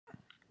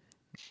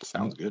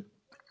Sounds good.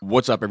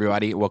 What's up,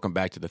 everybody? Welcome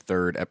back to the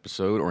third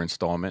episode or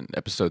installment,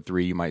 episode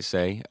 3, you might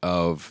say,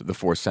 of The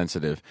Force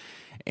Sensitive.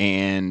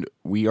 And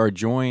we are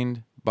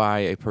joined by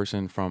a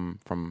person from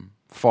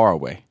far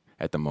away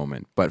at the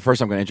moment. But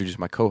first, I'm going to introduce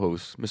my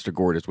co-host, Mr.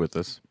 Gord, is with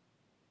us.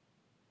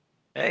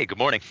 Hey, good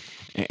morning.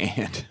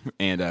 And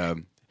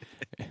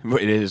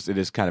it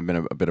is kind of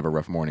been a bit of a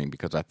rough morning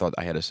because I thought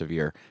I had a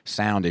severe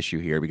sound issue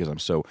here because I'm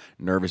so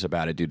nervous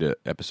about it due to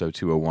episode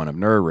 201 of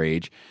Nerd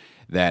Rage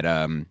that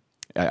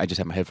I just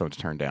had my headphones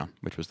turned down,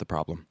 which was the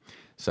problem.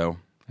 So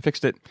I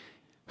fixed it.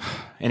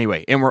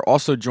 Anyway, and we're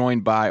also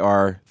joined by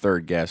our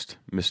third guest,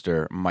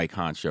 Mr. Mike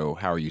Honcho.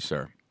 How are you,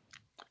 sir?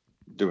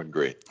 Doing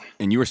great.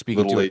 And you were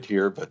speaking a little late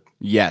here, but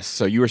yes.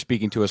 So you were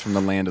speaking to us from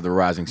the land of the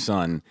rising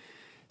sun.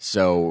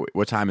 So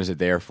what time is it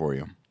there for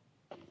you?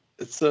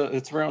 it's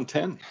around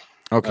 10.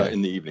 Okay.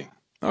 In the evening.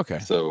 Okay.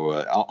 So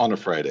on a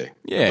Friday.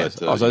 Yeah. But,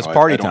 so it's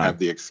party I don't time. have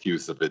the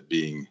excuse of it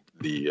being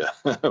the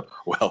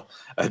well,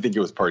 I think it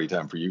was party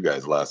time for you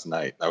guys last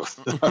night. I was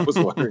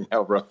wondering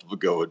how rough of a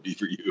go it would be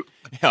for you.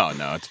 Oh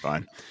no, it's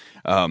fine.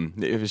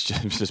 It was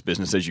just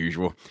business as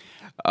usual.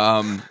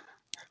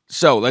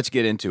 So let's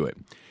get into it.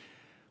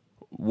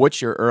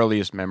 What's your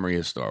earliest memory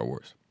of Star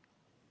Wars?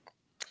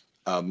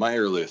 My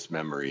earliest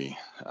memory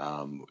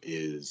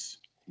is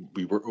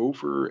we were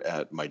over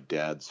at my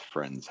dad's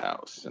friend's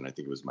house, and I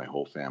think it was my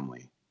whole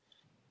family.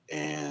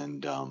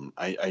 And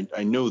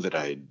I know that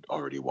I'd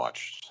already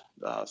watched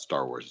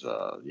Star Wars,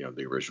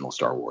 the original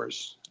Star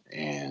Wars,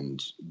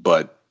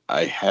 but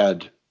I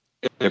had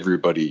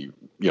everybody,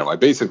 I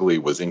basically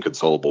was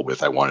inconsolable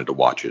with I wanted to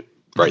watch it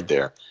right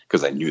there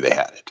because I knew they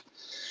had it,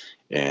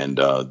 and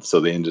so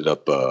they ended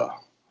up,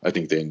 I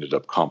think they ended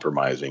up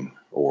compromising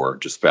or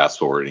just fast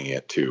forwarding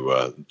it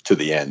to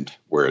the end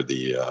where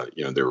they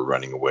were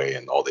running away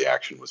and all the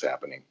action was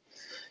happening,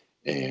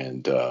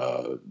 and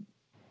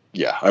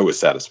yeah, I was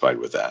satisfied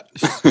with that.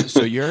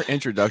 So your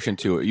introduction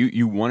to it,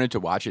 you wanted to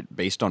watch it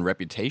based on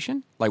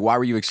reputation? Like, why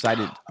were you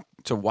excited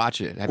to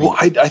watch it? Well,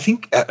 I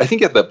think at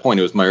that point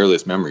it was my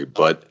earliest memory,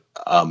 but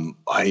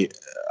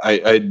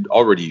I'd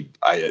already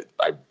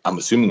I'm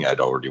assuming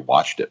I'd already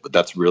watched it, but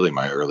that's really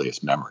my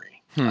earliest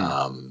memory.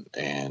 And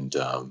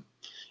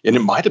it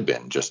might have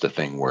been just a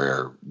thing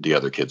where the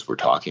other kids were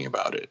talking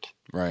about it,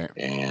 right?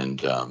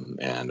 And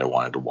I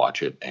wanted to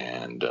watch it,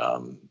 and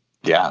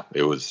yeah,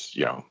 it was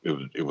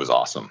it was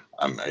awesome.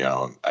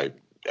 I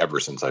ever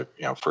since I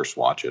first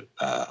watched it,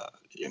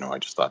 I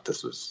just thought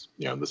this was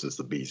this is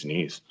the bee's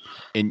knees.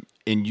 And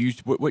you,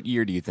 what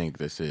year do you think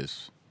this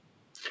is?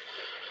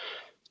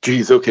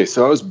 Geez, okay,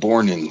 so I was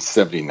born in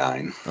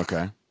 '79.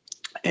 Okay.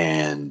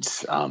 And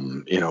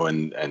and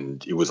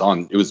it was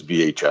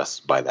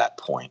VHS by that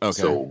point. Okay.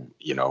 So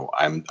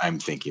I'm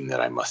thinking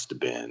that I must have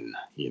been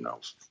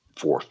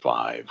 4 or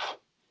 5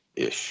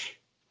 ish.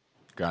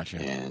 Gotcha.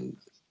 And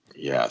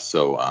yeah,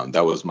 so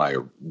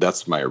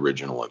that's my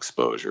original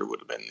exposure would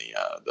have been the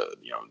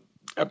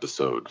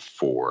episode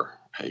 4,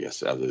 I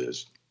guess, as it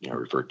is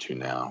referred to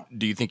now.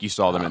 Do you think you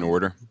saw them in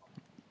order?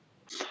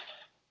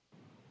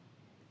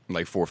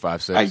 Like 4,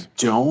 5, 6? I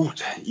don't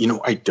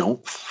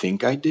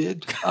think I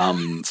did.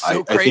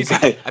 So crazy.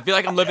 I feel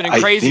like I'm living in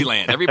crazy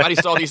land. Everybody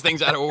saw these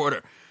things out of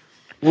order.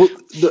 Well,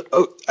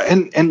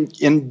 and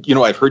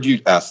I've heard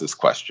you ask this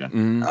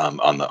question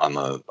on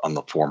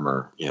the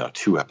former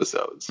 2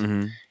 episodes,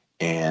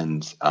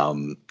 and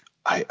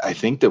I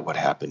think that what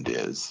happened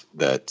is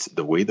that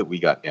the way that we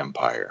got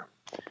Empire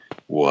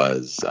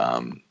was.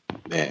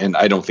 And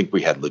I don't think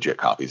we had legit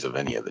copies of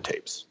any of the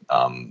tapes.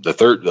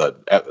 The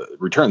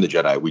Return of the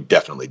Jedi, we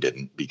definitely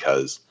didn't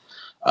because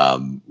I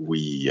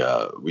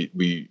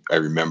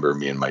remember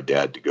me and my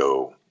dad to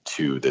go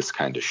to this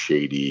kind of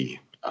shady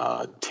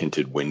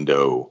tinted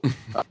window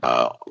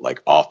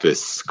like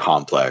office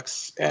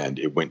complex, and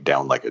it went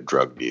down like a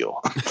drug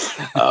deal.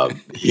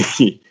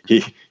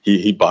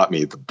 He bought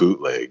me the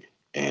bootleg,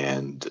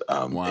 and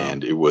wow.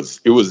 And it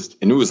was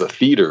a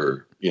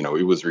theater.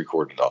 It was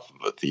recorded off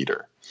of a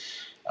theater.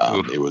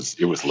 It was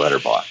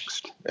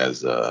letterboxed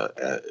as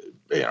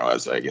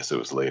I guess it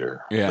was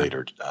later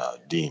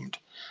deemed,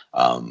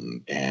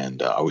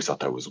 and I always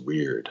thought that was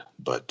weird.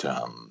 But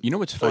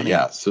what's funny?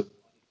 Yeah. So,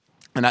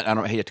 and I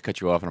don't hate to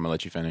cut you off, and I'm gonna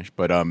let you finish.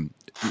 But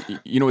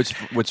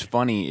what's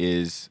funny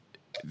is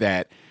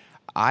that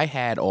I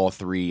had all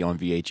 3 on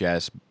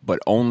VHS, but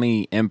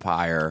only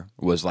Empire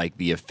was like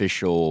the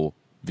official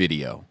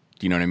video.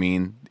 Do you know what I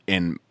mean?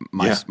 And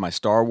my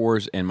Star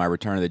Wars and my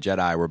Return of the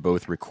Jedi were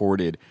both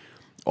recorded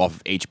off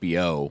of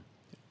HBO,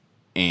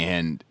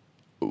 and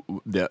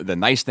the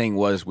nice thing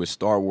was with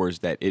Star Wars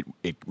that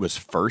it was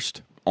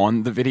first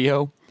on the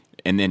video,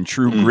 and then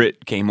True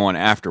Grit came on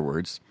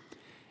afterwards,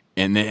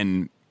 and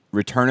then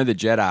Return of the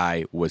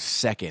Jedi was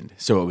second,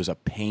 so it was a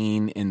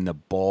pain in the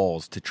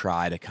balls to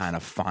try to kind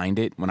of find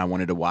it when I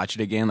wanted to watch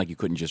it again. Like, you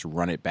couldn't just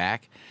run it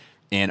back.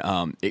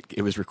 And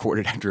it was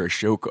recorded after a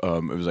show.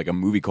 It was like a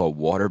movie called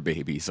Water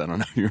Babies. I don't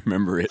know if you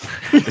remember it,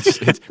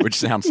 which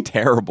sounds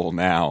terrible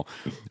now,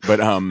 but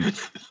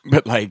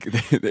like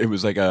it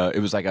was like a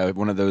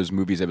one of those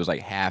movies that was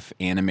like half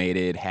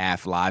animated,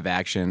 half live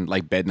action,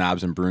 like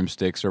Bedknobs and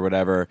Broomsticks or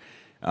whatever.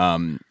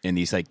 And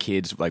these like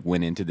kids like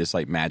went into this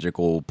like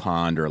magical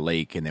pond or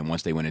lake, and then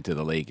once they went into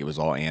the lake, it was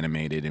all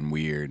animated and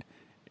weird.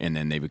 And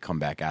then they would come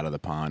back out of the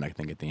pond. I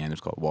think at the end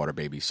it's called Water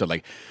Babies. So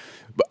like,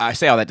 but I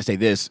say all that to say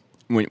this.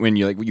 When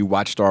you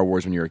watch Star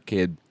Wars when you're a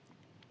kid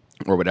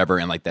or whatever,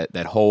 and like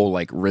that whole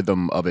like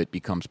rhythm of it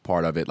becomes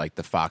part of it, like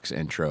the Fox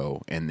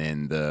intro, and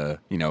then the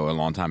a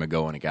long time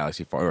ago in a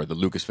galaxy far, or the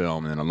Lucasfilm,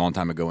 and then a long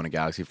time ago in a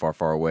galaxy far,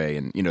 far away,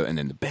 and and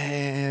then the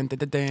band,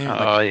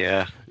 Oh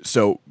yeah.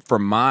 So for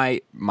my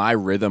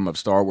rhythm of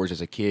Star Wars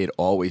as a kid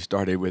always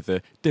started with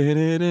a right.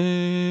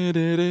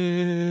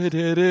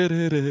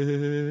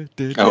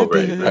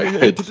 Okay.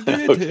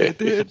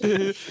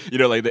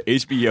 Like the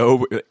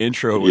HBO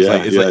intro was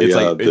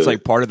it's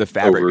like part of the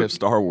fabric of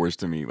Star Wars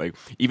to me. Like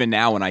even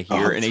now when I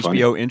hear an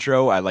HBO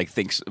intro, I like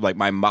think like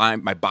my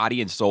mind, my body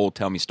and soul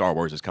tell me Star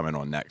Wars is coming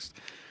on next.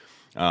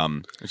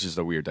 Which is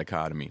a weird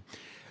dichotomy.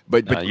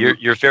 But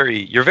you're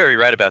very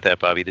right about that,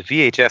 Bobby. The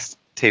VHS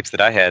tapes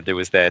that I had, there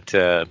was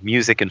that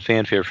music and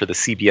fanfare for the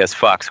CBS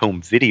Fox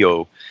home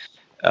video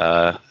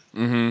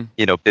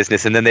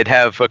business, and then they'd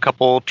have a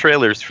couple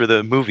trailers for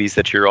the movies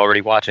that you're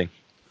already watching.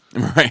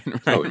 Right.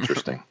 Oh,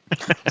 interesting.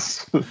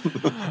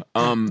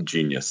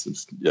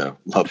 Genius. Yeah,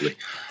 lovely.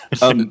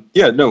 So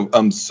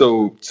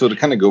to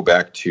kind of go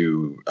back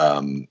to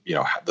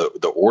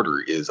the order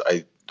is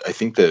I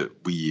think that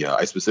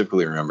I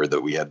specifically remember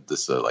that we had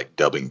this like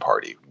dubbing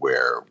party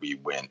where we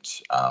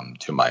went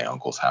to my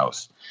uncle's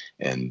house,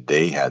 and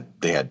they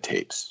had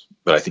tapes,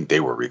 but I think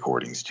they were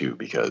recordings too,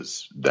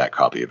 because that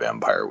copy of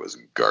Empire was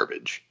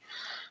garbage.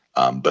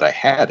 But I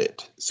had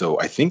it, so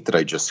I think that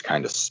I just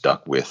kind of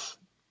stuck with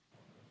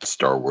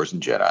Star Wars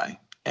and Jedi,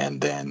 and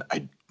then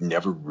I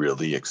never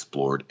really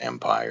explored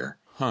Empire,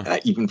 and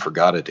I even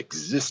forgot it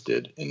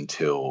existed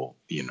until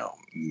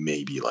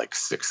maybe like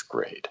 6th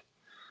grade.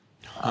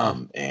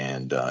 And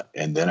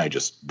then I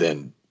just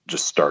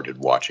started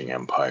watching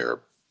Empire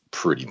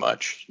pretty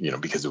much,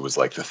 because it was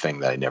like the thing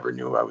that I never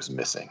knew I was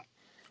missing.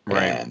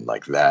 Right. And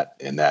like that,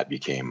 and that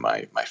became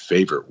my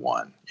favorite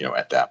one,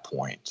 at that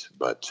point.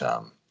 But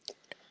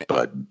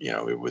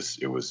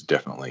it was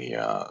definitely,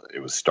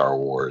 it was Star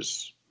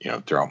Wars,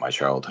 throughout my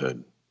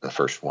childhood, the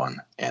first one,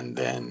 and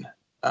then,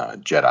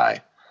 Jedi,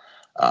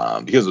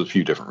 because of a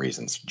few different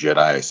reasons. Jedi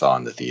I saw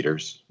in the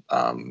theaters.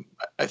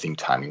 I think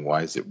timing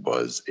wise, it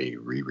was a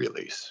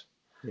re-release.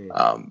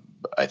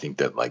 I think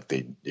that like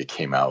it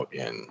came out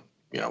in,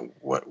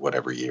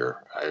 whatever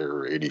year,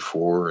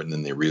 84, and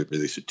then they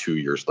re-released it 2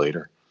 years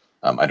later.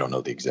 I don't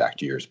know the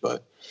exact years,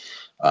 but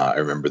I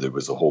remember there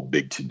was a whole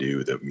big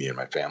to-do that me and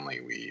my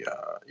family,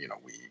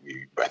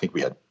 I think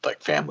we had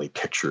like family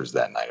pictures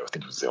that night. I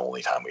think it was the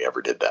only time we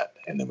ever did that.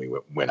 And then we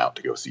went out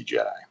to go see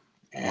Jedi.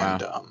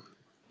 And, wow.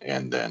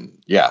 And then,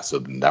 so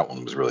then that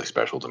one was really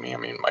special to me. I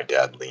mean, my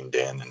dad leaned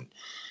in and,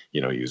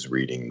 he was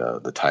reading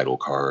the title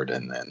card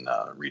and then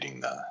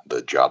reading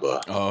the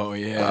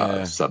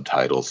Jabba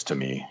subtitles to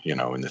me,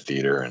 in the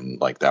theater. And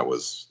like, that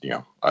was,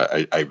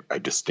 I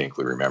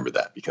distinctly remember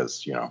that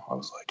because, I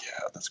was like,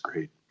 yeah, that's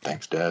great.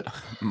 Thanks, Dad.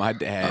 My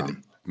dad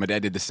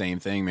did the same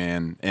thing,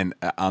 man. And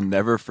I'll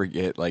never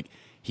forget, like,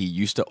 he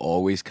used to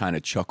always kind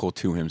of chuckle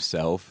to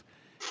himself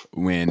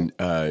when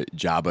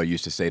Jabba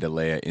used to say to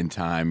Leia, "In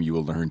time, you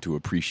will learn to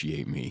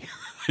appreciate me."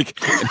 Little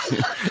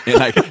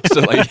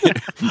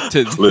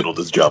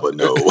does Jabba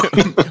know.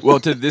 Well,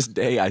 to this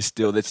day,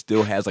 that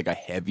still has like a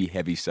heavy,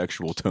 heavy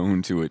sexual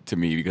tone to it to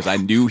me because I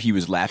knew he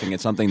was laughing at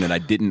something that I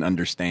didn't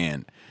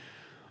understand.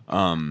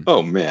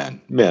 Oh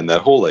man,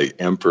 that whole like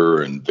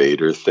Emperor and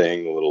Vader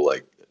thing, a little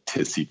like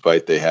tissy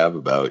fight they have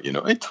about,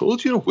 I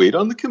told you to wait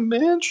on the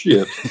command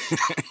ship.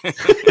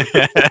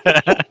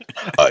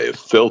 I have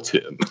felt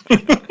him.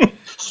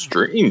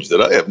 Strange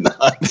that I have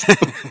not.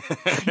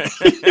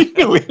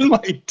 In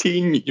my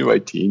teen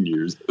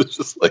years, it was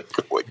just like,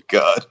 oh my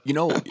God.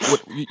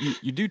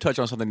 You do touch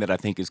on something that I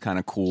think is kind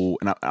of cool.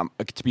 And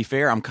to be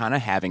fair, I'm kind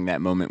of having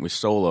that moment with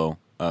Solo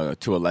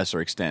to a lesser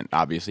extent,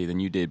 obviously, than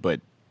you did. But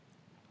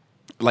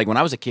like when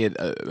I was a kid,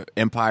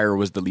 Empire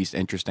was the least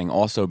interesting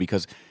also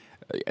because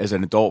as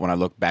an adult, when I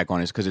look back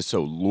on it, it's because it's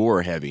so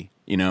lore heavy,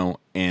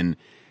 and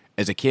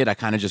as a kid, I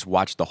kind of just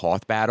watched the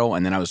Hoth battle,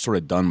 and then I was sort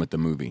of done with the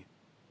movie,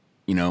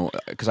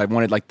 because I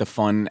wanted like the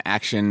fun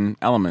action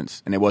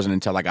elements, and it wasn't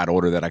until I got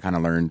older that I kind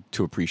of learned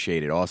to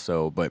appreciate it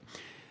also. But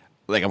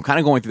like I'm kind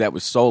of going through that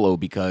with Solo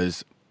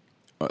because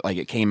like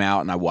it came out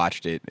and I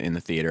watched it in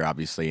the theater,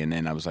 obviously, and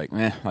then I was like,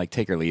 like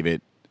take or leave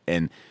it,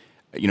 and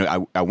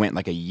I went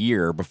like a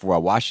year before I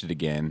watched it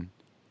again.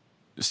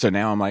 So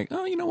now I'm like,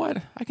 oh, you know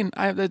what?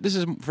 This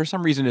is, for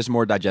some reason, it's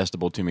more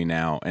digestible to me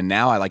now. And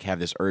now I like have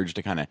this urge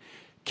to kind of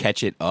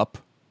catch it up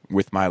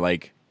with my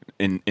like,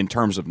 in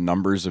terms of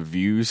numbers of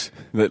views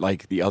that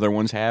like the other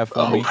ones have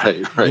for me.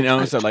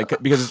 Right. So like,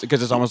 because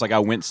it's almost like I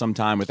went some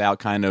time without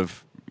kind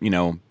of,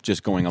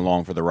 just going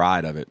along for the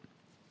ride of it.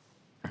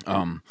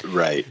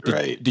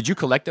 Right. Did you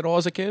collect it all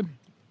as a kid?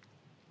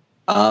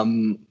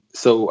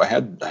 So I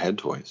had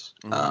toys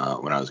when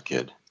I was a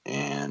kid,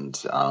 and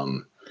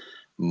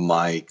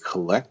my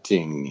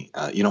collecting,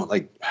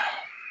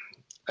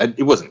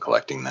 it wasn't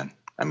collecting then.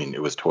 I mean,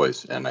 it was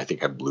toys, and I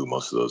think I blew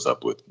most of those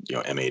up with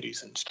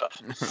M80s and stuff.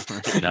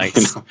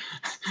 Nice.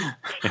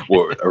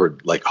 or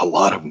like a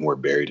lot of them were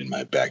buried in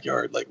my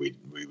backyard. Like we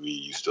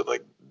used to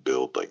like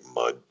build like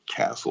mud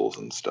castles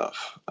and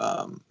stuff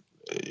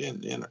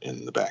in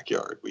the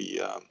backyard.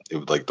 It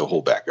was like the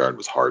whole backyard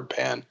was hard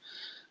pan.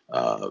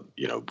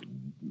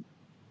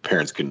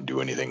 Parents couldn't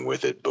do anything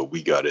with it, but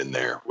we got in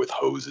there with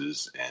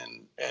hoses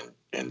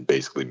and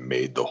basically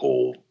made the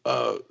whole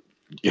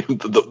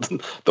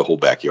the whole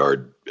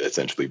backyard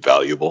essentially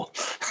valuable.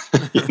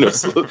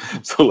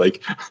 So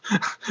like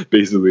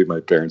basically my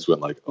parents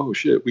went like, oh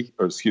shit, we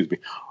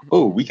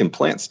can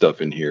plant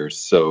stuff in here.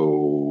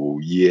 So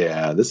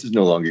yeah, this is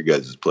no longer your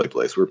guys' play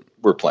place.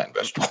 We're planting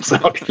vegetables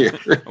out here.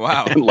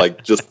 Wow. And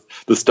like just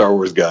the Star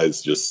Wars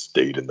guys just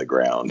stayed in the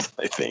ground.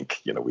 I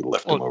think, we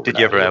left them over. Did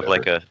you ever have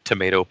like a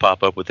tomato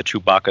pop up with a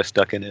Chewbacca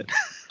stuck in it?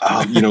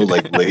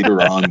 Like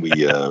later on, I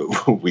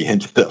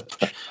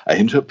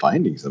ended up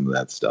finding some of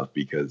that stuff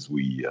because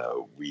we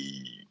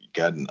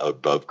got an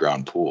above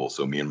ground pool.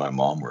 So me and my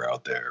mom were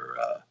out there,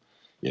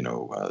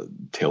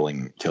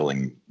 tilling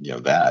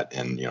that,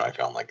 and I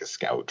found like a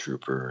scout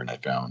trooper, and I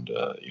found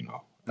no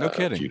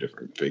kidding, a few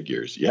different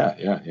figures.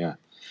 Yeah.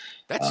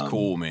 That's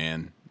cool,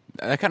 man.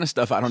 That kind of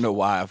stuff. I don't know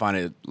why I find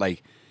it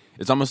like.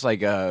 It's almost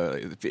like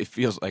it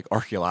feels like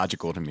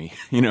archaeological to me,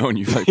 and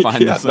you like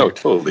find this. No,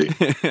 totally.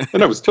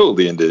 And I was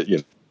totally into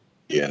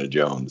Indiana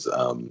Jones,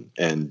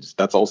 and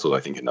that's also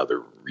I think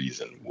another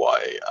reason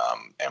why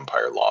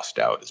Empire lost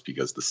out is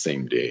because the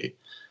same day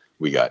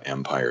we got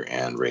Empire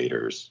and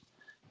Raiders,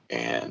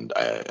 and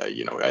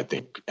I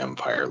think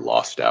Empire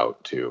lost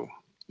out to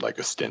like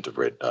a stint of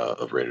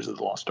Raiders of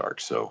the Lost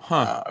Ark. So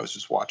I was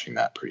just watching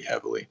that pretty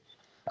heavily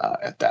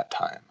at that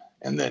time.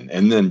 And then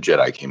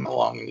Jedi came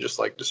along and just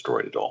like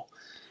destroyed it all.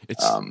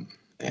 It's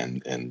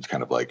and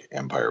kind of like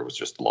Empire was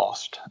just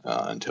lost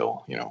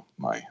until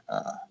my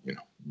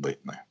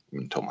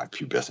until my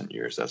pubescent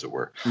years, as it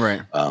were.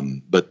 Right.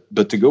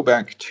 But to go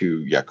back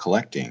to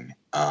collecting,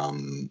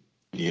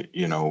 it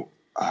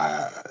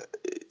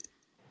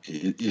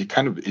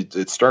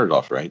started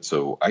off right.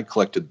 So I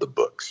collected the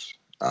books.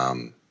 How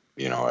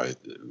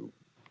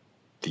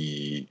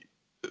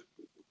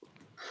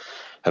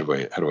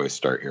do I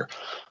start here?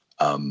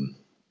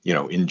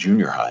 In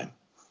junior high,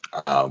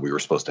 we were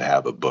supposed to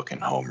have a book in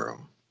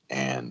homeroom,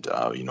 and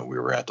we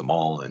were at the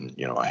mall, and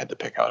I had to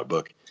pick out a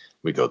book.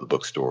 We go to the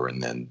bookstore,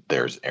 and then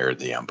there's Heir of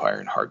the Empire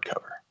in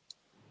hardcover,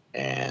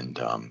 and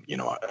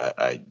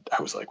I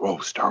was like, whoa,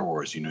 Star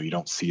Wars! You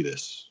don't see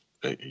this.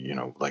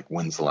 Like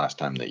when's the last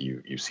time that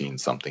you've seen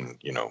something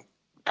an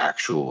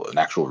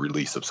actual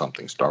release of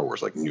something Star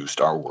Wars, like new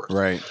Star Wars?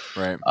 Right.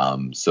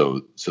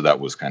 So that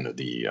was kind of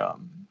the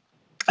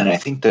and I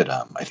think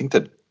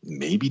that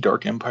maybe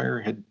Dark Empire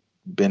had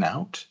been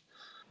out,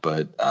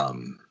 but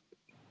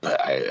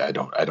I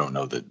don't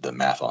know the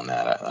math on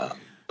that.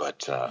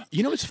 But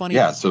it's funny.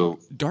 Yeah, so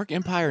Dark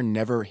Empire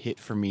never hit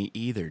for me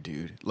either,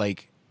 dude.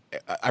 Like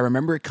I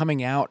remember it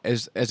coming out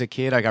as a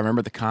kid. Like I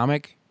remember the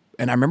comic,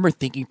 and I remember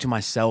thinking to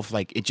myself,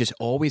 like it just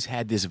always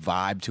had this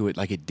vibe to it,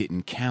 like it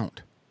didn't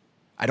count.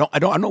 I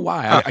don't know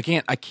why. Huh.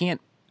 I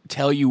can't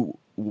tell you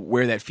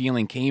where that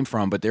feeling came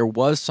from, but there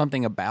was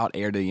something about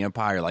Heir to the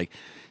Empire, like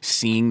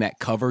seeing that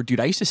cover, dude.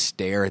 I used to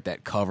stare at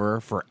that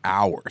cover for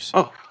hours.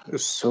 Oh, it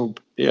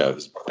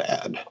was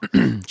bad.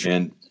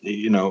 And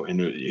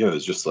it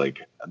was just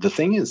like, the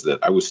thing is that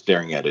I was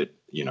staring at it,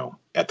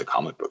 at the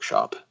comic book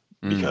shop,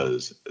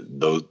 because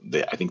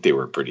I think they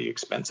were pretty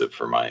expensive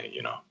for my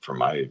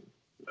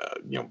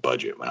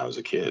budget when I was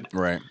a kid.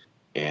 Right.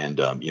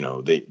 And I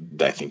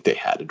think they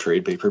had a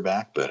trade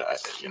paperback, but I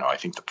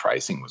think the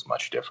pricing was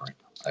much different.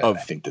 I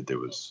think that there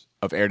was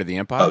of Heir to the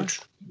Empire.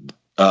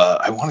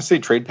 I want to say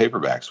trade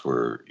paperbacks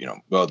were,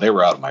 they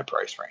were out of my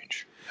price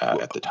range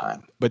at the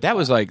time. But that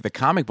was like the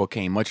comic book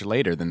came much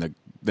later than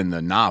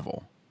the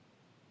novel.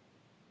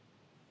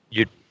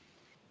 The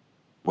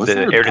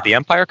Heir to the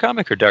Empire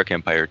comic or Dark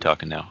Empire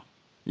talking now?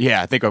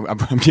 Yeah, I think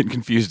I'm getting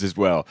confused as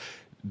well.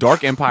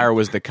 Dark Empire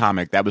was the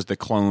comic. That was the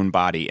clone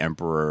body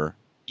emperor.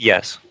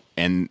 Yes.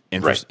 And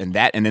right. and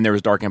then there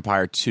was Dark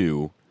Empire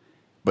 2.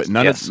 But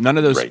none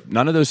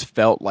of those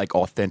felt like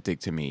authentic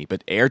to me.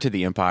 But Heir to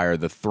the Empire,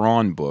 the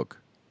Thrawn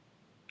book,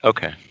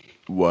 okay,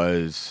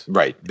 was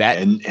right. That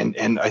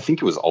and I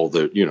think it was all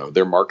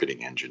their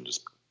marketing engine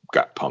just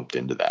got pumped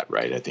into that,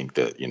 right? I think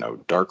that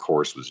Dark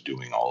Horse was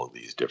doing all of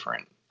these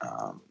different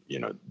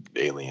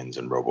aliens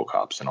and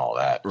RoboCops and all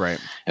that, right?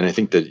 And I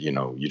think that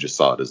you just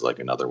saw it as like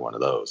another one of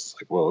those.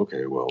 Like, well,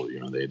 okay, well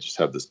they just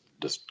have this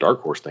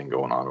Dark Horse thing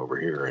going on over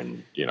here,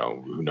 and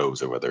who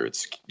knows whether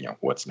it's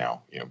what's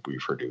now we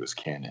refer to as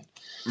canon,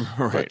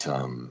 right?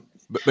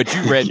 But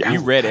you read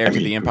you read Heir to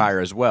the Empire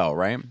as well,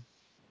 right?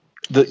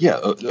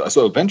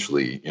 So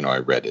eventually, I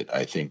read it.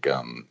 I think,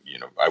 I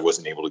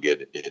wasn't able to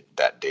get it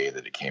that day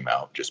that it came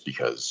out just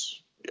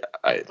because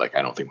I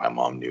don't think my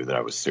mom knew that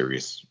I was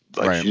serious.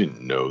 Like, Right. she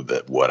didn't know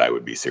that what I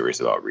would be serious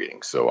about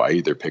reading. So I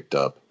either picked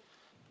up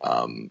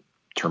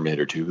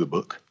Terminator 2, the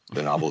book,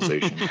 the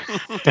novelization,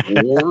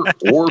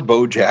 or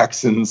Bo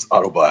Jackson's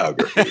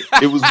autobiography.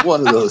 It was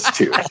one of those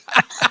two.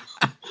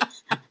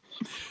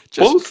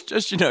 Both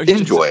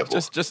enjoyable.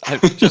 Just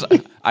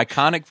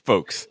iconic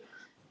folks.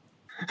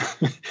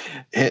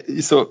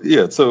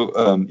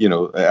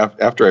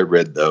 After I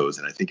read those,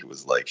 and I think it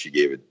was like she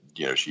gave it,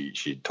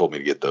 she told me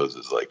to get those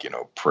as like,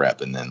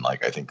 prep, and then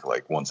like I think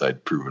like once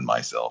I'd proven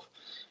myself,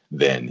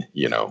 then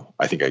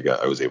I think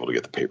I was able to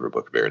get the paper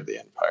book of Heir to the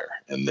Empire,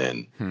 and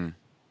then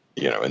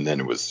and then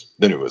it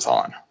was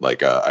on.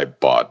 Like I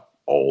bought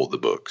all the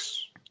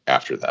books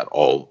after that,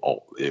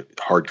 all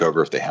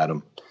hardcover if they had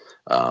them.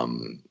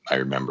 I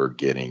remember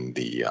getting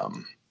the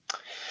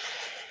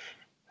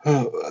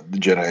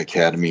Jedi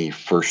Academy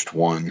first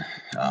one,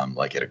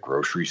 like at a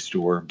grocery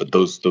store, but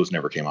those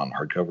never came out in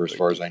hardcover as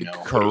far as I know.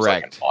 Correct. It was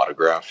like an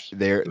autographed.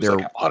 They're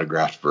like an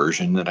autographed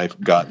version that I've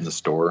got in the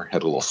store.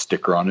 Had a little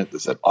sticker on it that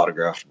said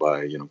autographed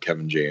by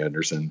Kevin J.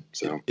 Anderson.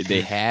 So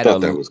they had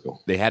that was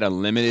cool. They had a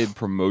limited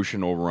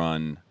promotional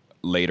run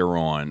later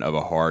on of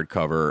a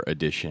hardcover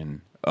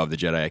edition of the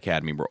Jedi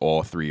Academy where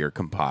all three are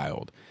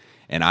compiled.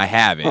 And I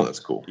have it. Oh, that's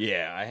cool.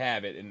 Yeah, I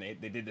have it, and they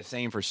did the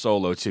same for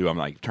Solo too. I'm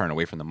like turning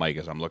away from the mic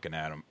as I'm looking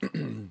at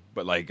them,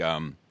 but like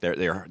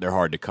they're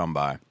hard to come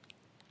by.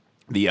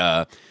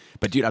 But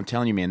dude, I'm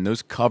telling you, man,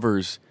 those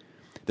covers.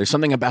 There's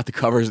something about the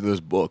covers of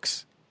those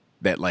books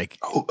that like.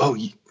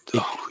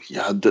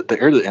 Yeah, the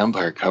Heir to the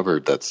Empire cover,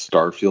 that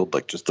Starfield,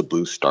 like just the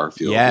blue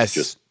Starfield, yes, is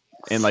just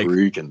and like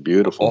freaking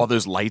beautiful. All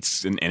those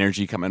lights and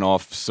energy coming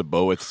off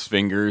Saboth's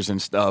fingers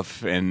and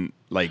stuff, and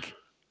like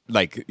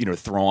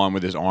Thrawn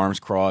with his arms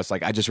crossed.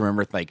 Like I just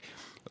remember like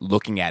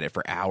looking at it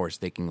for hours,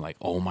 thinking like,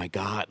 oh my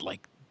god,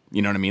 like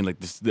you know what I mean? Like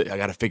I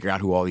got to figure out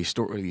who all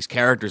these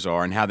characters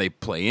are and how they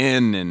play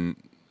in, and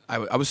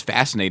I was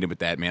fascinated with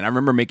that, man. I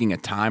remember making a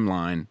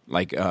timeline,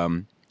 like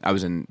I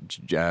was in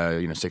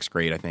sixth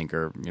grade, I think,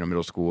 or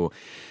middle school,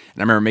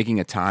 and I remember making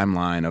a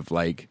timeline of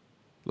like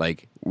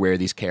where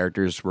these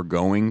characters were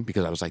going,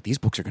 because I was like, these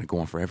books are going to go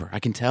on forever. I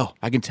can tell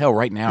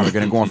right now they're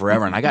going to go on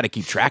forever, and I got to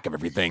keep track of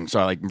everything. So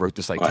I like wrote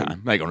this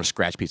time, like on a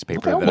scratch piece of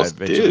paper that I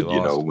eventually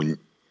lost. When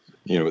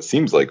it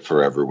seems like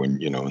forever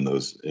when in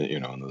those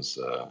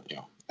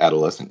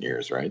adolescent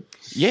years, right?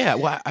 Yeah.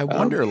 Well, I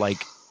wonder what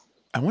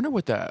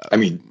the. I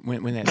mean,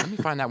 when that, let me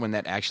find out when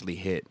that actually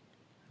hit.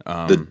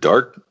 The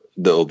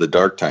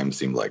dark times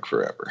seemed like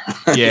forever.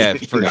 Yeah,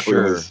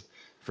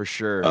 for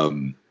sure.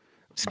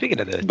 Speaking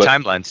of the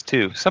timelines,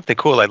 too, something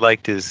cool I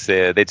liked is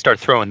they'd start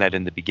throwing that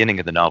in the beginning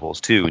of the novels,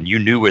 too, and you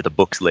knew where the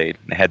books laid.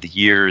 And they had the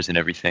years and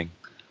everything.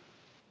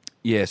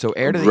 Yeah, so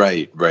Heir to the...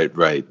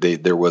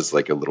 Right. There was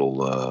like a little,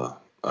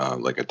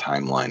 like a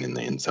timeline in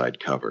the inside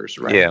covers,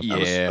 right? Yeah.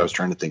 I was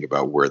trying to think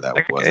about where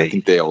that was. I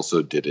think they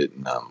also did it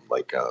in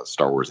like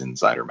Star Wars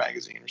Insider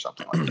magazine or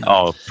something like that.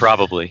 Oh,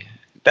 probably.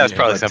 That was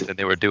probably something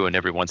they were doing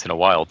every once in a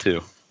while,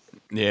 too.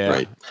 Yeah.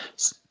 Right.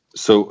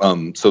 So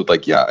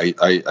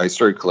I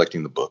started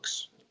collecting the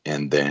books,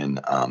 and then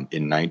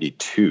in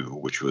 '92,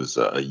 which was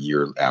a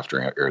year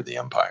after Heir of the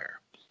Empire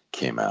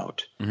came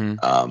out,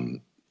 I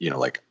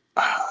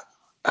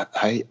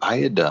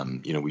had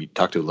we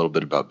talked a little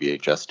bit about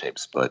VHS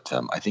tapes, but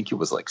I think it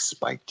was like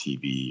Spike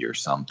TV or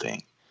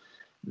something.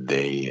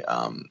 They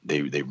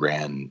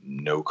ran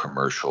no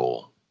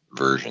commercial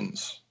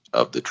versions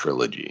of the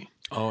trilogy.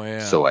 Oh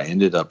yeah. So I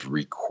ended up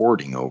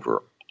recording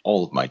over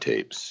all of my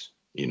tapes,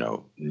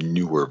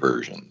 newer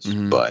versions,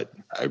 but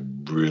I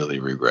really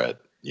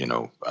regret,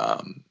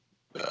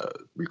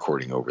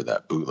 recording over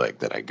that bootleg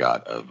that I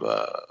got of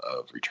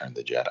Return of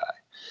the Jedi.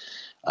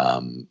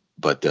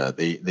 But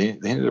they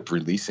ended up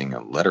releasing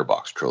a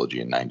Letterbox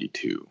trilogy in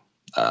 '92,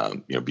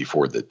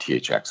 before the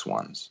THX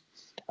ones.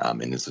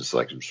 And this is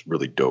like this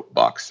really dope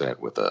box set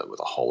with a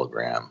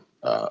hologram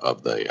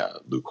of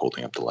the Luke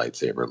holding up the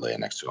lightsaber, Leia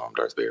next to him,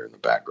 Darth Vader in the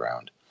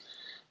background.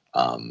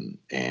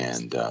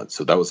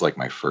 So that was like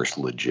my first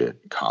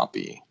legit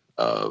copy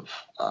of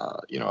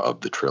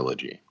the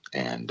trilogy.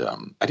 And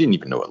I didn't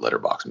even know what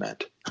letterbox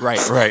meant. Right.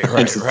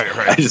 I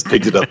just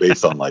picked it up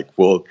based on like,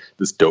 well,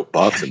 this dope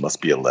box, it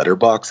must be a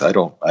letterbox. I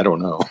don't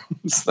know.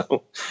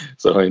 So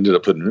I ended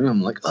up putting it in.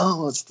 I'm like,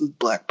 oh, it's the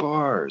black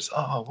bars.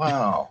 Oh,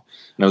 wow.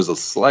 And I was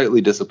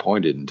slightly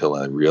disappointed until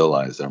I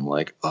realized that I'm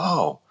like,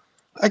 oh,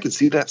 I could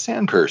see that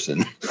sand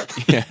person.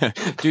 Yeah,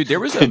 dude, there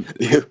was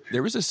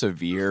a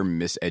severe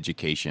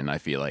miseducation, I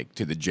feel like,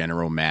 to the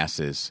general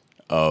masses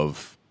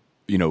of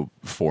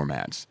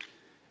formats,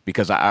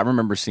 because I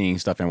remember seeing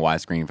stuff in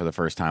widescreen for the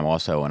first time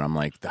also, and I'm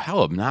like, how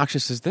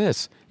obnoxious is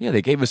this? Yeah,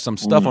 they gave us some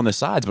stuff on the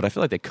sides, but I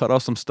feel like they cut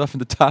off some stuff in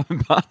the top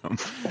and bottom.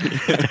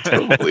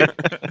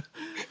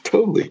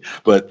 Totally.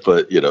 But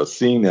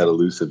seeing that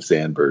elusive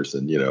sand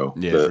person,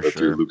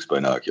 through Luke's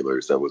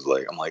binoculars, that was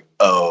like, I'm like,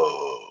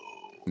 oh.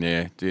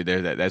 Yeah, dude,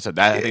 I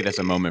think that's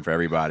a moment for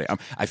everybody.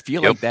 I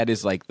feel like that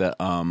is like the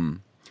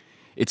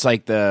it's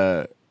like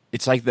the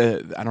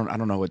I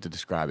don't know what to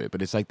describe it,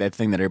 but it's like that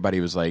thing that everybody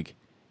was like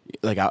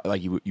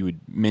you would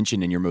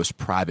mention in your most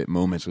private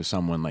moments with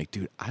someone, like,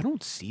 dude, I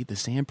don't see the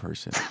sand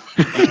person.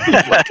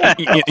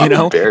 you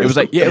know, it was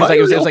like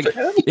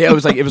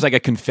it was like a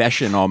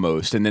confession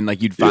almost, and then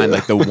like you'd find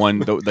like the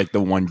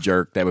one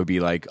jerk that would be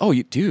like, oh,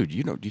 you don't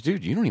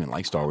even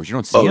like Star Wars, you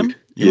don't see him.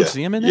 You don't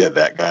see him in there? Yeah,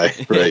 that guy.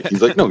 Right.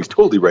 He's like, no, he's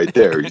totally right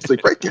there. He's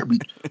like right there,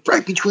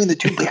 right between the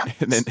two lamps.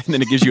 and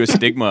then it gives you a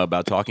stigma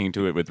about talking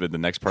to it with the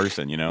next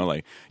person, you know,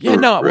 like,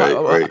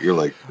 right. You're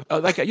like,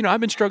 I've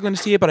been struggling to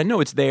see it, but I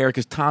know it's there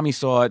because Tommy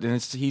saw it,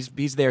 and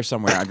he's there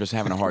somewhere. I'm just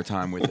having a hard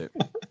time with it.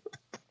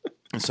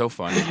 It's so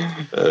funny.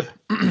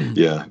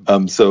 Yeah.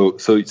 So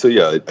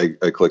yeah,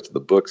 I collected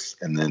the books,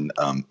 and then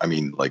I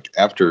mean, like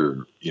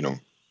after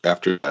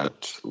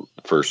that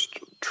first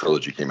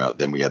trilogy came out,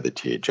 then we had the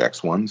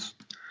THX ones.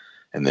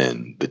 And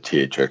then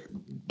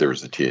there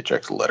was the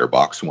THX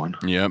letterbox one.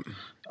 Yep.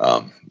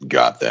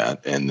 Got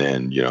that. And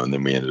then, and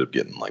then we ended up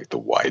getting like the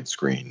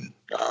widescreen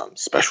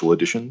special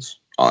editions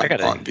on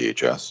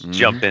VHS.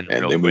 Jump in.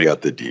 And then we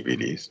got the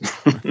DVDs.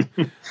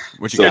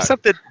 What you got?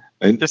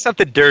 There's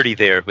something dirty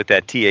there with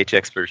that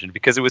THX version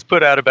because it was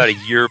put out about a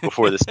year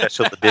before the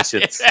special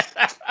editions.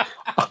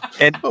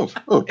 And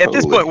at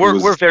this point,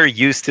 we're very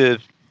used to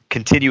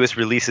continuous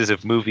releases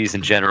of movies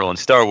in general and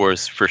Star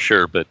Wars for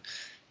sure. But,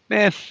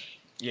 man...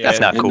 Yeah,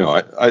 that's not cool.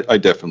 No, I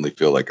definitely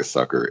feel like a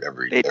sucker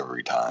every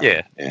time.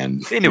 Yeah,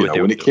 and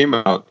when it came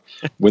out,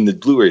 when the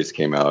Blu-rays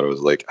came out, I was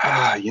like,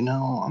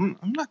 I'm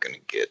not going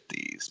to get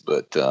these.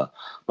 But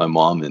my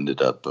mom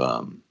ended up,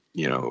 I'd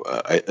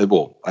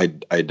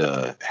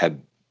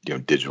had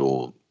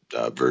digital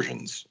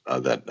versions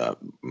that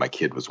my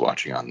kid was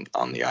watching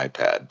on the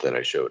iPad that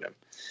I showed him,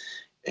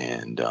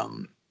 and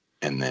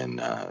then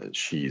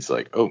she's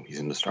like, oh, he's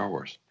into Star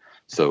Wars.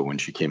 So when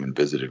she came and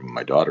visited when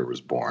my daughter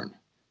was born,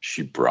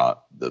 she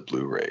brought the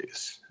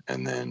Blu-rays,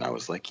 and then I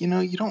was like,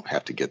 you don't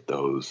have to get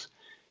those.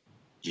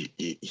 You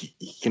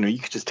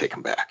could just take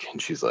them back.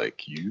 And she's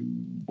like, you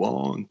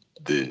want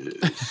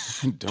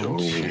this, don't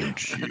you?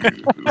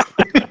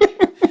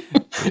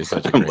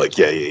 I'm like,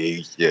 yeah,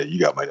 you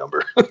got my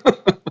number.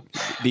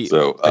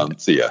 So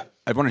yeah.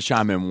 I want to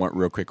chime in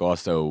real quick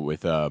also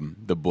with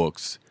the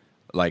books.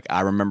 Like,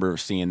 I remember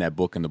seeing that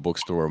book in the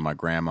bookstore with my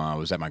grandma. I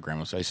was at my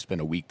grandma's, so I used to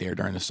spend a week there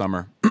during the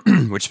summer,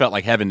 which felt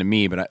like heaven to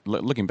me, but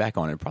looking back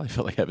on it, it probably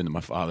felt like heaven to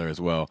my father as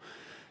well.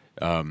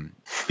 Right.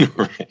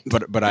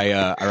 But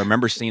I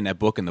remember seeing that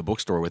book in the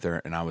bookstore with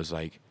her, and I was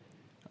like,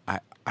 I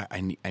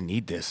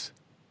need this.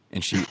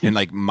 And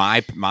like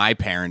my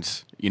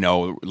parents,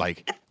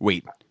 like,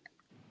 wait,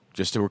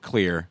 just so we're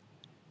clear,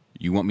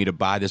 you want me to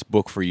buy this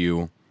book for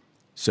you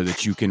so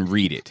that you can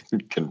read it. You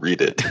can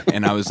read it.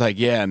 And I was like,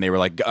 yeah. And they were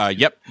like,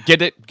 yep,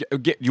 get it.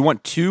 You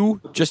want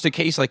two just in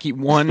case? Like, keep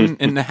one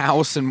in the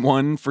house and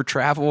one for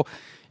travel.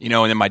 And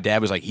then my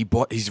dad was like,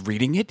 he's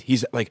reading it.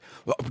 He's like,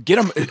 well, get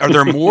them. Are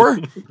there more?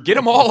 Get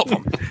them, all of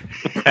them.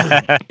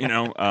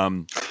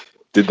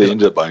 Did they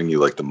end up buying you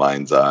like the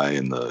Mind's Eye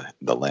and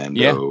the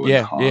Lando?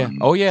 Yeah.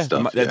 Oh yeah,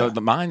 stuff?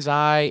 The Mind's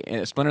Eye,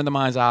 and Splinter of the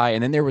Mind's Eye,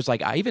 and then there was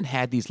like I even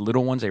had these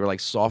little ones. They were like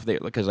soft,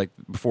 because like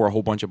before a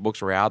whole bunch of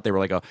books were out, they were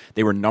like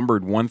they were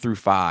numbered 1 through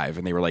 5,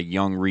 and they were like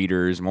young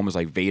readers. And one was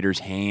like Vader's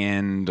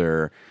Hand,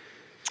 or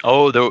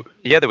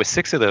there was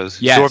 6 of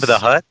those. Yes. Jabba the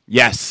Hutt.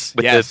 Yes,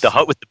 with the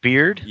Hutt with the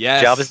beard.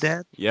 Yes, Jabba's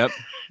dad. Yep,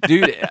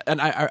 dude.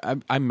 And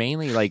I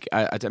mainly like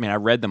I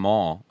read them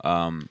all.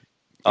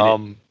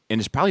 And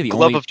it's probably the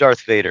Glove of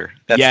Darth Vader.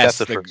 That's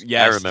the first.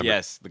 I remember.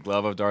 Yes, the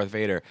Glove of Darth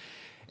Vader.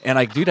 And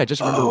like, dude, I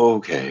just remember. Oh,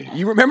 okay.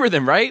 You remember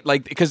them, right?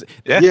 Like, because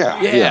yeah.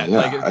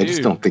 Like, I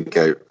just don't think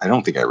I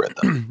read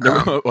them.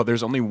 Well,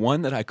 there's only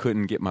one that I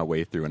couldn't get my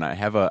way through, and I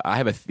have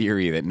a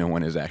theory that no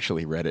one has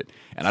actually read it,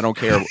 and I don't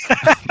care.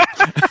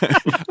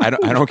 I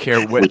don't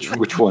care what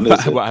which one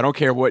is it? I don't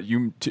care what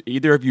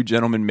either of you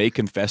gentlemen may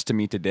confess to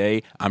me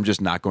today. I'm just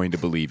not going to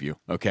believe you,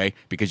 okay?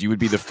 Because you would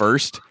be the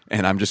first,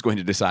 and I'm just going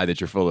to decide that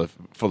you're full of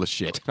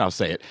shit. I'll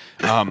say it.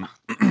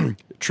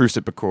 Truce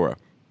at Bakura.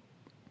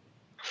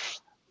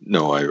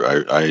 No, I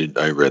read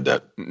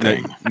that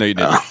thing. No, you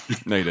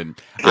didn't. No, you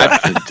didn't.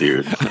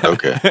 Dude.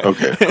 Okay.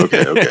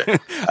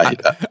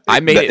 I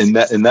made it.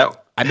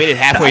 I made it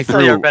halfway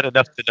through. I read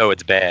enough to know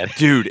it's bad,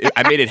 dude.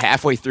 I made it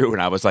halfway through,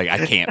 and I was like,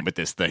 I can't with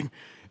this thing.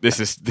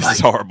 This is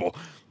horrible.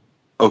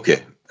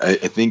 Okay, I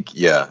think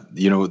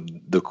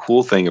the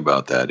cool thing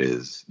about that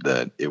is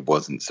that it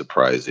wasn't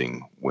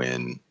surprising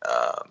when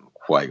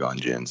Qui-Gon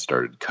Jinn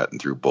started cutting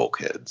through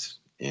bulkheads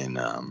in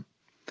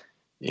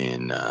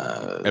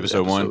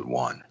episode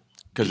 1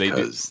 because they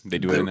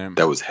do it in there.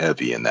 That was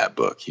heavy in that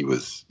book. He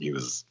was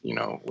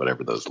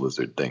whatever those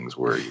lizard things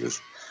were. He was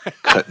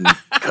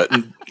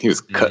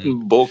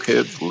cutting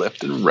bulkheads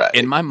left and right.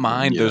 In my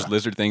mind, those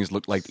lizard things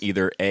looked like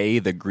either A,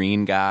 the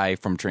green guy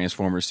from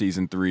Transformers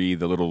Season 3,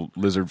 the little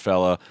lizard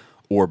fella,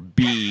 or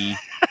B,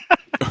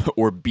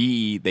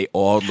 they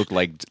all look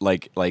like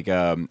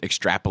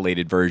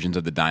extrapolated versions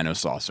of the Dino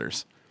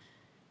Saucers.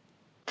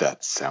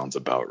 That sounds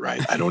about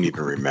right. I don't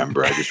even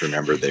remember. I just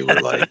remember they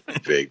were like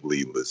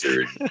vaguely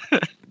lizard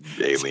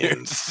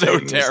alien so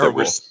things terrible. that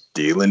were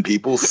stealing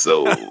people's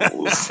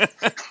souls.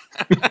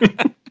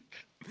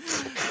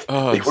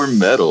 They were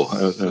metal. I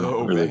don't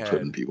know. Were they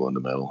putting people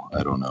into metal?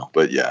 I don't know.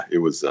 But yeah, it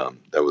was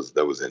that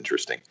was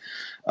interesting.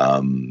 So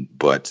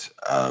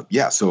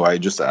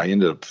I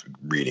ended up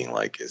reading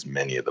like as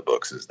many of the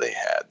books as they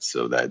had.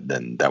 So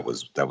that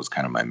was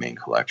kind of my main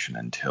collection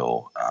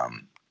until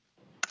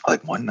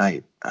like one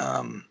night,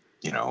 I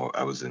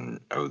was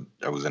in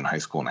high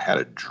school and I had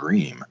a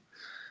dream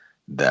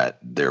that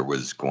there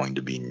was going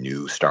to be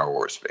new Star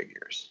Wars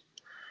figures,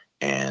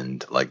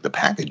 and like the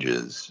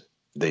packages,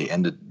 they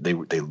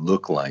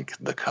look like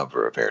the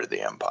cover of Heir to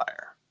the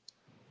Empire,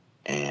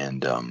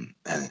 and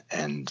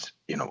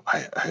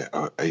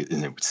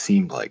it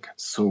seemed like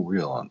so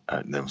real,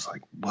 and I was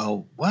like,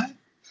 well, what?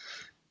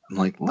 I'm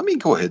like, let me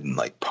go ahead and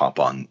like pop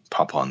on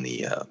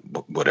the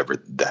whatever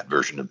that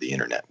version of the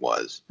internet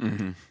was,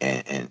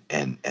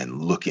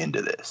 and look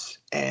into this.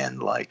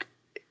 And like,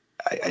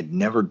 I'd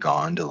never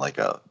gone to like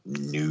a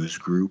news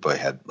group. I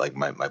had like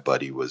my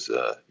buddy was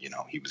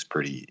he was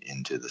pretty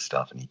into the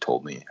stuff, and he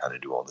told me how to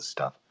do all this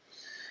stuff.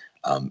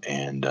 I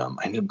ended up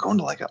going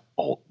to like a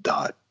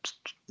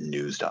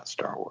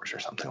alt.news.Star Wars or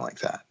something like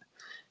that.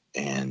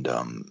 And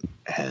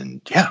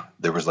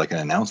there was like an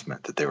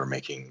announcement that they were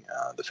making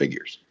the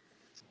figures.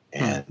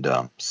 And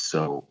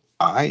so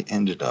I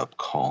ended up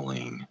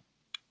calling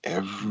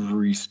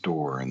every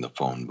store in the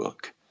phone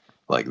book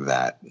like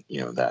that,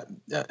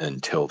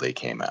 until they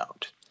came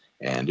out.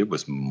 And it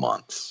was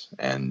months.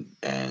 And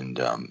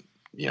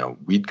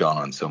we'd gone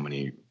on so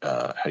many,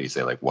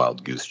 like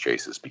wild goose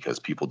chases because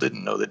people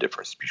didn't know the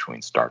difference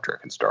between Star Trek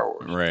and Star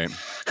Wars. Right.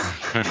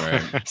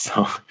 Right.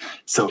 So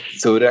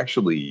it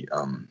actually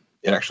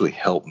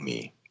helped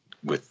me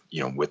with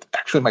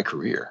actually my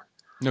career.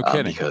 No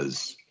kidding.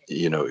 Because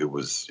I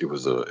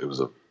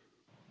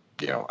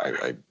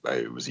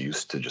was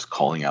used to just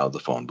calling out of the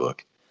phone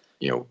book,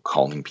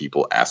 calling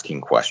people,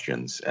 asking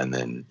questions, and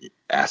then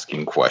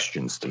asking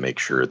questions to make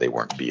sure they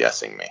weren't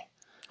BSing me,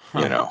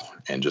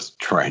 and just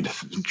trying to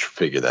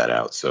figure that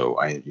out.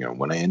 So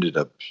when I ended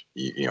up,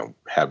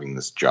 having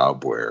this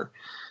job where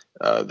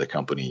the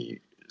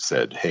company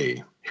said,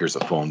 hey, here's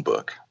a phone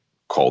book,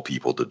 call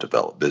people to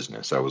develop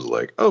business, I was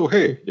like, oh,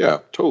 hey, yeah,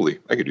 totally,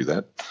 I could do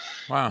that.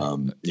 Wow.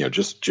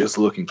 Just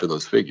looking for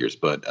those figures,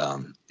 but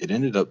it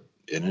ended up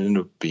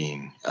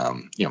being,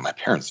 my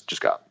parents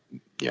just got,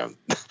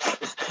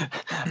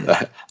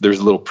 there's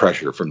a little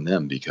pressure from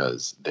them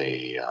because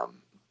they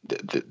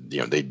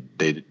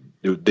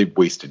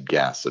wasted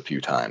gas a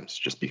few times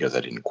just because I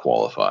didn't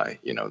qualify,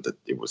 that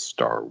it was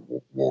Star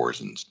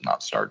Wars and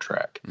not Star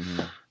Trek.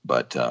 Mm-hmm.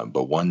 But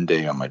one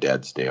day on my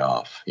dad's day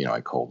off,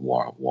 I called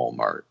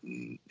Walmart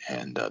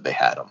and they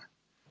had them.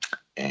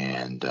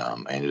 And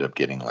I ended up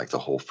getting like the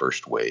whole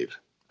first wave,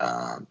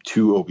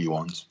 2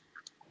 Obi-Wans,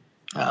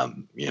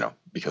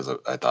 because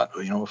I thought,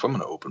 if I'm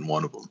going to open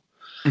one of them,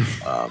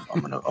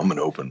 I'm going to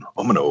open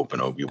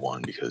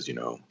Obi-Wan because,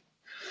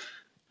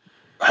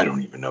 I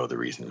don't even know the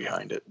reason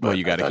behind it. Well,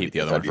 you got to keep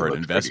the other one for an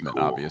investment,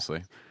 cool.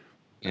 Obviously.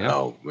 Yeah.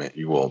 Oh, man,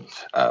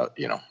 I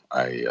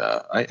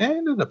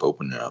ended up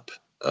opening up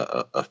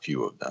a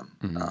few of them,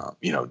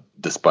 mm-hmm.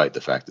 Despite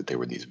the fact that they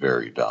were these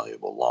very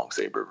valuable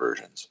Longsaber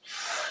versions.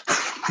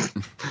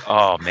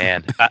 Oh,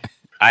 man.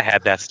 I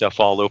had that stuff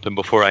all open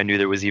before I knew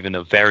there was even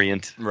a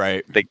variant.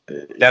 Right.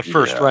 That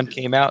first run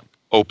came out,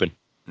 open.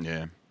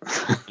 Yeah.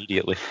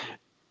 Immediately.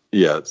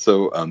 Yeah.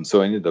 So I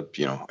ended up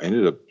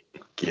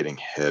getting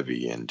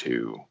heavy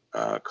into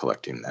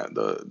collecting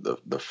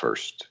the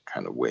first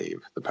kind of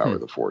wave, the Power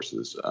of the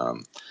Forces.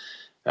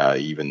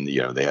 Even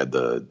they had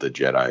the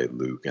Jedi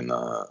Luke and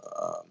the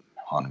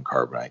Han and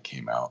Carbonite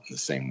came out in the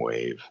same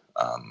wave.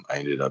 I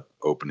ended up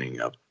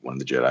opening up one of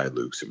the Jedi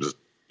Lukes.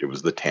 It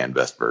was the tan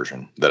vest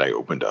version that I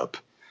opened up.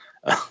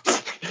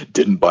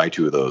 Didn't buy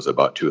 2 of those. I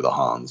bought 2 of the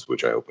Hans,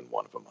 which I opened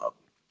one of them up.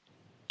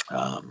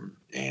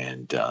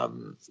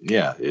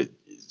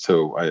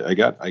 So I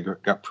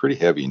got pretty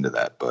heavy into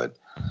that, but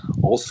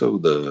also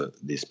the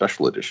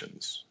special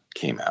editions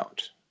came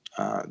out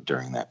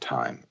during that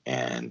time,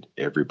 and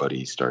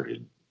everybody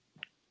started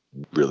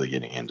really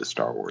getting into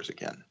Star Wars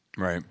again.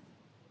 Right.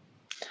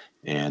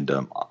 And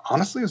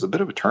honestly, it was a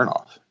bit of a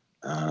turnoff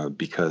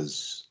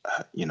because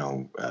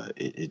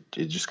it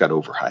just got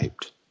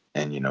overhyped,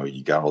 and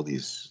you got all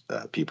these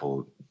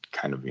people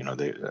kind of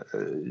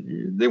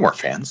they weren't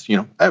fans.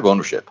 I have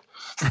ownership.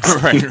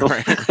 Right.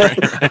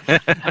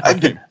 I've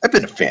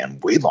been a fan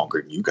way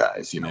longer than you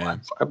guys.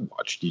 I've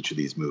watched each of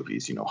these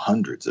movies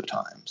hundreds of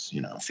times.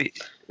 See,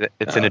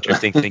 it's an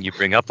interesting thing you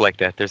bring up like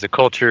that. There's a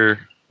culture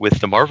with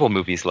the Marvel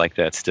movies like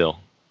that still.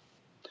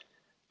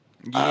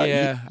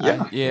 Yeah,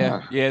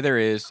 there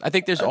is. I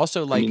think there's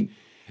also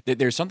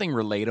there's something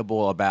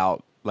relatable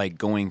about like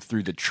going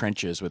through the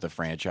trenches with a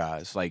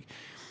franchise, like.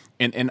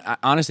 And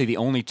honestly, the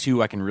only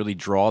 2 I can really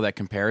draw that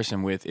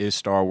comparison with is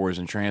Star Wars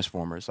and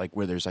Transformers, like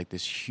where there's like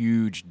this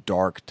huge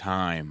dark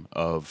time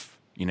of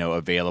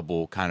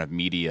available kind of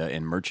media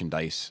and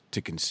merchandise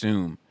to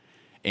consume,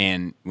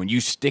 And when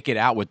you stick it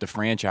out with the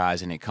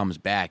franchise and it comes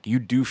back, you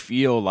do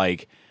feel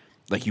like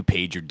you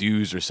paid your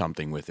dues or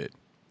something with it.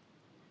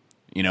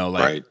 You know,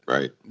 like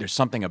right. There's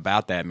something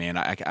about that, man.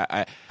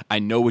 I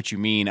know what you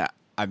mean.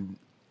 I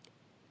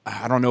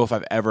don't know if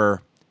I've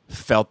ever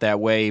felt that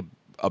way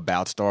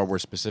about Star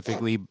Wars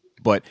specifically,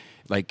 but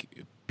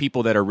like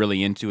people that are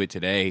really into it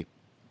today,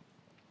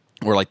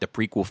 or like the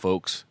prequel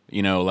folks,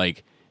 you know,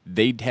 like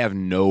they'd have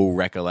no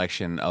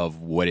recollection of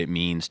what it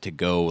means to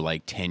go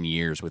like 10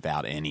 years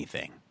without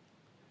anything,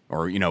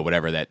 or, you know,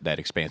 whatever that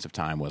expansive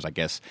time was, I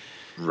guess.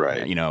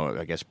 Right. You know,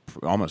 I guess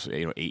almost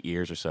 8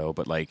 years or so,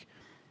 but like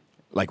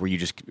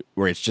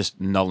where it's just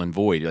null and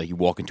void. Like you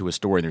walk into a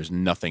store and there's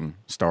nothing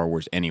Star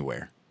Wars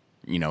anywhere.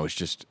 You know, it's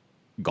just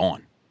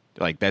gone.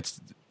 Like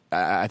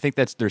I think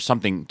there's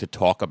something to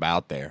talk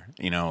about there,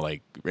 you know,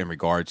 like in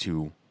regard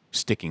to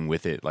sticking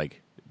with it.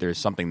 Like there's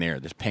something there.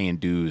 There's paying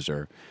dues,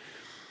 or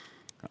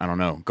I don't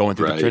know, going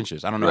through the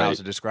trenches. I don't know how else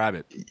to describe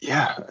it.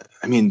 Yeah.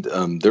 I mean,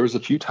 there was a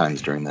few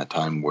times during that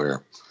time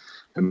where,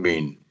 I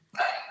mean,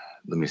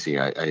 let me see.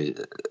 I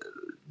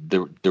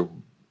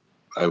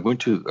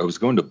was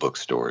going to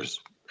bookstores,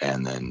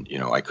 and then, you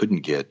know, I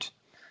couldn't get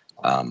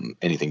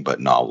anything but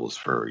novels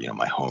for, you know,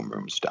 my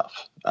homeroom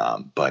stuff.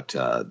 But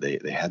they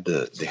had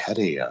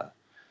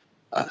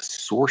a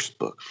source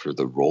book for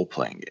the role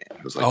playing game.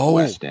 It was like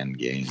West End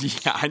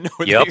Games. Yeah, I know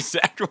the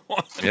exact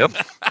one. Yep.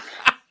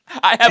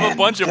 I have a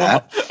bunch of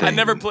them. I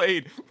never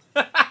played.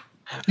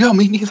 No,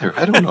 me neither.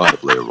 I don't know how to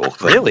play a role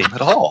playing game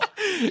at all.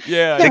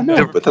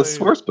 But the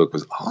source book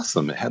was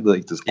awesome. It had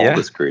like all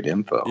this great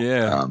info.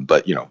 Yeah.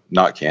 But, you know,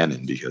 not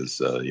canon, because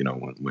you know,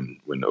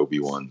 when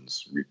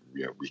Obi-Wan's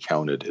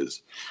recounted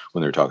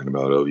when they're talking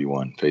about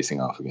Obi-Wan facing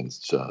off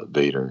against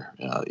Vader,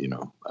 you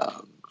know,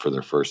 for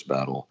their first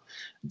battle,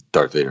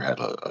 Darth Vader had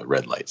a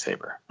red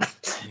lightsaber.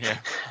 Yeah.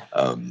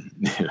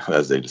 You know,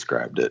 as they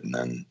described it, and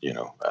then, you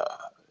know.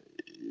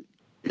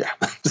 Yeah.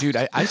 Dude,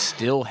 I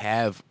still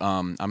have,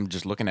 I'm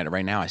just looking at it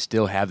right now, I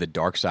still have the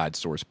Dark Side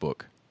source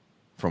book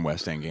from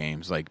West End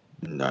Games. Like,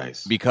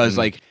 nice. Because,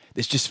 like,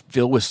 it's just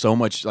filled with so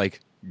much,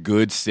 like,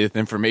 good Sith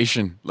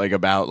information, like,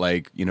 about,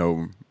 like, you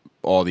know,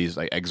 all these,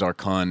 like, Exar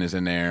Kun is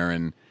in there,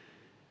 and,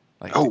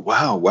 like... Oh,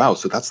 wow.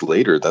 So that's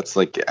later. That's,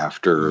 like,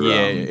 after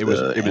it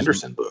was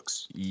Anderson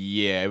books.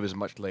 Yeah, it was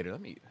much later.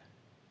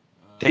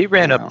 They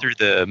ran up through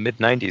the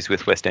mid-90s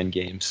with West End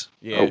Games.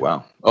 Yeah. Oh,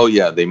 wow. Oh,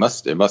 yeah. It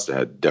must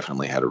have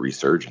definitely had a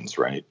resurgence,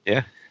 right?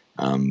 Yeah.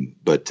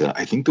 But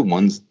I think the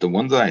ones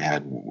I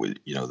had,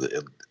 you know,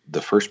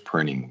 the first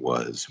printing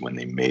was when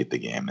they made the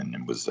game, and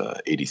it was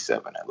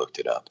 87. I looked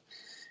it up,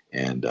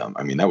 and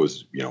I mean, that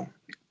was, you know,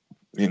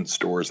 in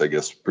stores, I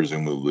guess,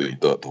 presumably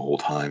the whole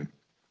time.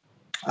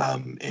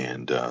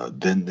 And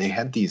then they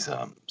had these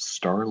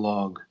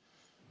Starlog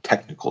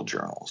technical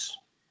journals.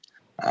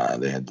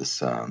 They had this,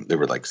 they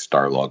were like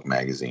Starlog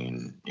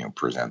magazine, you know,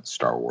 presents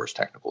Star Wars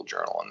technical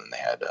journal. And then they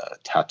had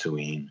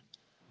Tatooine,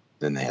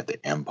 then they had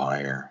the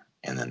Empire,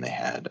 and then they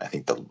had, I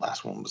think the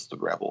last one was the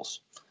Rebels.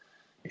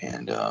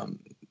 And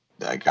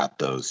I got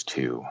those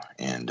too.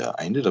 And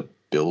I ended up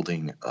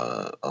building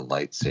a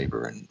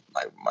lightsaber in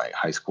my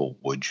high school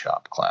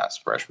woodshop class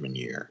freshman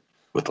year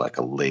with like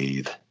a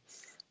lathe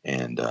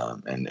and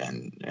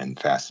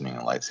fastening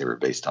a lightsaber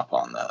based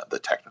upon the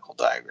technical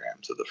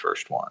diagrams of the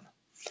first one.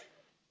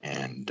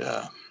 And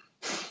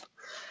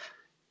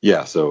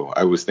yeah, so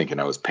I was thinking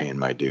I was paying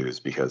my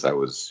dues because I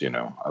was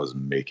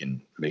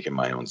making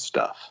my own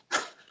stuff.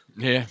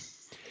 Yeah,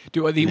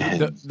 dude.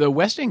 The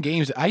West End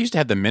Games, I used to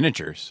have the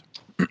miniatures.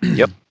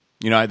 Yep.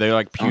 You know, they're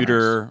like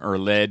pewter or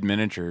lead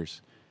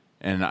miniatures,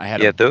 and I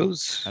had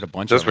those had a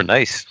bunch. Those of were them.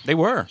 nice. They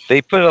were.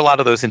 They put a lot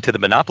of those into the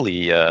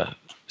Monopoly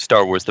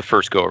Star Wars the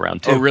first go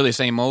around too. Oh, really?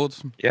 Same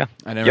molds? Yeah.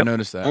 I never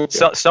noticed that. Okay.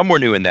 So, some were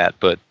new in that,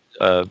 but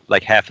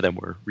like half of them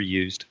were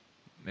reused.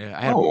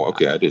 Yeah,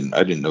 okay. I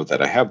didn't know that.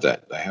 I have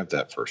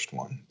that first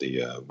one.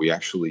 We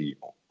actually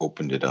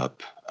opened it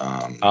up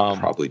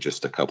probably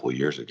just a couple of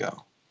years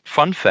ago.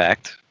 Fun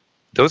fact: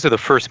 those are the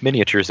first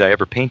miniatures I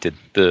ever painted.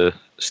 The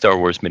Star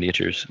Wars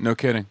miniatures. No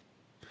kidding.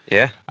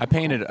 Yeah. I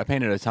painted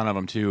a ton of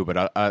them too,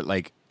 but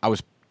I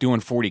was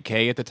doing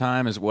 40K at the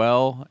time as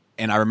well,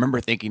 and I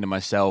remember thinking to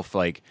myself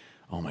like,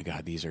 "Oh my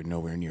God, these are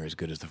nowhere near as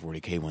good as the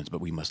 40K ones,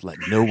 but we must let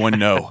no one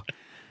know."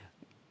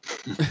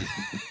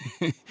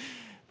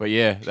 But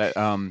yeah, that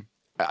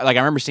like I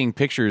remember seeing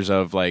pictures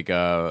of like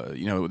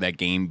you know, that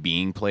game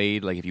being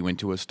played, like if you went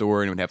to a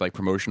store and it would have like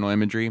promotional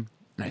imagery, and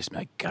I just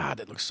like, God,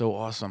 that looks so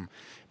awesome.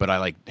 But I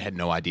like had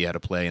no idea how to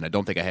play, and I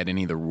don't think I had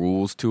any of the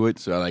rules to it.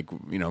 So like,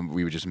 you know,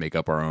 we would just make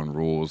up our own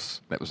rules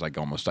that was like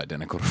almost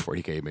identical to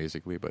 40K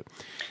basically. But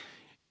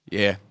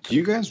yeah, do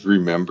you guys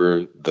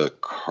remember the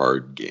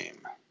card game?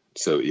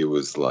 So it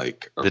was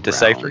like the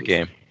Decipher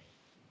game.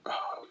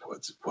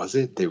 Was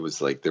it? There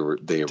was like they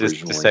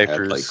originally Decipher's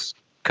had like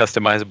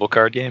customizable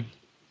card game.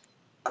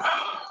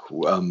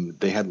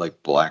 They had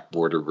like black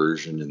border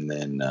version and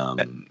then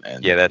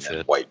that's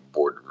it. White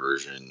border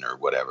version or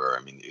whatever.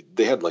 I mean,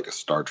 they had like a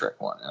Star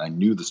Trek one, and I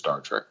knew the Star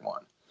Trek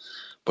one,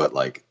 but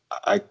like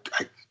I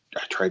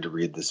tried to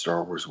read the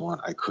Star Wars one.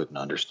 I couldn't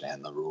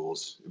understand the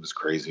rules. It was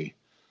crazy.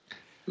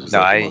 It was No,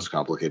 like the most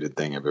complicated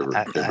thing I've ever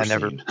I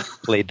never seen.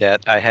 played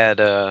that. I had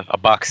a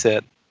box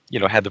set,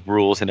 had the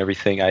rules and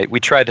everything. We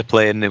tried to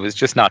play it, and it was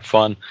just not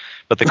fun.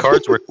 But the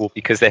cards were cool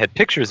because they had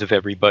pictures of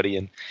everybody,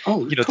 and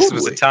totally. This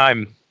was a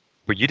time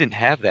where you didn't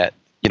have that,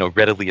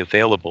 readily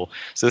available.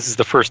 So this is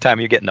the first time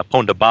you're getting a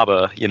Ponda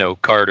Baba,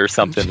 card or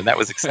something, and that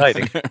was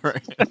exciting.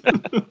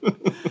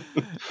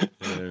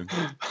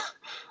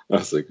 I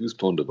was like, who's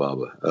Ponda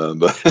Baba?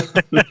 But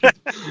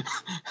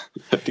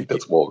I think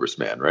that's Walrus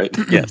Man, right?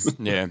 Yes.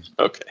 Yeah.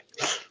 Okay.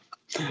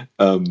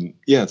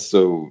 Yeah.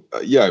 So,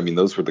 I mean,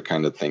 those were the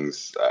kind of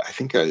things. I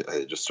think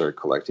I just started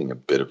collecting a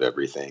bit of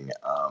everything.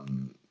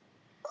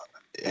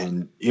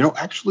 And,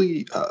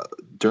 actually,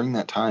 during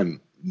that time,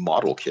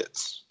 model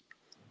kits,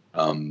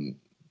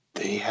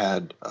 they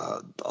had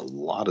a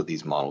lot of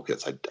these model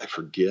kits. I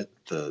forget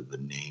the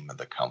name of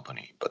the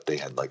company, but they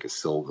had like a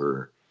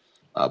silver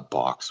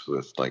box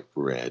with like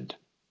red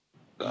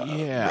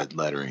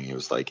lettering. It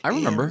was like I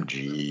remember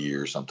AMG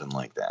or something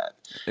like that.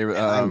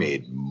 I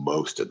made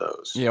most of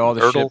those. Yeah, all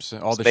the ships,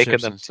 making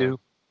them too.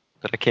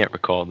 But I can't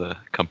recall the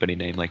company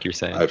name, like you're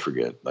saying. I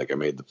forget. Like I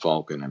made the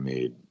Falcon. I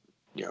made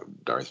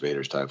Darth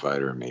Vader's TIE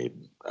Fighter. I made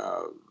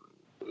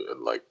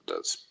like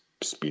the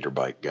speeder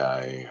bike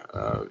guy.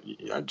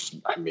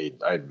 I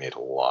made a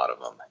lot of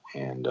them,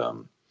 and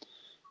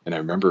I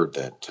remember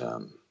that.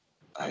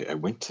 I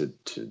went to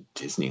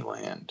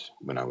Disneyland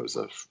when I was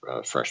a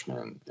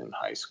freshman in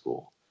high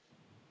school,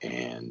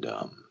 and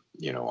on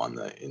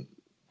in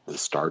the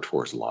Star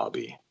Tours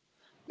lobby,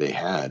 they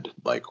had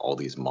like all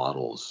these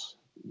models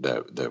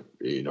that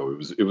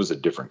it was a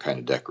different kind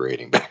of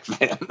decorating back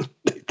then.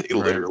 They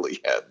literally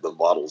had the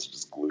models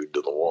just glued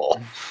to the wall.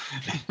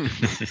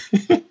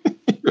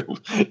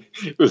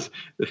 It was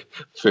a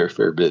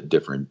fair bit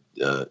different,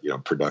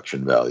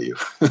 production value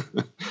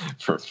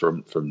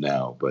from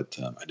now. But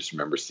I just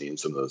remember seeing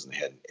some of those, and they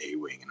had an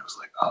A-wing, and I was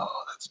like,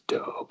 "Oh, that's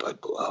dope!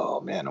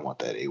 Oh man, I want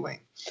that A-wing."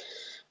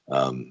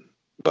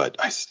 But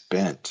I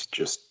spent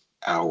just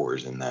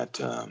hours in that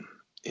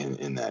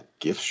in that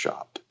gift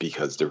shop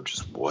because there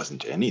just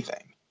wasn't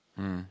anything.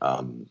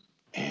 And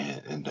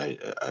I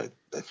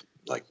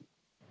like.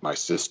 My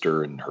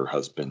sister and her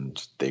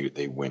husband,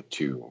 they went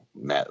to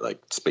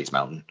Space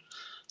Mountain,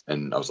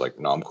 and I was like,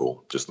 no, I'm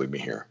cool. Just leave me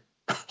here.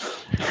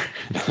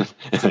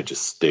 And I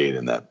just stayed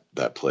in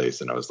that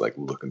place, and I was like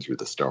looking through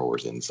the Star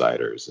Wars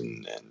Insiders,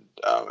 and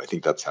I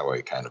think that's how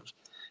I kind of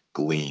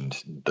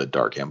gleaned the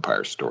Dark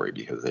Empire story,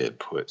 because they had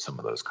put some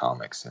of those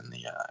comics in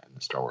the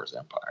Star Wars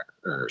Empire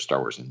or Star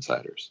Wars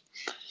Insiders.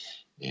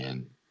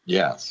 And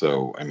yeah,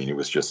 so I mean, it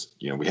was just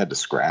we had to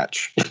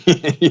scratch,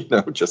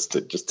 just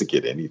to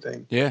get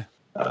anything. Yeah.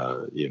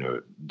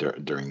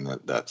 During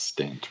that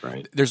stint,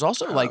 right? There's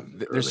also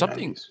there's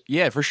something, 90s.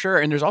 Yeah, for sure.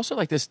 And there's also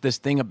like this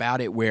thing about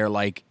it where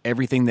like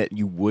everything that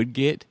you would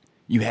get,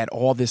 you had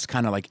all this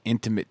kind of like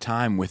intimate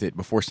time with it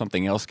before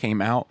something else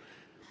came out.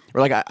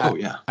 Or like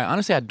I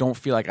honestly, I don't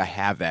feel like I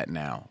have that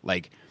now.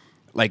 Like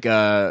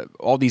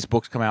all these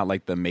books come out,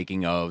 like the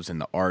making ofs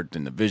and the art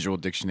and the visual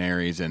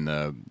dictionaries and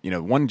the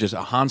one, just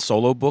a Han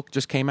Solo book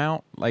just came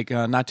out like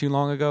not too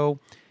long ago,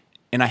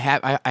 and I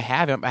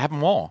have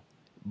them all.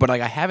 But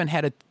like I haven't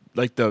had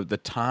the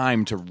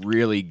time to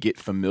really get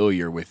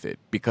familiar with it,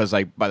 because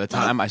like by the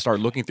time I start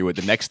looking through it,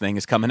 the next thing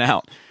is coming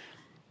out.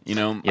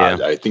 Yeah.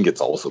 I think it's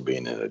also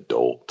being an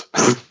adult.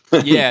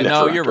 Yeah,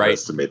 no, you're right.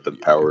 Estimate the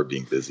power of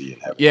being busy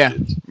and having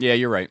kids. Yeah,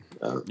 you're right.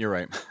 You're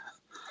right.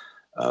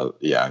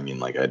 Yeah, I mean,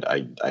 like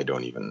I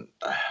don't even,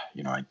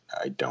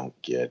 I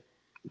don't get,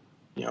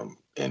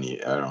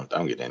 any. I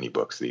don't get any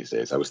books these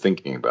days. I was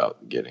thinking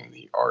about getting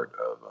the art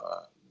of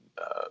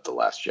The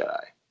Last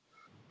Jedi.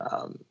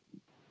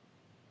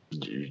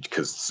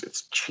 Because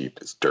it's cheap,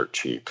 it's dirt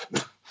cheap.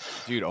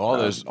 Dude, all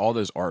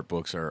those art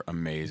books are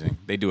amazing.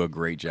 They do a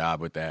great job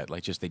with that.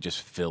 Like they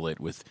just fill it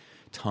with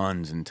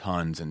tons and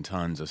tons and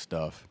tons of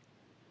stuff.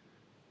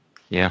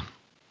 Yeah,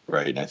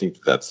 right. And I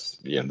think that's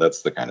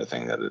the kind of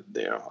thing that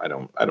I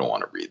don't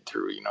want to read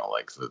through.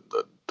 Like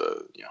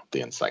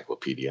the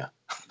encyclopedia.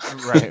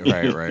 Right.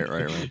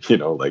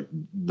 Like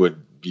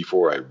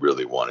before I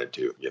really wanted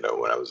to.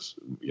 When I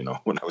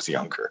was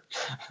younger,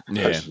 I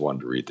just wanted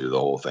to read through the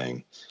whole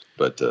thing.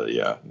 But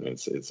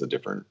it's a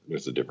different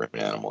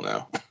animal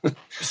now.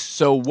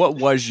 So, what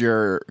was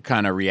your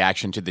kind of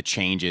reaction to the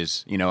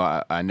changes?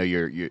 I know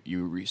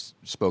you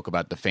spoke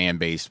about the fan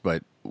base,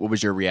 but what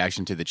was your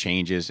reaction to the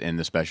changes in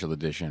the special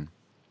edition?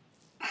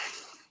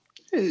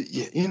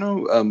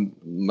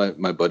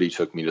 My buddy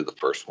took me to the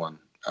first one,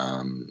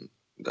 it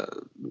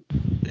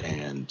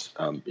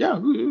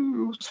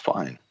was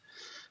fine.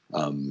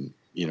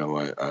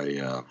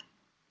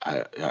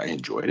 I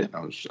enjoyed it. I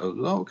was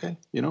okay.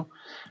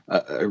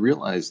 I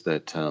realized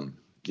that, I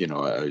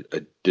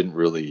didn't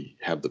really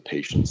have the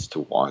patience to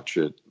watch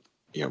it,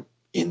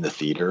 in the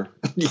theater,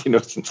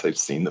 since I've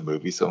seen the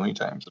movie so many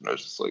times. And I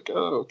was just like,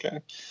 oh, okay.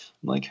 I'm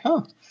like,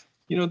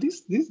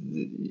 these,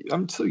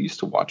 I'm so used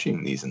to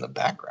watching these in the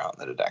background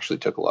that it actually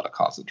took a lot of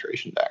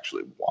concentration to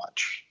actually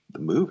watch the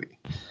movie.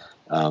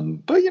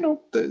 But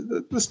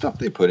the stuff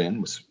they put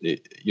in was,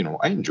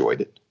 I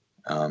enjoyed it.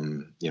 I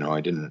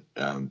didn't,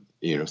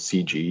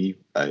 CG.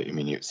 I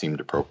mean, it seemed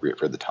appropriate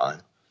for the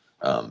time.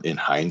 In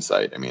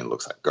hindsight, I mean, it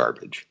looks like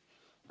garbage,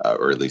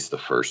 or at least the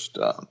first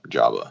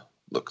Jabba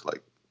looked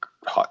like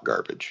hot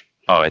garbage.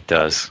 Oh, it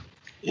does.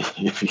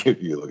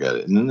 If you look at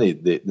it, and then they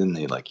they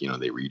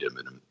read them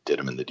and did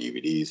them in the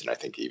DVDs, and I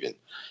think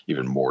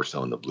even more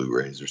so in the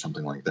Blu-rays or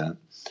something like that.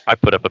 I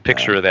put up a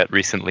picture of that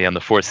recently on the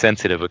Force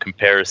Sensitive, a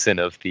comparison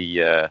of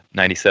the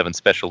 97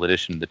 special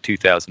edition, the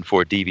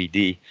 2004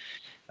 DVD,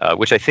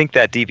 which I think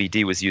that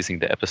DVD was using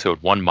the Episode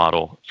 1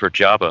 model for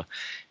Jabba.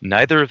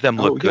 Neither of them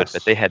looked good,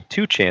 but they had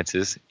two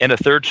chances and a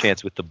third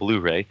chance with the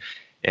Blu-ray.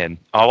 And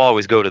I'll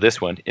always go to this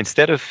one.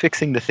 Instead of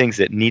fixing the things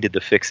that needed the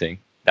fixing,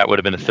 that would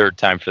have been a third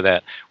time for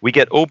that. We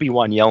get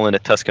Obi-Wan yelling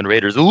at Tusken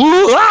Raiders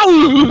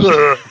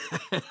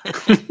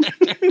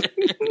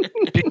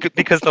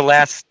because the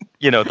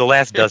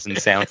last dozen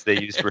sounds they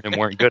used for him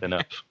weren't good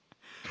enough.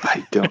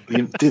 I don't.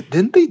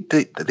 Didn't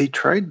they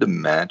tried to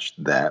match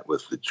that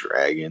with the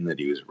dragon that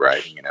he was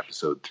riding in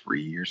Episode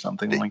 3 or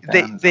something like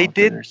that? They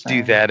did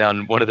do that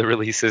on one of the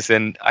releases,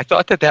 and I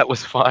thought that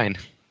was fine.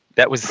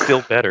 That was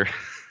still better.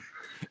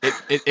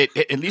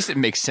 At least it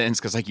makes sense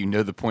because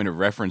the point of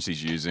reference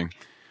he's using.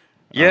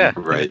 Yeah,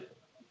 right.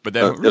 But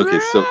that okay,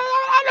 so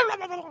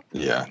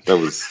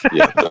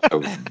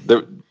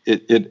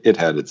it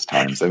had its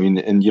times. I mean,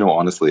 and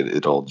honestly,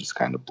 it all just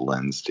kind of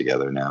blends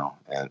together now,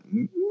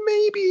 and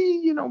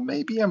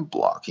maybe I'm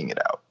blocking it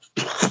out,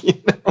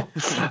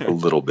 a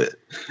little bit,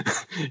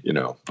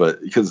 but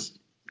because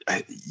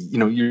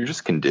you're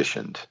just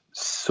conditioned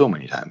so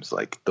many times.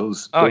 Like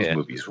those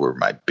movies were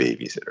my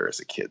babysitter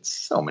as a kid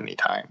so many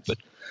times.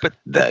 But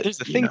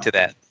there's a thing to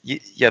that. You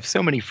have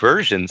so many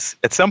versions.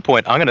 At some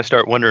point, I'm going to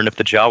start wondering if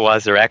the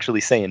Jawas are actually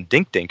saying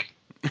dink dink.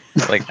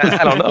 Like,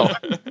 I don't know.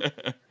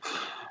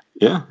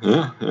 Yeah.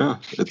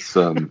 It's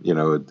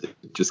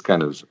it just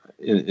kind of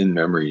in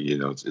memory.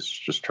 It's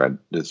just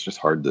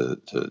hard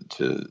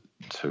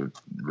to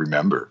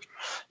remember.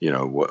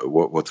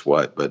 What's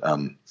what. But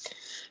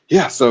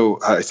So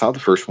I saw the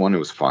first one. It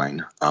was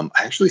fine. I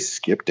actually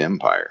skipped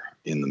Empire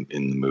in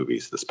the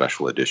movies, the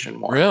special edition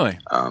one. Really?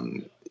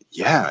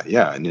 Yeah,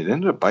 and it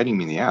ended up biting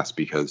me in the ass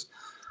because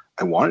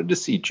I wanted to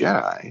see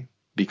Jedi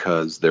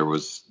because there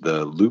was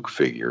the Luke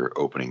figure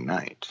opening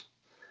night,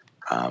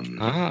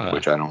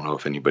 which I don't know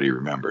if anybody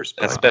remembers.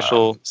 But, a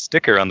special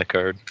sticker on the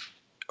card.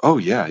 Oh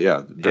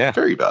yeah.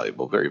 Very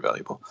valuable, very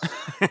valuable.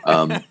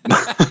 But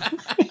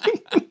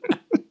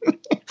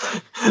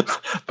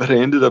I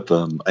ended up,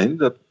 I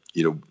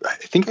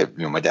think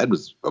my dad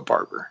was a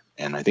barber,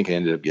 and I think I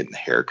ended up getting the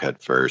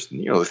haircut first.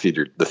 And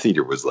the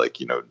theater was like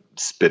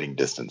spitting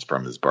distance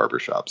from his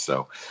barbershop.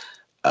 So,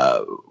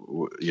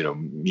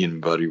 me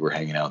and Buddy were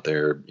hanging out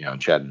there,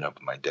 chatting up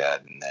with my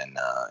dad, and then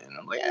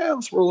I'm like, yeah,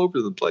 let's roll over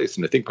to the place.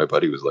 And I think my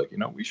buddy was like,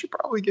 we should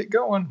probably get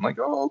going. I'm like,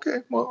 oh, okay,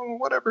 well,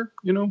 whatever.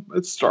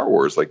 It's Star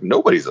Wars. Like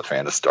nobody's a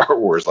fan of Star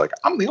Wars. Like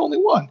I'm the only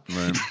one.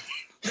 Right.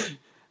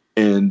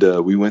 And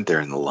we went there,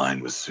 and the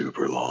line was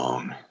super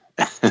long,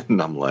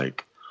 and I'm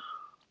like,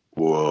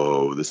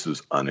 whoa, this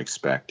was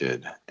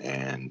unexpected.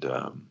 And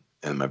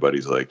my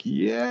buddy's like,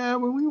 yeah,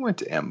 when we went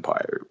to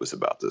Empire, it was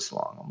about this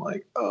long. I'm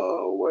like,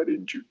 oh, why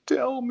didn't you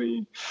tell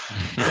me?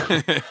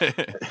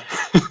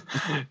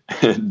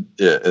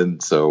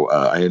 and so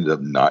I ended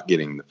up not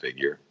getting the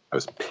figure. I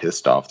was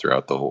pissed off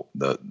throughout the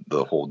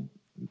whole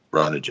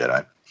run of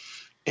Jedi.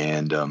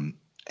 And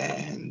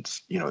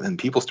then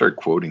people started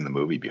quoting the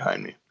movie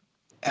behind me.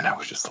 And I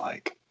was just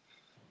like,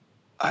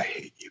 I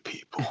hate you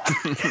people.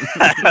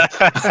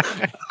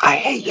 I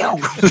hate you.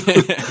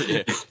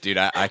 Yeah. Dude,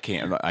 I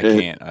can't.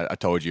 I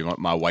told you,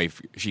 my wife,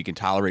 she can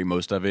tolerate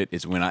most of it.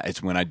 It's when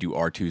I do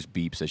R2's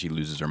beeps that she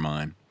loses her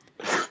mind.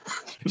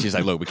 She's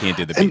like, look, we can't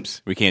do the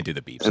beeps. We can't do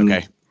the beeps,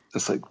 okay?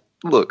 It's like,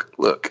 look,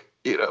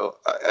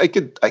 I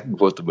could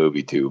quote the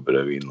movie too, but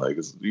I mean, like,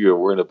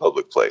 we're in a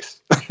public place.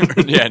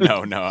 Yeah,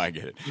 no, I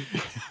get it.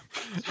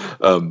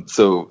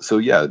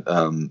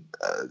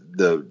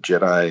 The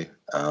Jedi,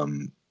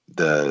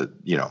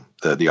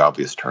 the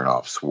obvious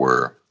turnoffs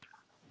were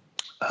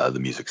the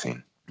music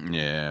scene.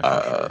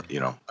 Yeah.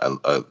 Sure.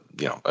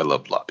 I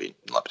love Loppy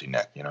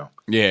Neck,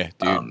 Yeah,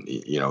 dude.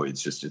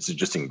 It's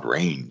just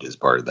ingrained as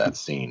part of that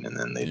scene, and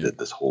then they did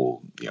this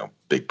whole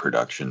big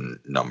production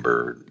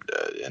number,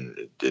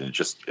 and it's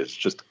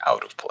just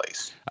out of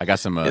place. I got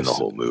some in the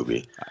whole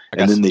movie,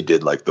 and then they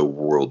did like the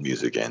world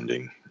music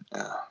ending.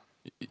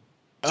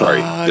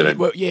 Sorry.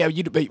 Well, yeah.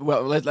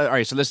 All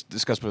right. So let's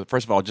discuss.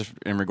 First of all, just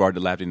in regard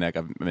to Laughing Neck,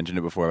 I've mentioned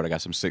it before, but I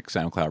got some sick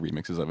SoundCloud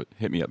remixes of it.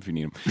 Hit me up if you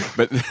need them.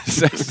 But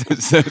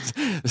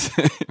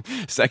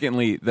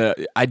secondly,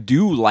 I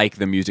do like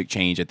the music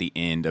change at the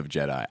end of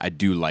Jedi. I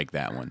do like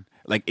that one.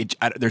 Like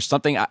there's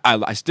something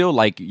I still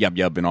like Yub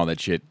Yub and all that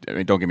shit. I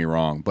mean, don't get me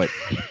wrong, but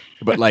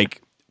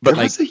like. But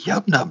there was a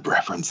Yub Nub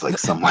reference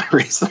somewhere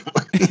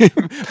recently.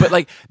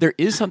 But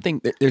there's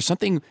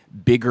something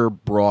bigger,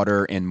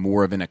 broader, and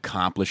more of an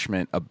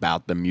accomplishment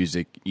about the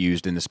music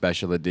used in the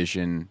special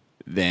edition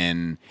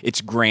than it's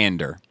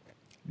grander.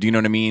 Do you know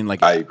what I mean?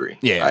 Like, I agree.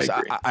 Yeah, I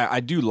agree. I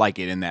do like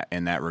it in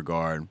that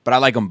regard, but I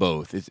like them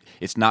both.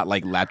 It's not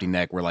like Lapti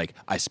Nek where like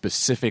I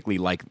specifically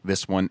like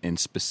this one and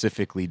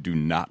specifically do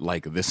not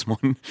like this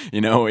one.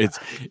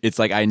 It's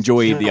like I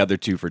enjoy the other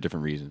two for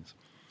different reasons.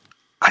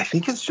 I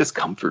think it's just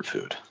comfort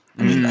food.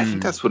 I mean, I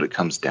think that's what it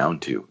comes down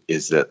to,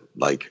 is that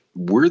like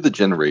we're the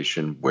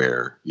generation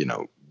where,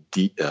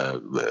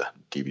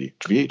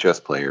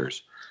 VHS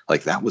players,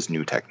 like that was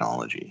new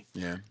technology.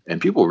 Yeah. And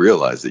people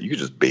realized that you could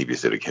just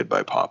babysit a kid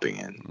by popping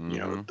in,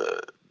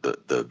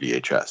 the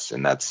VHS.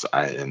 And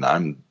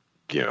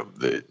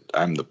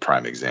I'm the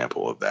prime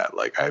example of that.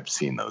 Like I've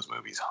seen those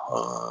movies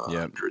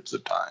hundreds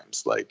of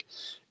times. Like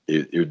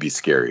it would be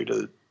scary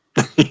to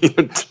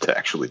to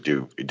actually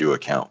do a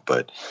count,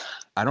 but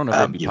I don't know if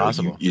that'd be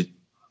possible.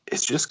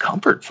 It's just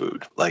comfort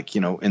food. Like,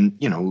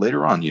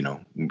 later on,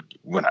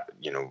 when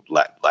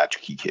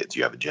latchkey kids,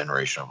 you have a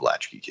generation of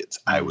latchkey kids.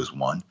 I was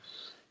one.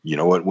 You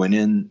know what went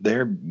in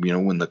there,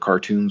 when the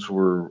cartoons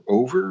were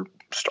over?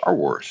 Star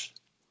Wars,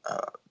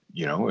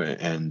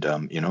 and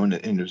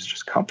it was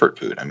just comfort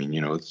food. I mean,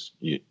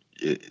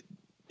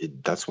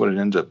 that's what it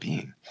ends up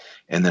being.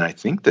 And then I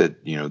think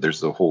that, there's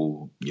the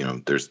whole,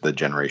 there's the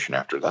generation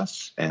after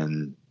us,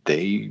 and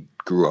they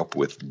grew up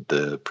with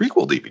the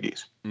prequel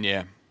DVDs.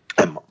 Yeah.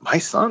 And my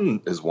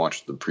son has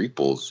watched the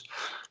prequels,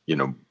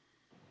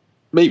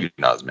 maybe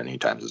not as many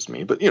times as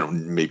me, but,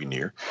 maybe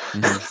near.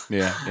 Mm-hmm.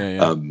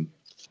 Yeah.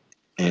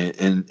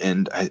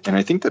 And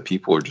I think that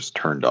people are just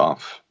turned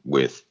off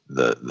with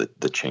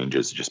the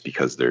changes just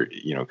because they're,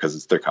 because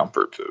it's their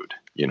comfort food.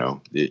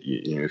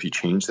 If you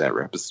change that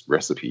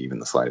recipe even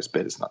the slightest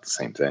bit, it's not the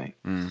same thing.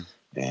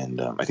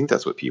 And I think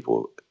that's what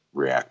people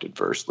react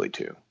adversely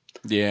to.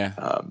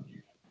 Yeah.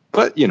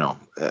 But being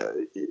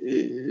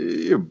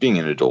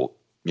an adult,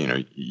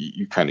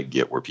 you kind of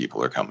get where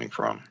people are coming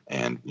from.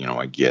 And,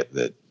 I get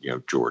that,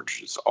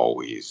 George has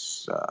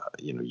always,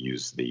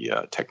 used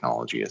the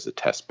technology as a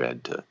test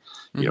bed to,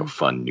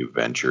 fund new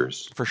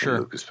ventures for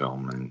sure.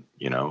 Lucasfilm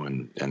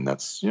and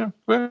that's,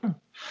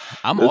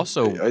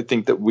 I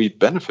think that we've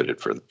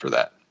benefited for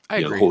that. I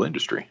agree. The whole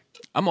industry.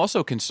 I'm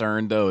also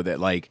concerned though that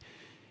like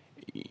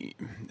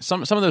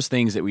some of those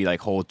things that we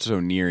like hold so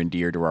near and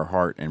dear to our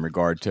heart in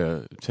regard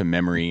to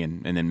memory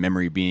and then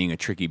memory being a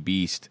tricky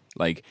beast.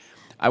 Like,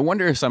 I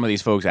wonder if some of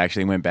these folks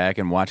actually went back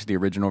and watched the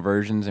original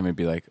versions and would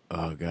be like,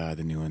 "Oh God,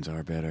 the new ones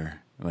are better."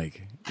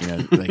 Like,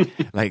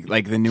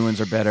 like the new ones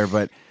are better,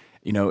 but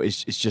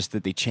it's just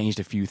that they changed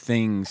a few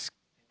things.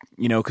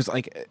 Because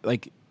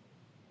like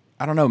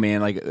I don't know,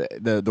 man. Like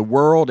the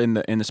world in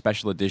the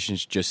special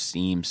editions just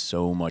seems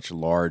so much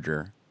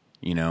larger.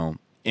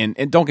 And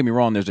don't get me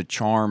wrong, there's a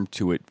charm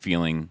to it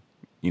feeling,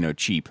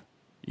 cheap,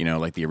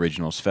 like the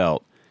originals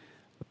felt.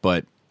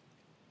 But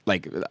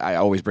like I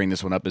always bring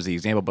this one up as the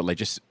example, but like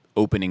just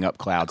opening up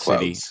Cloud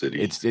City.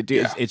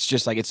 It's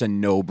just like it's a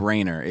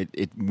no-brainer.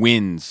 It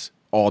wins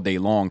all day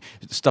long.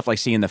 Stuff like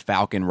seeing the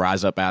Falcon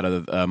rise up out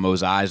of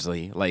Mos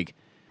Eisley, like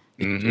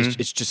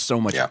it's just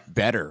so much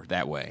better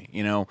that way,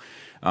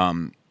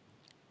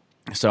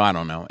 So I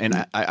don't know,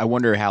 and I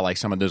wonder how like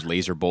some of those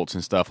laser bolts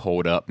and stuff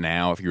hold up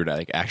now if you were to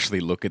like actually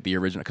look at the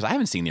original, because I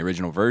haven't seen the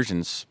original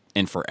versions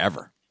in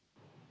forever.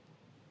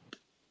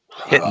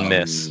 Hit and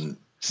miss.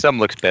 Some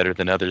looks better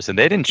than others, and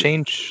they didn't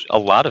change a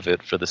lot of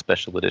it for the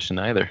special edition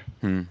either.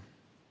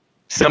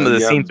 Some of the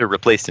scenes are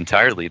replaced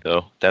entirely,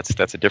 though. That's a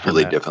different.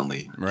 Well,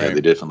 they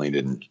definitely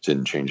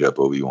didn't change up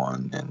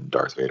Obi-Wan and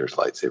Darth Vader's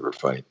lightsaber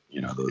fight.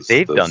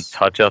 They've done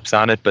touch-ups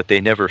on it, but they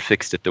never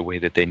fixed it the way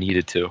that they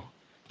needed to.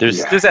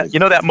 There's that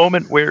that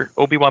moment where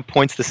Obi-Wan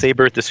points the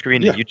saber at the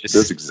screen and you just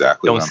that's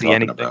exactly don't what I'm see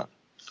talking anything. About.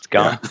 It's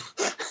gone.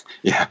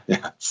 Yeah.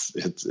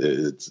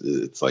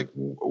 It's like,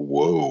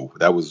 whoa.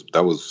 That was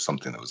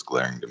something that was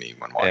glaring to me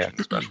when watching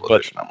the special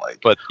edition. I'm like,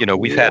 but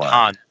we've had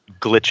Han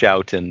glitch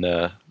out and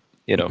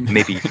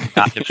maybe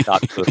not have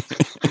shot put.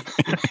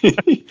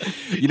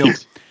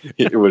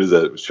 What is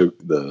that?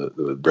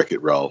 The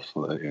Wreck-It Ralph.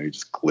 He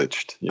just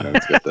glitched.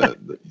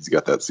 He's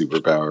got that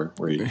superpower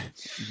where he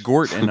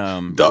Gort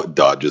and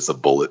dodges a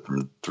bullet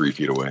from 3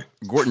 feet away.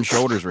 Gort and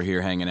Shoulders were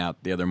here hanging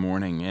out the other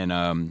morning,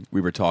 and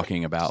we were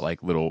talking about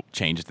like little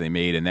changes they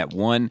made, and that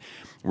one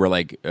where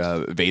like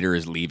Vader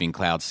is leaving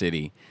Cloud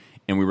City,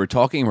 and we were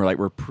talking.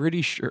 We're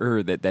pretty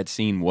sure that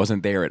scene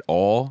wasn't there at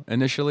all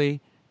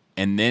initially,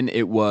 and then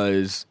it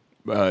was.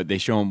 They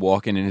show him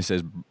walking, and it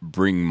says,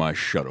 "Bring my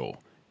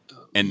shuttle."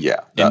 And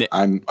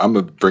I'm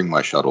a bring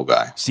my shuttle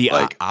guy. See,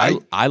 like,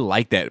 I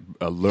like that.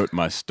 Alert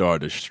my Star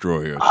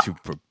Destroyer to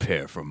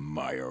prepare for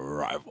my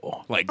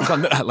arrival. Like that's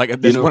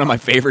one of my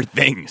favorite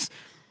things.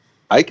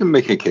 I can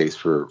make a case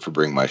for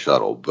bring my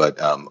shuttle, but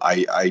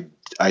I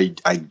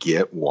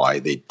get why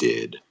they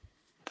did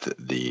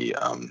the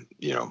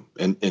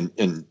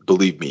and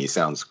believe me, he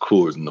sounds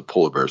cooler than the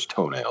polar bear's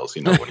toenails.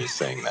 When he's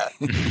saying that.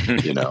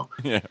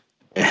 Yeah.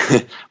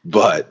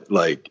 But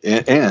like,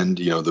 and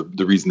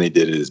the reason they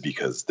did it is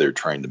because they're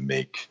trying to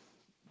make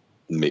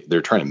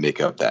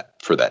up that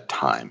for that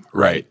time,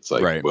 right? It's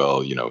like,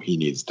 well, he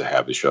needs to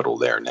have his shuttle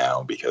there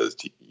now because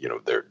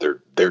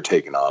they're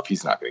taking off.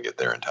 He's not going to get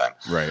there in time.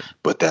 Right.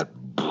 But that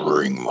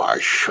 "bring my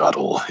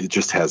shuttle," it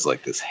just has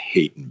like this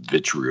hate and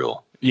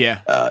vitriol.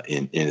 Yeah.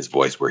 In his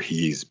voice, where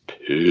he's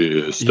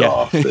pissed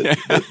off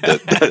that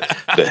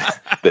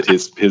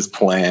his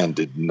plan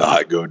did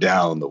not go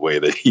down the way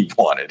that he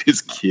wanted.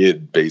 His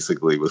kid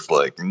basically was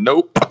like,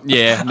 "Nope."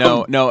 Yeah.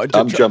 No.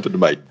 I'm jumping to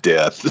my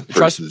death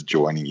versus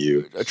joining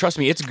you. Trust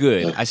me, it's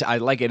good. I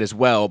like it as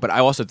well, but I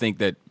also think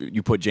that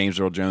you put James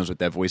Earl Jones with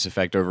that voice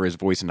effect over his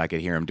voice, and I could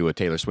hear him do a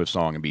Taylor Swift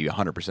song and be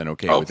 100%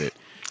 okay with it.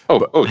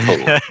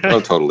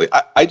 Totally. Totally.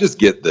 I just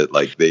get that,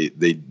 like they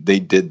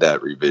did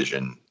that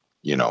revision,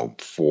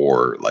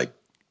 for like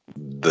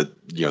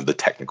the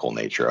technical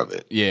nature of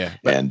it. Yeah.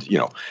 And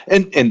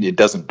it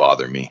doesn't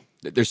bother me.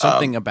 There's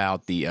something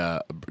about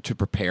the to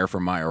prepare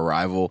for my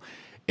arrival,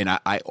 and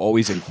I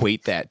always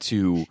equate that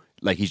to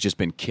like he's just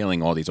been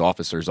killing all these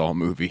officers all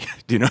movie.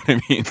 Do you know what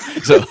I mean?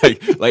 So like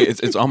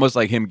it's almost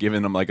like him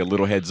giving them like a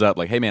little heads up,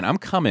 like, "Hey man, I'm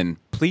coming.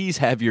 Please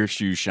have your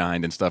shoes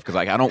shined and stuff, because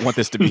like I don't want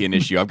this to be an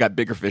issue. I've got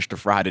bigger fish to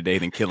fry today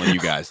than killing you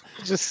guys."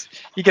 Just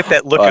you get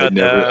that look I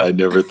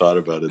never thought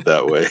about it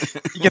that way.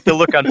 You get the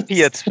look on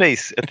Fiat's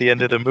face at the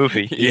end of the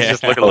movie. He's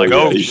just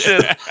looking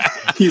shit.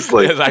 He's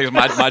like,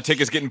 my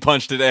ticket's getting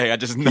punched today. I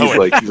just know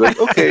He's like,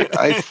 okay,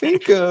 I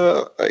think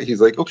he's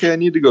like, okay, I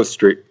need to go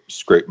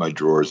scrape my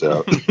drawers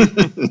out.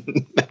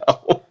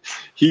 Now,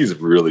 he's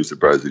really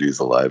surprised that he's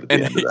alive at the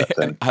end of that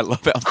thing. I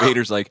love how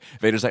Vader's like,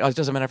 oh, it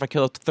doesn't matter if I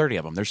kill 30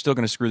 of them. They're still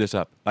going to screw this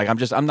up. Like I'm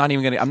not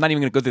even going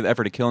to go through the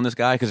effort of killing this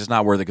guy, because it's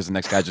not worth it, because the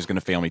next guy's just going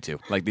to fail me too.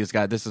 Like this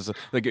guy,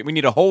 we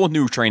need a whole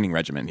new training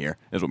regimen here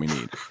is what we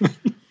need.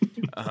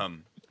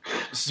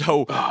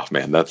 So, oh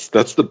man, that's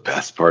the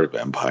best part of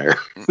Empire.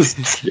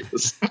 just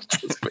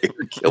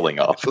Vader killing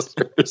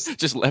officers,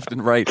 just left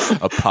and right.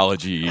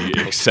 Apology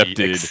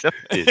accepted.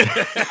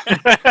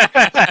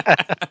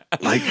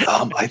 Like,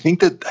 I think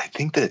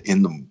that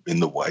in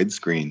the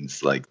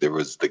widescreens, like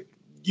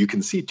you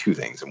can see two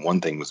things, and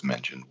one thing was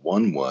mentioned.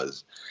 One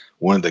was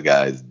one of the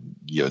guys,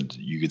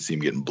 you could see him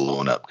getting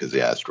blown up because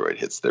the asteroid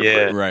hits their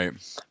brain. Right.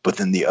 But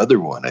then the other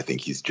one, I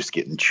think he's just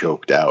getting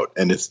choked out,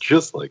 and it's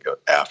just like an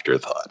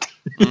afterthought.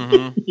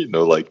 Mm-hmm.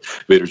 Like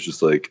Vader's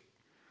just like,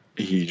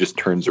 he just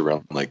turns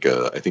around like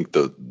I think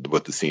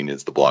what the scene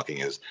is, the blocking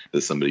is that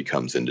somebody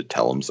comes in to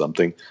tell him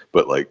something,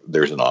 but like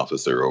there's an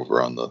officer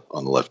over on the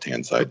left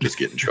hand side just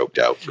getting choked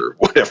out for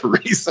whatever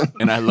reason.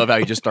 And I love how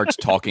he just starts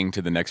talking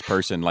to the next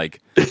person,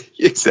 like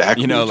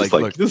exactly, like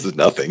look, this is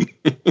nothing.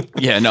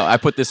 Yeah, no, I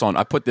put this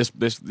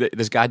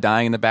guy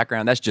dying in the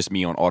background. That's just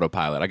me on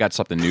autopilot. I got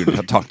something new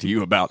to talk to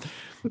you about.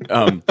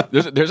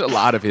 There's a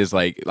lot of his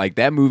like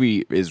that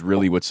movie is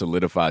really what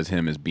solidifies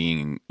him as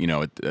being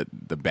the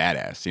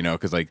badass,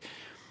 because like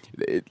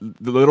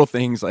the little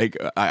things, like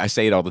I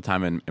say it all the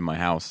time in my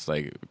house,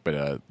 like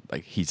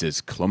he's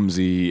as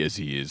clumsy as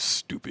he is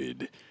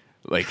stupid.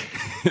 Like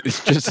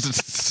it's just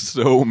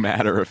so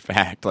matter of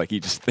fact. Like he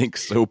just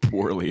thinks so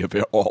poorly of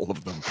all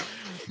of them.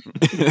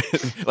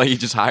 Like he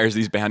just hires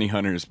these bounty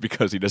hunters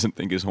because he doesn't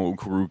think his whole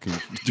crew can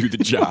do the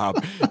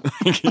job.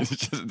 Like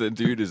the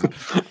dude is,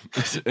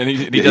 and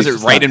he does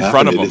it right in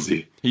front of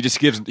him. He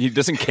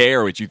doesn't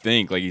care what you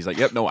think. Like he's like,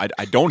 yep, no, I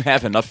don't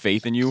have enough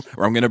faith in you,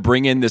 or I'm going to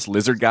bring in this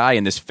lizard guy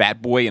and this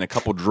fat boy and a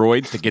couple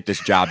droids to get this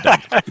job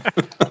done.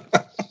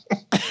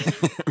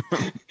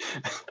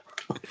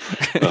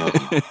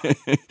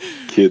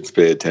 Kids,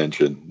 pay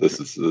attention. This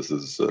is this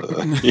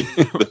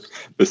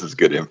is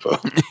good info.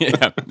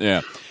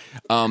 Yeah.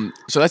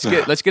 So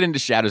let's get into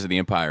Shadows of the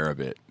Empire a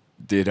bit.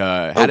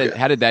 How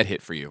did that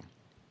hit for you?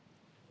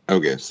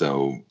 Okay,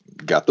 so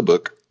got the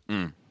book.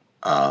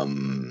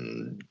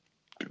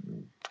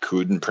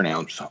 Couldn't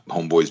pronounce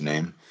Homeboy's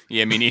name.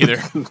 Yeah, me neither.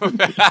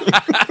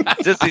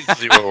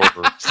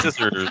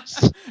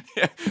 Scissors.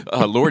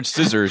 Lord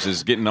Scissors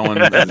is getting on.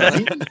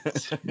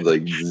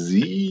 Like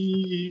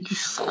Z.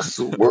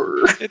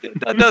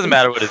 It doesn't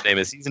matter what his name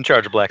is. He's in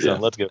charge of Black Sun.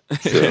 Yeah. Let's go.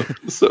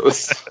 So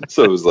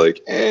it was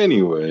like,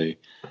 anyway,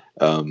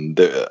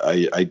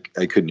 I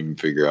couldn't even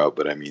figure out,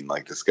 but I mean,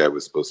 like this guy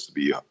was supposed to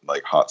be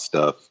like hot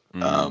stuff,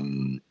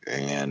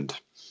 and.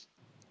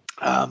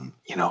 I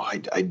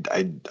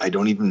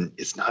don't even,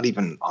 it's not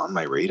even on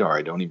my radar.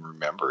 I don't even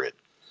remember it.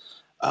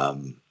 I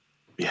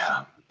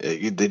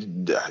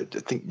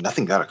think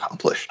nothing got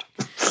accomplished.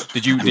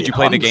 Did you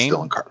play the game?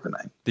 Still in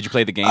Carbonite. Did you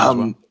play the game as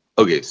well?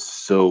 Okay.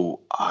 So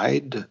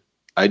I'd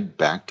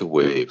backed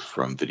away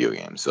from video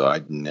games. So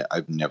I've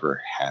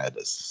never had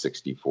a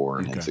 64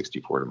 and had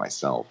 64 to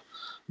myself,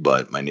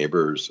 but my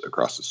neighbors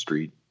across the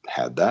street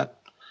had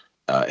that.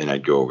 And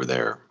I'd go over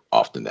there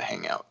often to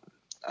hang out.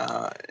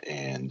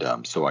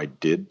 So I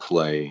did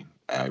play.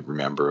 I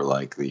remember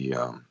like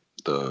the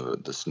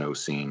snow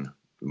scene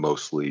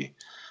mostly,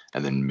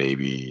 and then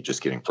maybe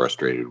just getting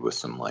frustrated with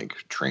some like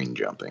train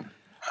jumping.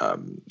 That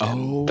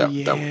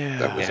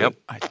was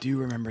it. I do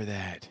remember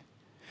that.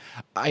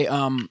 I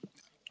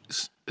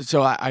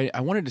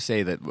wanted to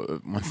say that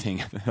one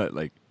thing,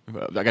 like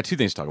I got two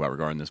things to talk about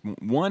regarding this.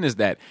 One is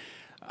that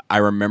I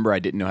remember I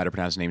didn't know how to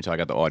pronounce his name until I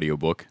got the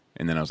audiobook,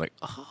 and then I was like,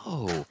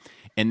 oh.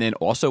 And then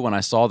also when I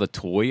saw the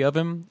toy of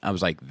him, I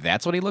was like,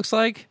 that's what he looks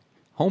like?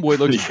 Homeboy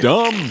looks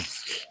dumb.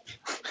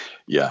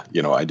 Yeah,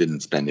 I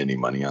didn't spend any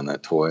money on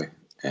that toy.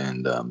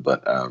 And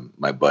but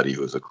my buddy,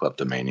 who was a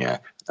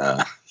kleptomaniac,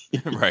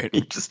 right,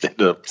 he just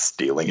ended up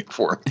stealing it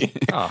for me.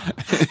 Oh.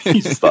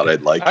 He just thought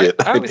I'd like it.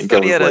 I think I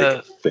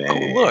was like,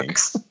 cool look.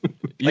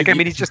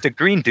 He's just a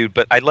green dude,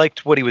 but I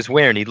liked what he was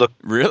wearing. He looked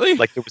really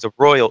like there's a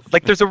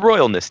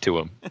royalness to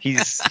him.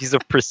 He's a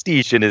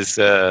prestige in his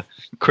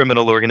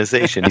criminal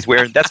organization. He's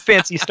wearing that's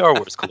fancy Star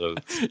Wars clothes.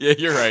 Yeah,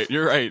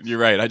 you're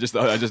right. I just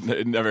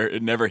it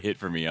never hit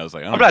for me. I was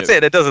like, I'm not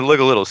saying it doesn't look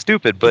a little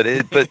stupid, but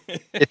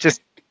it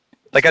just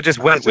like I just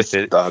went with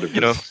it.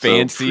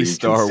 Fancy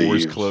Star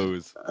Wars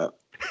clothes.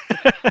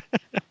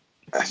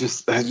 I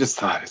just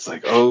thought it's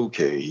like,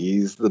 okay,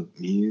 he's the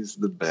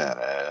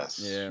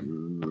badass. Yeah.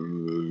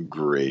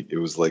 Great. It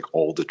was like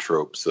all the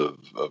tropes of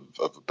a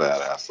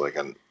badass, like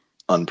an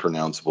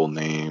unpronounceable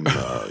name,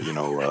 a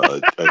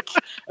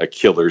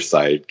killer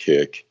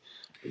sidekick,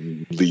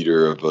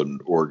 leader of an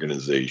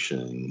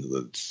organization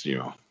that's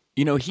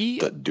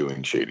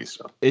doing shady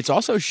stuff. It's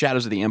also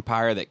Shadows of the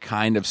Empire that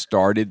kind of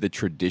started the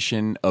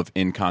tradition of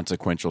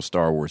inconsequential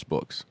Star Wars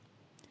books.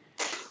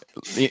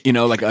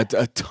 Like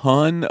a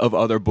ton of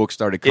other books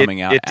started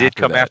coming out. It did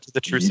come after the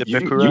Truce at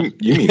Bakura.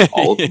 You mean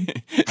all of them?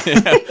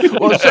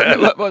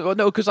 Yeah. Well,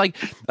 no, because like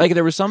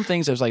there were some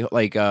things. I was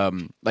like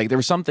there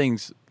were some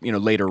things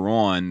later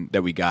on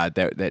that we got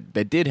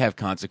that did have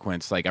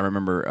consequence. Like I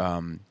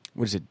remember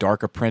what is it,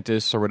 Dark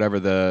Apprentice or whatever,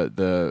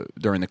 the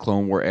during the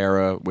Clone War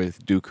era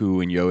with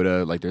Dooku and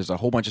Yoda. Like there's a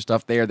whole bunch of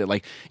stuff there that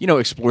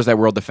explores that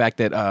world. The fact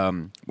that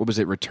what was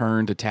it,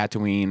 Return to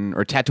Tatooine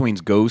or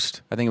Tatooine's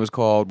Ghost, I think it was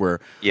called, where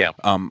you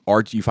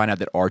find out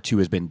that R2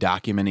 has been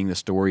documenting the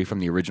story from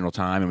the original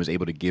time and was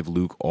able to give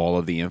Luke all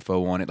of the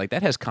info on it. Like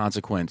that has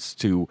consequence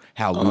to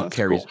how Luke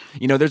carries.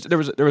 Cool. There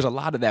was a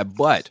lot of that,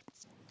 but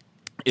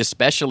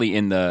especially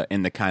in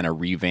the kind of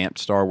revamped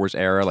Star Wars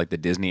era, like the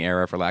Disney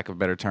era, for lack of a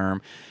better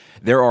term,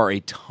 there are a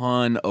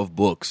ton of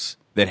books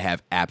that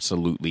have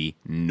absolutely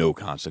no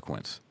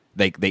consequence.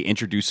 They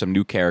introduce some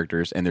new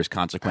characters, and there's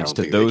consequence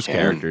to those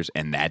characters,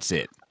 and that's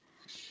it.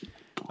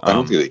 I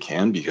don't think they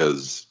can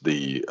because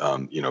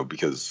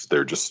because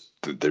they're just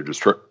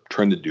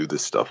trying to do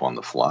this stuff on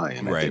the fly,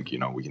 and right. I think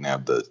we can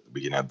have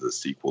the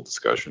sequel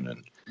discussion,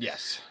 and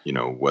yes,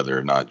 whether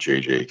or not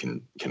JJ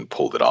can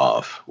pull it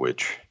off,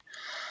 which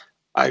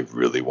I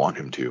really want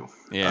him to.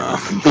 Yeah.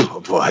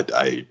 But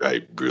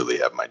I really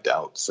have my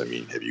doubts. I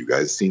mean, have you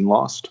guys seen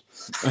Lost?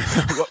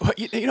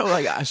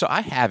 So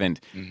I haven't.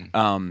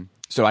 Mm-hmm.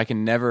 So I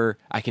can never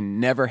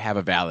have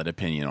a valid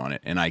opinion on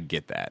it, and I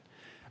get that.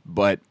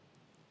 But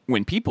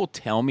when people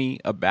tell me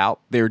about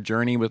their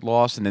journey with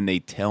Lost, and then they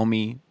tell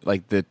me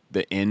like the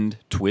end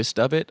twist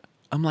of it,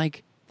 I'm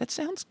like, that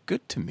sounds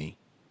good to me.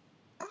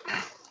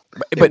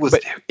 But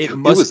it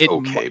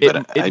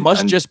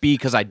must just be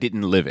because I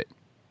didn't live it.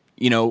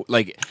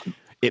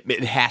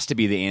 It has to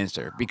be the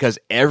answer because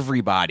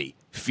everybody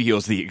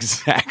feels the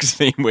exact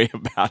same way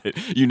about it.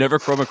 You never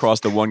come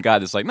across the one guy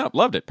that's like, no,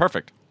 loved it,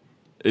 perfect.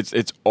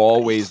 It's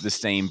always the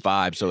same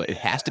vibe. So it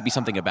has to be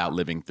something about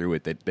living through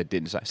it that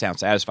didn't sound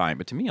satisfying.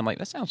 But to me, I'm like,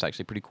 that sounds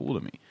actually pretty cool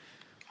to me.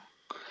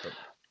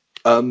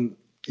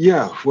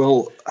 Yeah.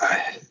 Well,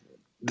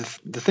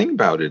 the thing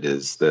about it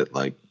is that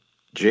like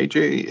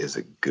JJ is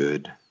a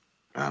good.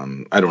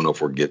 I don't know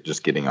if we're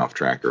just getting off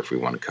track or if we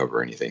want to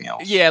cover anything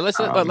else. Yeah, let's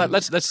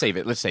save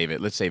it. Let's save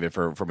it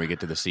for when we get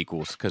to the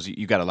sequels because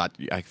you got a lot.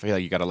 I feel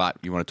like you got a lot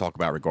you want to talk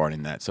about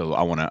regarding that. So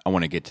I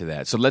want to get to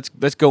that. So let's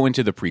go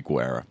into the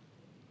prequel era.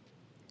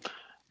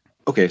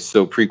 Okay,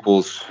 so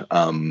prequels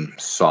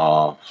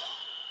saw.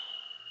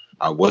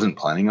 I wasn't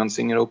planning on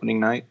seeing it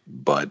opening night,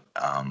 but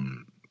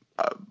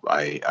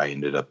I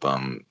ended up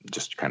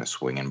just kind of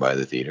swinging by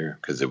the theater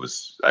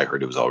because I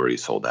heard it was already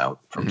sold out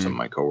from some of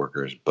my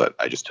coworkers, but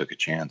I just took a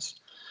chance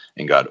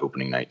and got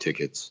opening night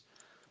tickets.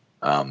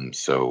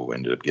 So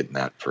ended up getting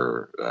that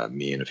for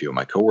me and a few of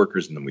my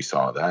coworkers, and then we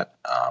saw that.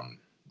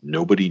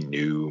 Nobody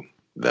knew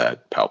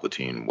that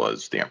Palpatine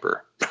was the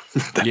Emperor.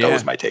 That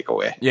was my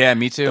takeaway. Yeah,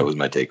 me too. That was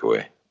my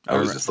takeaway. I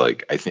was just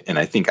like, I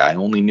think I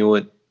only knew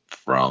it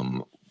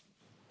from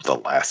The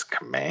Last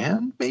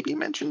Command. Maybe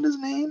mentioned his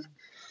name.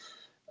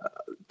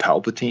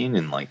 Palpatine,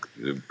 and like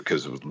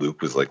because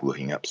Luke was like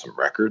looking up some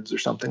records or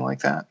something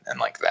like that, and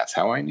like that's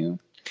how I knew.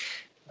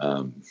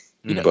 But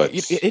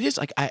it is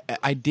like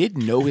I did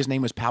know his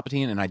name was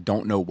Palpatine, and I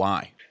don't know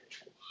why.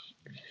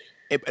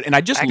 And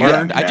I just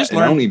learned. I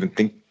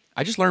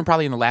just learned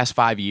probably in the last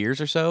 5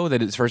 years or so that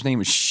his first name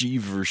was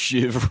Shiv or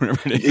Shiv or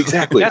whatever it is.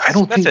 Exactly.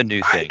 That's a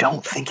new thing. I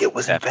don't think it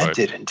was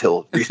invented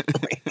until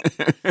recently.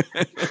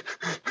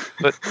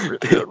 But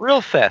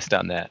real fast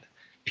on that.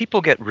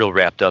 People get real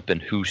wrapped up in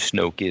who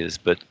Snoke is,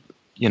 but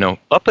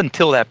up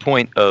until that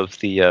point of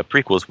the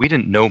prequels, we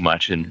didn't know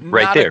much, and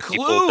right there,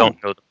 people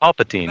don't know the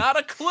Palpatine. Not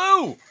a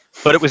clue.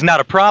 But it was not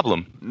a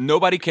problem.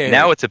 Nobody cared.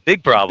 Now it's a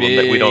big problem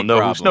that we don't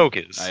know who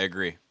Snoke is. I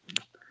agree.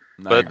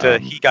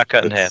 But he got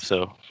cut in half,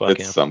 so fuck him.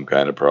 It's some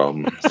kind of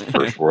problem. It's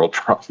first world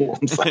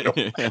problems. I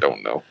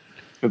don't know.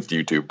 It's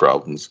YouTube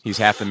problems. He's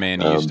half the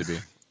man he used to be.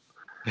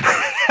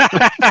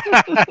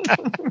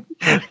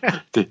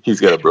 He's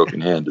got a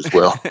broken hand as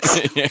well.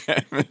 Yeah.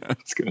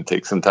 It's going to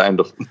take some time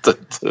to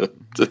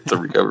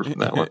recover from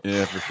that one.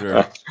 Yeah, for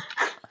sure.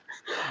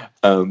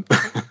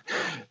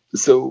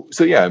 So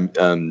yeah,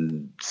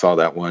 saw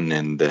that one,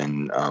 and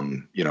then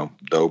the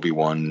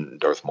Obi-Wan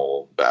Darth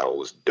Maul battle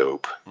was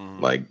dope.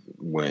 Like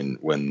when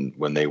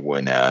they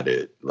went at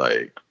it,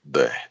 like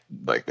the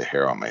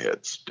hair on my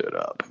head stood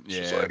up.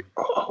 It's like,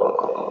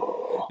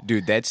 oh.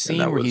 Dude, that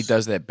scene where he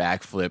does that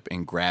backflip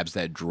and grabs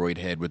that droid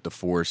head with the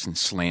Force and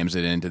slams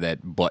it into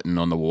that button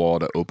on the wall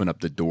to open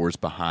up the doors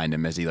behind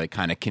him as he like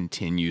kind of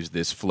continues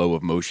this flow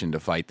of motion to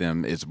fight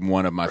them is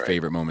one of my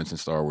favorite moments in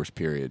Star Wars,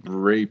 period.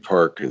 Ray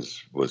Park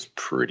was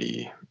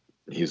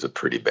he's a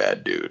pretty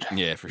bad dude.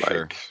 Yeah, for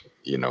sure.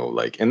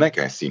 And that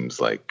guy seems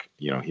like,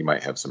 he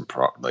might have some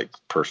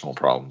personal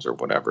problems or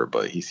whatever,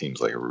 but he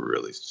seems like a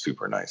really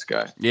super nice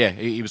guy. Yeah,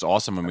 he was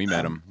awesome when we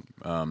met him.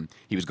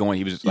 He was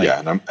going to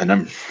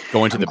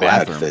the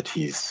bathroom. That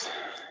he's,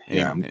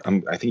 I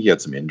think he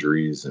had some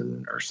injuries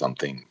or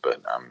something,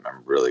 but I'm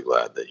really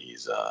glad that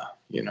he's,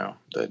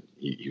 that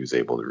he was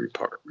able to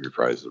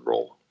reprise the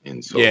role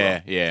in Solo.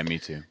 Yeah, me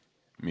too.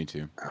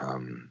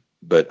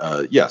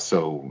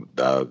 So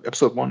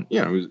episode 1,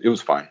 it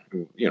was fine.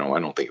 I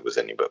don't think it was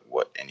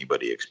what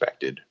anybody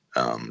expected.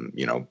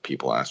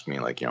 People asked me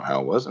like,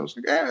 how it was. I was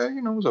like,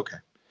 it was okay.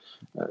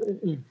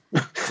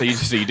 So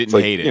you didn't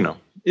hate it?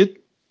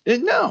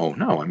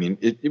 No. I mean,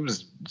 it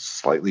was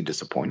slightly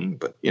disappointing,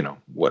 but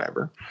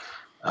whatever.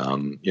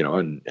 And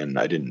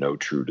I didn't know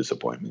true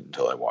disappointment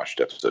until I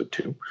watched episode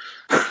 2.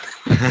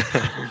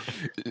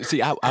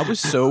 See, I was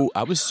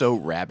so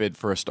rabid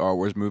for a Star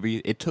Wars movie.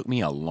 It took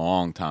me a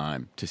long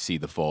time to see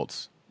the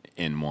faults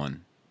in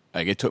one.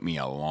 Like, it took me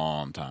a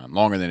long time,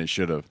 longer than it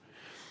should have.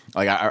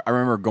 Like, I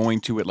remember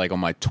going to it like on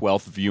my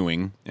 12th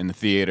viewing in the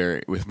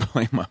theater with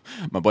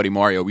my buddy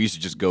Mario. We used to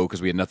just go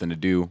because we had nothing to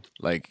do.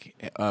 Like,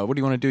 what do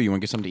you want to do? You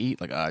want to get something to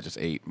eat? Like, I just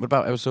ate. What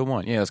about episode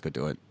 1? Yeah, let's go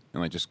do it.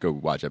 And like, just go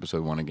watch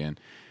episode 1 again.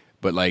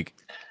 But like,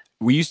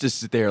 we used to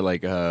sit there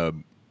like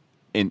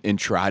and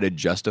try to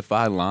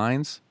justify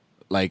lines.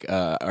 Like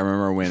I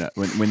remember when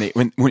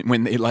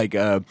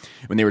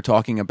they were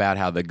talking about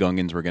how the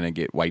Gungans were gonna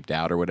get wiped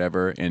out or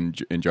whatever,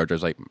 and Jar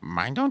Jar's like,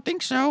 I don't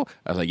think so.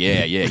 I was like,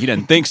 yeah, he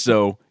doesn't think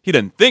so. He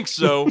doesn't think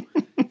so.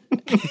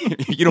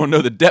 You don't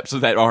know the depths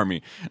of that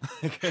army.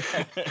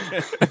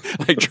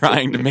 Like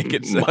trying to make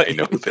it so. I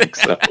don't think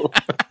so.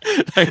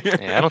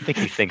 I don't think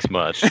he thinks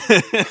much.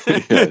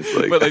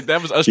 But like that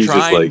was us he's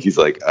trying. He's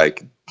like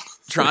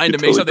trying to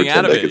make something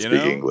out of it,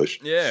 speak English.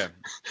 Yeah.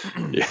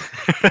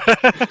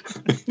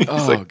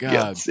 Oh like, God!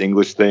 Yeah, this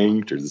English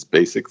thing, there's this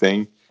basic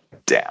thing,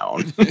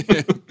 down.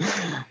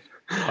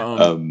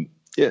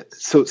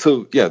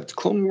 So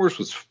Clone Wars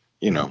was,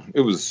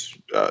 it was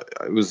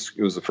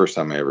the first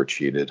time I ever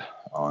cheated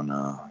on,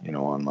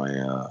 on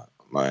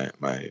my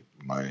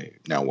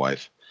now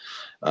wife.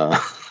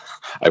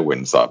 I went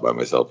and saw it by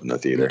myself in the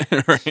theater.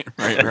 Right.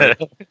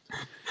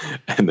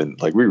 And then,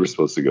 like, we were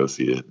supposed to go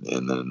see it,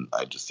 and then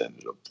I just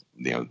ended up,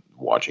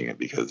 watching it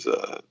because,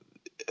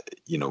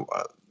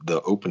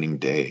 the opening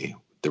day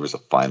there was a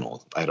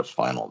final. I had a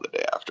final the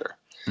day after,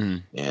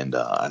 and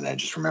I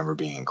just remember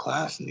being in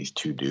class, and these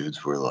two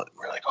dudes were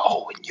like,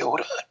 "Oh, and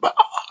Yoda,"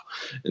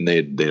 and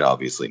they'd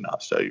obviously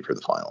not studied for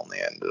the final, and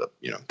they ended up,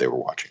 they were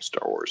watching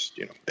Star Wars,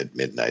 at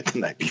midnight the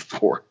night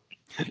before.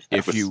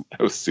 I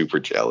was super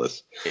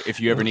jealous. If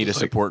you ever need a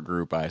support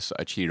group, I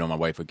cheated on my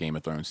wife with Game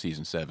of Thrones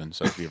season 7.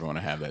 So if you ever want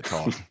to have that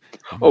talk,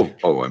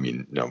 I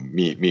mean, no,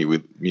 me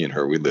and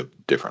her, we live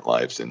different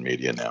lives in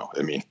media now.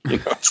 I mean,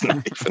 it's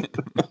not even.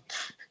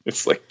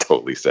 It's like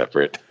totally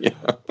separate.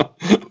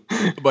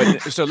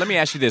 But so let me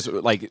ask you this: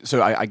 like,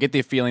 so I get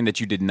the feeling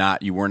that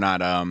you were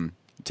not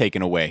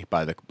taken away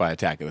by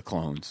Attack of the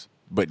Clones.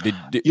 But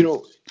it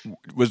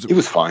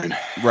was fine,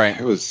 right?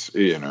 It was,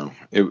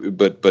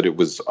 but it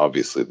was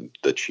obviously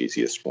the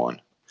cheesiest one,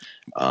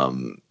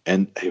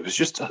 and it was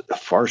just a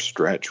far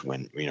stretch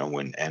when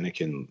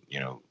Anakin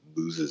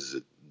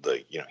loses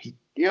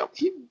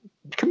he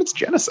commits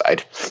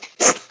genocide,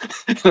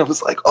 and I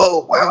was like,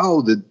 oh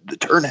wow, the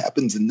turn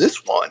happens in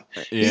this one.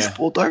 Yeah. He's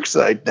full dark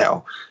side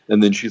now,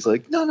 and then she's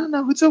like, no,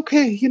 it's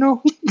okay,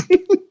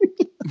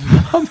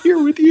 I'm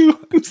here with you.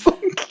 It's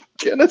like,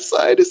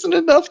 genocide isn't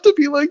enough to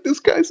be like,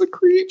 this guy's a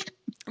creep.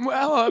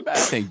 Well, I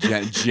think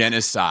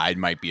genocide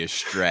might be a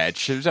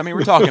stretch. I mean,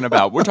 we're talking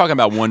about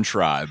one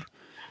tribe.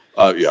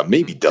 Yeah,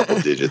 maybe double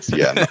digits.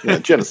 Yeah,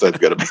 genocide's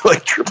got to be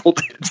like triple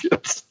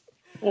digits.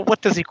 Well,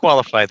 what does he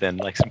qualify then?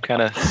 Like some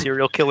kind of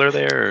serial killer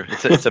there? Or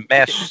it's a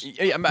mass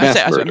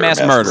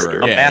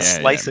murderer. A mass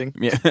slicing.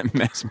 Yeah,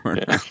 mass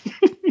murder. Yeah.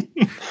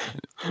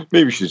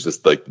 Maybe she's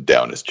just like the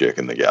downest chick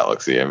in the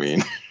galaxy. I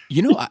mean,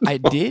 I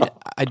did.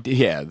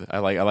 Yeah, I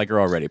like her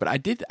already. But I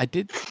did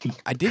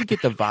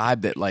get the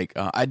vibe that like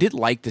I did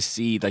like to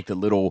see like the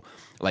little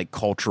like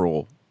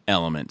cultural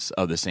elements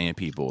of the Sand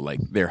People,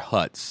 like their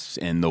huts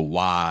and the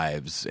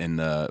wives and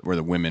the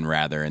women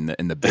rather, and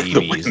the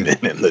babies, the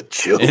women and the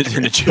children,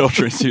 and the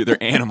children too.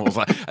 They're animals.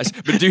 But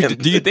do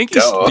you think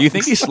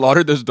he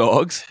slaughtered those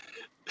dogs?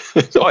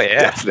 Oh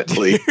yeah,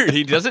 definitely. Dude,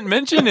 he doesn't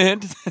mention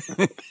it.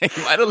 He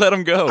might have let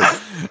him go.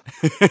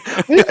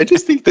 I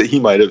just think that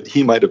he might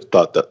have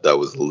thought that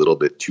was a little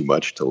bit too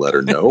much to let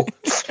her know.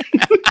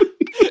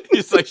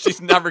 It's like, she's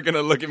never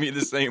gonna look at me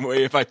the same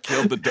way if I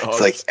killed the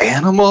dogs. It's like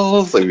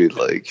animals. I mean,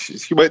 like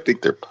she might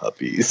think they're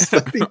puppies. I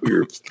think we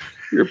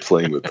were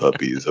playing with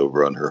puppies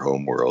over on her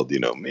home world.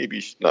 Maybe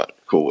she's not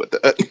cool with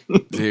that.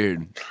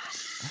 Dude,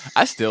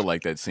 I still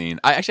like that scene.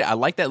 I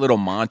like that little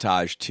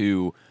montage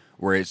too,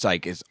 where it's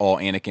like it's all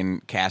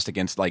Anakin cast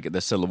against like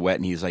the silhouette,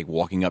 and he's like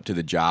walking up to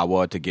the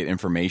Jawa to get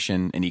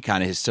information, and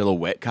his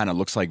silhouette kind of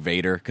looks like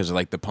Vader because of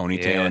like the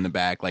ponytail in the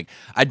back. Like,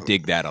 I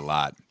dig that a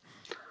lot.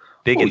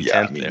 Big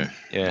intent there.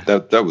 Yeah,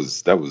 that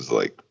was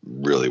like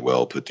really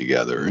well put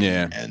together.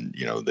 And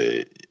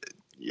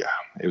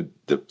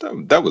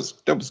that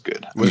was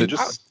good.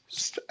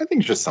 I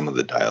think just some of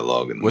the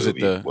dialogue in the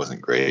movie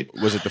wasn't great.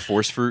 Was it the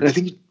Force fruit? And I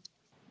think.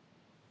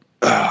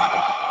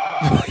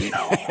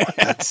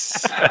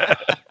 That's.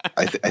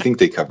 I think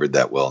they covered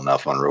that well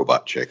enough on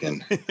Robot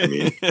Chicken. I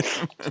mean,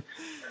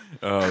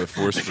 the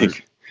Force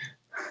fruit.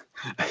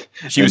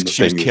 She was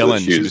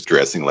killing. She was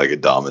dressing like a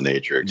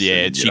dominatrix.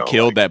 Yeah, and, she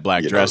killed that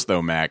black dress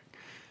though, Mac.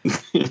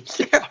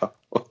 Yeah,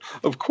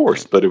 of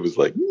course. But it was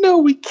like, no,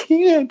 we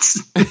can't.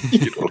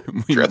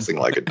 Dressing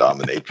like a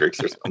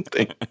dominatrix or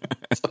something.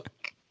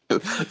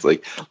 It's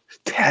like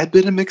tad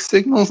bit of mixed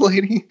signals,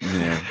 lady.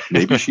 Yeah.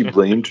 Maybe she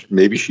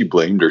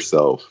blamed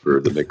herself for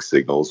the mixed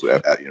signals.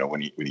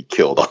 When he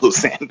killed all those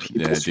sand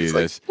people. Yeah, dude,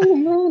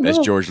 that's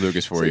George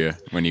Lucas for you.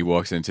 When he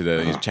walks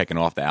into he's checking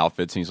off the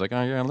outfits, and he's like,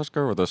 "Oh yeah, let's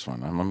go with this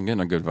one. I'm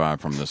getting a good vibe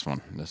from this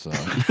one."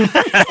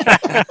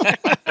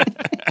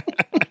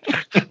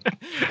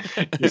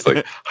 He's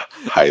like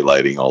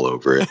highlighting all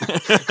over it.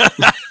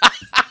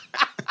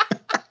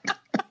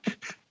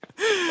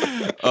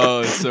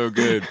 Oh, it's so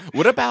good.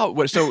 What about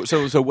what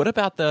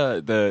about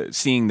the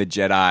seeing the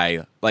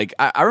Jedi? Like,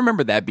 I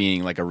remember that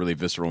being like a really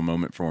visceral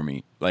moment for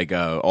me. Like,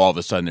 all of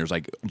a sudden there's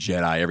like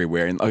Jedi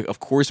everywhere, and like, of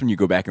course when you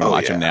go back and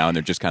watch them now, and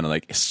they're just kind of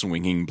like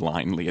swinging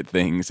blindly at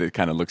things, it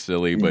kind of looks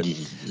silly. But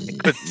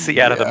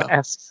see out of the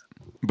masks.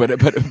 But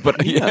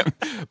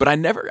I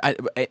never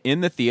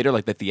in the theater,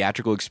 like the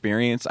theatrical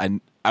experience. I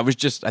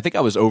think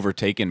I was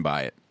overtaken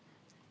by it.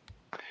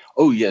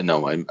 Oh yeah,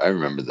 no, I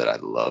remember that. I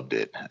loved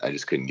it. I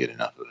just couldn't get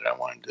enough of it.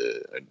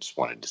 I just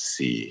wanted to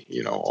see,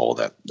 all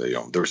that.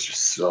 There was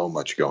just so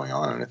much going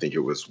on, and I think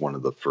it was one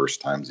of the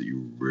first times that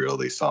you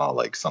really saw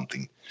like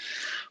something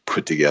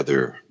put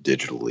together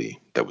digitally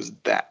that was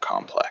that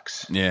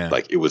complex. Yeah,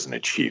 like it was an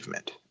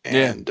achievement,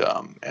 and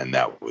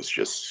that was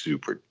just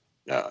super.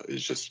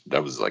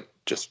 That was like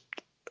just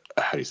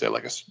how do you say,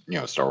 like a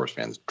Star Wars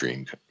fan's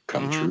dream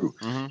come true.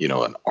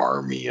 Mm-hmm. An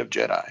army of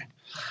Jedi.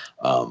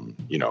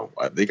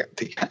 They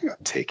kind of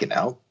got taken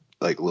out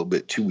like a little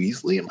bit too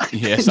easily. In my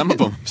opinion. Some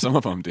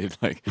of them did.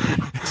 Like,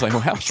 it's like,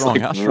 well, how strong?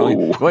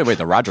 Wait,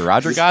 the Roger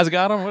guys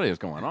got them. What is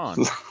going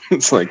on?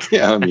 It's like,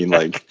 yeah, I mean,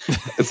 like,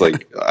 it's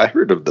like I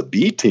heard of the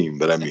B team,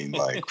 but I mean,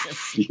 like,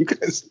 you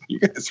guys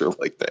are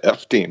like the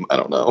F team. I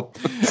don't know.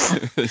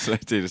 It's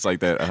like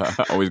that.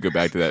 I always go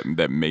back to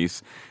that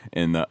Mace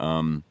in the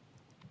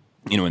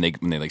when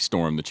they like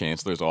stormed the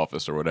Chancellor's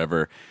office or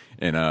whatever,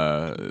 and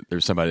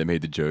there's somebody that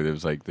made the joke that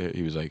was like,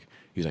 he was like,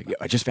 yeah,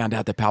 I just found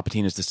out that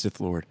Palpatine is the Sith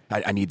Lord.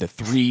 I need the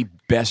 3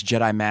 best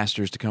Jedi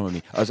Masters to come with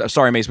me.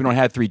 Sorry, Mace, we don't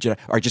have 3 Jedi.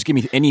 All right, just give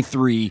me any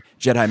 3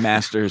 Jedi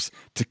Masters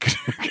to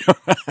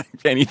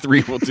any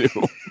 3 will do.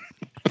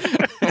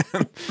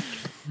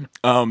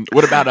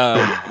 What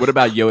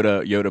about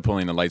Yoda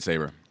pulling the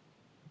lightsaber?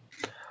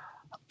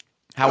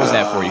 How was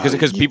that for you?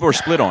 Because people are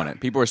split on it.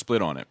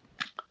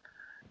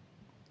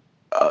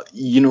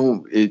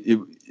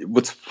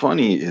 What's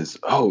funny is,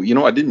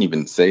 I didn't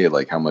even say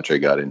like how much I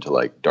got into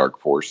like Dark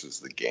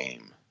Forces, the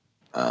game,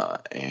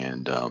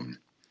 and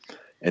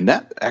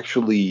that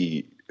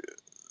actually,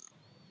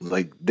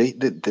 like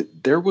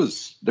there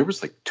was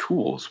like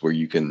tools where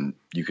you can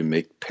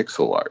make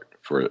pixel art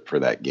for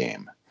that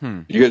game.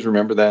 Do you guys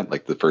remember that,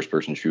 like the first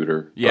person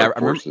shooter? Yeah,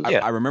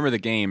 I remember the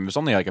game. It was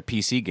only like a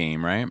PC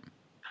game, right?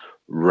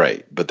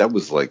 Right, but that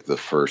was like the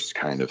first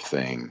kind of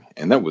thing,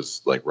 and that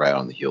was like right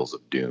on the heels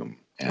of Doom.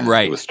 And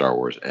right. It was Star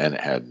Wars, and it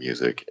had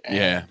music.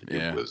 And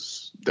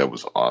that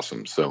was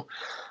awesome. So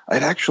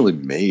I'd actually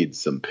made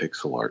some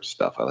pixel art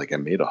stuff. I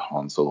made a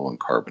Han Solo in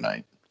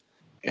Carbonite,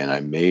 and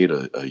I made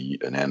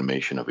an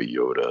animation of a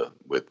Yoda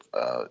with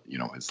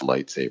his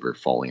lightsaber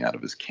falling out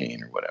of his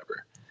cane or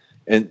whatever.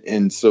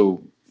 And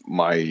so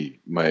my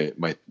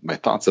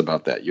thoughts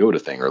about that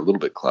Yoda thing are a little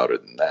bit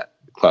clouded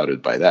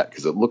by that,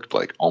 because it looked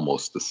like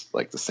almost the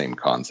same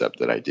concept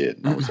that I did.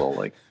 And I was all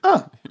like,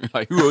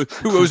 like, who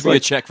owes me a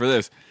check for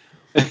this?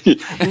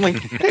 I'm like,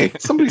 hey,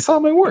 somebody saw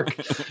my work.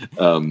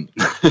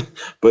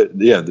 But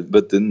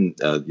then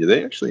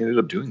they actually ended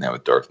up doing that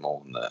with Darth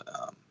Maul in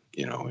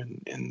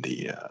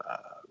the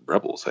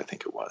Rebels, I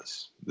think it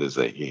was.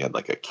 He had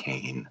like a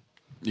cane,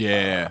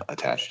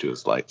 attached to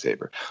his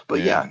lightsaber.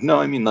 But no,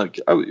 I mean, like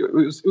it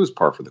was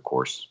par for the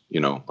course.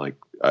 Like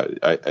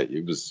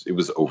it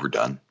was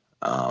overdone.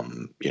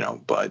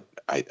 But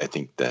I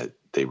think that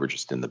they were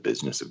just in the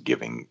business of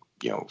giving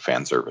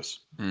fan service.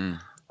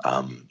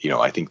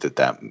 I think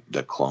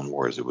that Clone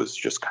Wars, it was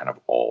just kind of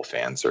all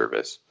fan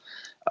service,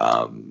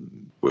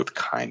 with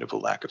kind of a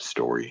lack of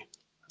story.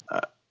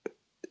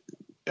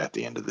 At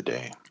the end of the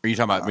day, are you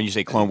talking about when you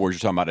say Clone Wars?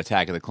 You're talking about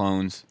Attack of the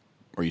Clones?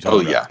 Or are you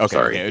talking about? Okay,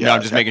 sorry. Yeah, no,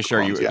 I'm just making sure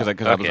Clones, because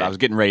I was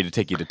getting ready to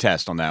take you to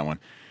test on that one.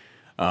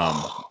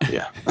 But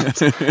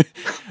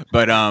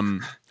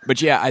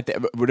yeah,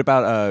 what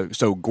about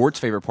so Gort's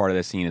favorite part of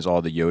that scene is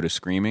all the Yoda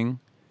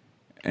screaming,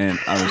 and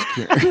I was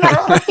curious.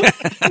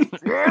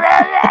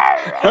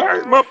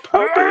 I'm a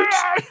puppet.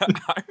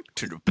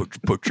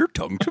 Put your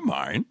tongue to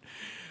mine.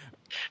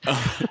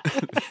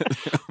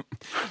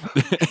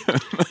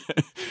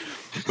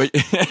 But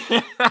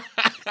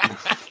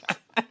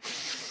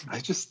I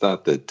just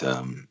thought that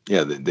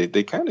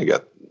they kind of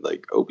got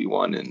like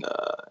Obi-Wan and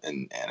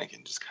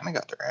Anakin just kind of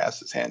got their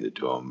asses handed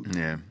to them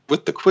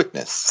with the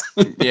quickness.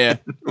 Yeah.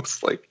 I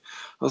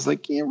was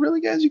like, yeah,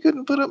 really, guys, you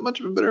couldn't put up much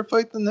of a better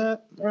fight than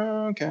that.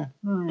 Okay,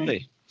 all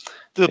right.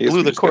 They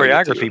blew the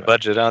choreography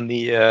budget on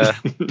the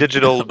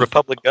digital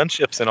Republic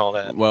gunships and all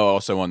that. Well,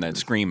 also on that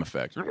scream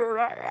effect.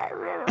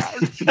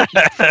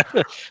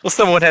 Well,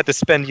 someone had to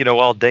spend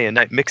all day and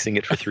night mixing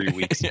it for 3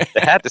 weeks. It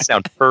had to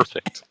sound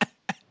perfect.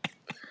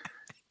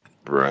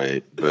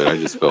 Right, but I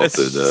just felt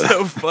That's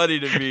so funny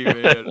to me,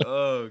 man.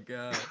 Oh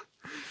god.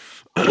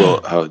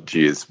 Well, oh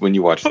geez, when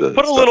you watch the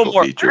put a little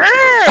more features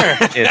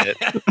in it.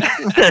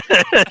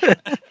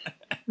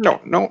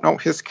 No.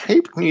 His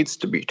cape needs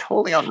to be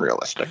totally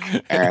unrealistic,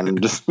 and it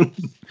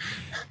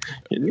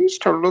needs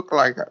to look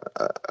like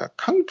a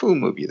kung fu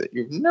movie that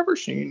you've never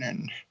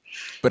seen.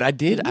 But I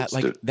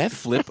that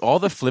flip, all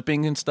the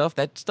flipping and stuff.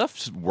 That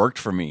stuff worked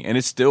for me, and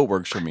it still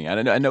works for me.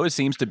 I know it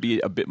seems to be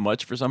a bit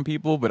much for some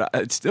people, but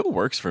it still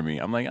works for me.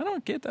 I'm like, I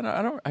don't get that.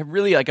 I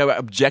really I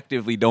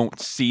objectively don't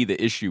see the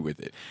issue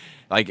with it.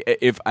 Like,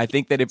 I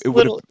think that it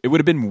would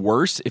have been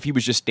worse if he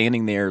was just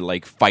standing there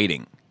like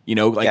fighting.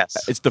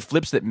 It's the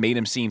flips that made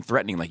him seem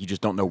threatening. Like you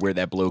just don't know where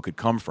that blow could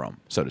come from,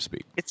 so to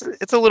speak.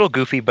 It's a little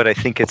goofy, but I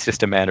think it's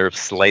just a matter of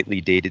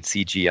slightly dated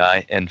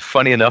CGI. And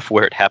funny enough,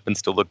 where it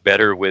happens to look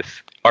better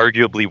with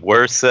arguably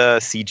worse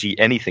CG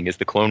anything is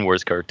the Clone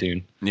Wars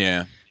cartoon.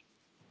 Yeah,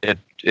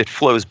 it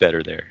flows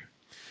better there.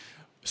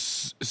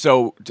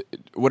 So,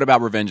 what about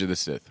Revenge of the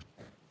Sith?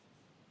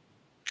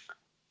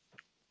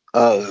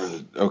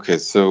 Okay,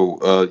 so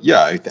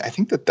I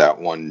think that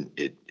one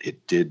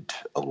it did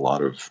a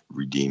lot of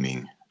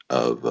redeeming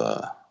of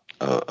the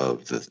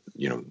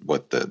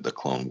what the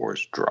Clone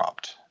Wars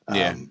dropped.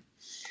 Yeah.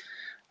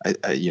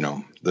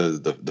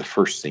 The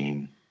first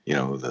scene,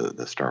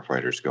 the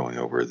starfighters going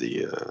over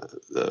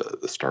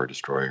the Star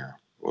Destroyer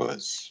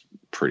was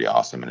pretty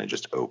awesome, and it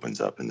just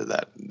opens up into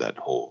that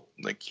whole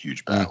like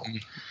huge battle. Mm-hmm.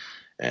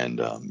 And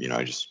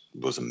I just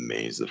was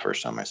amazed the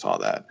first time I saw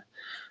that.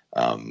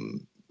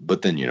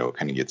 But then it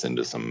kind of gets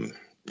into some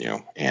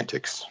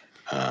antics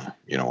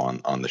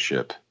on the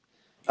ship.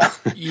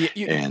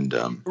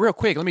 Real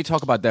quick, let me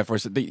talk about that for a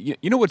second.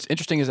 What's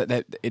interesting is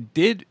that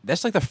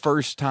that's like the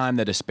first time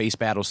that a space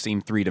battle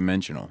seemed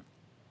three-dimensional.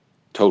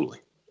 Totally.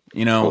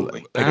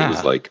 Totally. Like it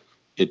was like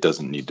it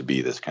doesn't need to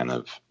be this kind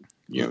of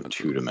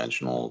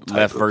two-dimensional type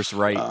left versus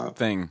right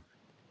thing.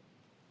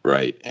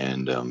 Right,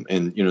 and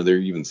they're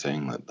even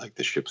saying that like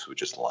the ships would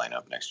just line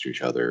up next to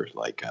each other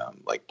like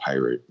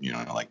pirate,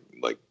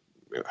 like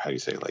how do you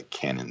say, like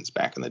cannons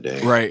back in the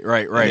day. Right.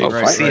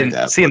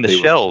 Seeing the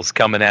shells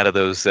coming out of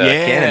those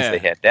cannons they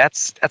had,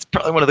 that's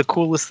probably one of the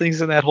coolest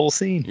things in that whole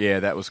scene. Yeah,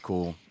 that was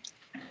cool.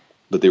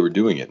 But they were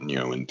doing it,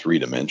 in 3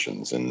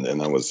 dimensions, and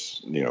that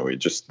was, it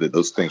just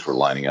those things were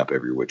lining up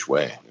every which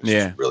way. It was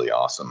just really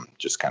awesome,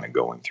 just kind of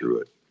going through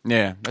it.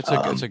 Yeah, that's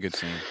a good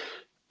scene.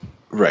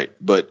 Right,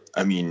 but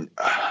I mean,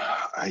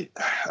 I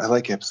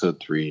like episode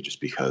 3 just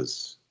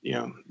because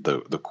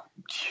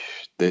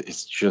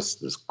it's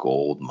just this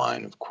gold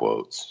mine of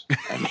quotes.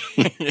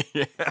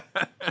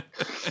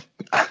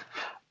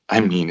 I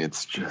mean,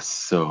 it's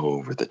just so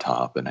over the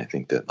top, and I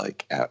think that I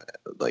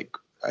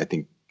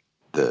think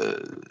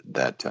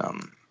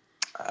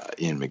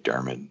Ian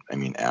McDiarmid. I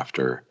mean,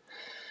 after.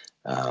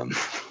 I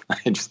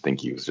just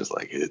think he was just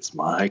like, it's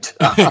my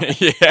time.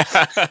 Yeah,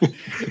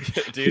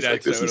 dude,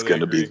 like, this is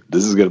gonna be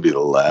the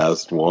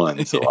last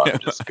one, so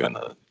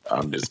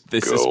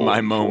this is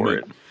my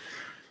moment.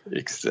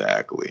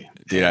 Exactly.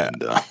 Dude,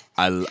 and,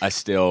 I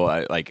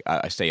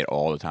say it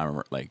all the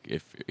time. Like,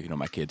 if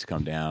my kids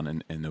come down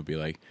and they'll be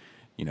like,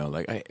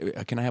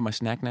 can I have my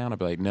snack now? And I'll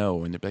be like,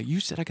 no. And they'll be like, you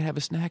said I could have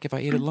a snack if I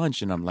ate at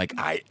lunch. And I'm like,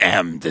 I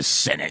am the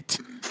Senate.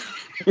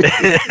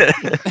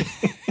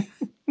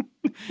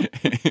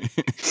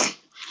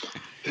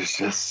 There's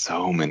just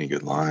so many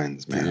good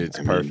lines, man. It's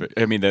perfect.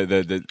 I mean,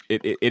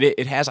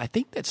 it has. I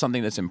think that's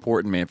something that's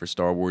important, man, for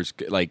Star Wars.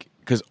 Like,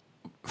 because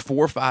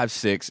 4, 5,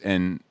 6,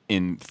 and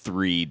in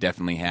 3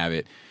 definitely have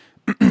it.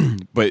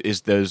 but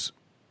it's those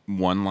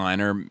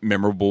one-liner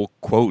memorable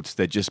quotes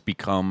that just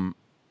become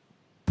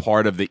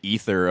part of the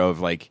ether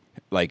of like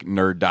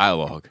nerd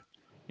dialogue,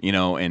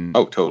 and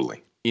oh,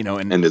 totally.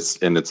 And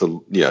it's a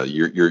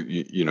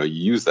you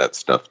use that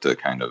stuff to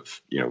kind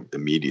of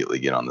immediately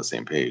get on the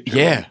same page.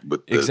 Yeah,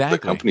 with exactly.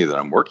 The company that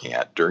I'm working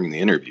at during the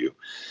interview,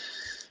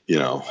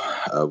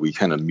 we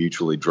kind of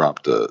mutually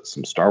dropped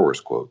some Star Wars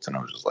quotes, and I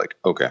was just like,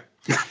 okay,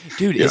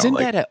 dude, isn't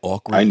that an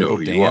awkward I know little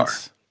who dance? You are.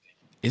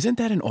 Isn't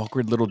that an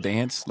awkward little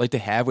dance like to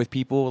have with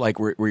people, like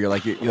where you're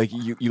like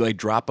you like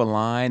drop a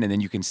line and then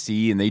you can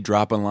see and they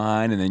drop a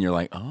line and then you're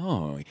like,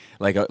 oh,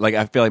 like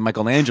I feel like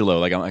Michelangelo,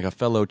 like I'm like a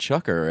fellow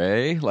chucker,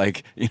 eh?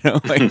 Like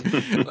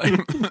I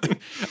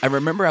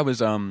remember I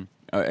was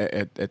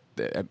at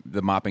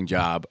the mopping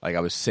job, like I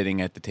was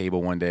sitting at the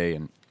table one day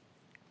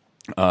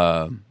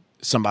and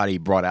somebody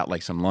brought out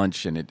like some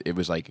lunch and it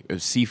was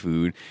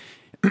seafood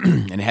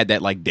and it had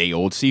that like day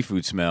old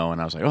seafood smell and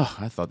I was like, oh,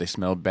 I thought they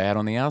smelled bad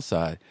on the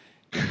outside.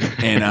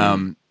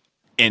 And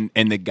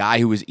and the guy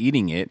who was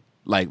eating it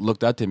like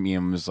looked up to me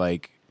and was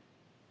like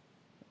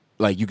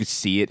you could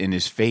see it in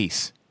his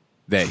face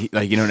that he,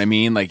 like, you know what I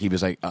mean? Like he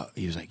was like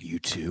you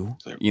too,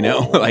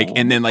 like,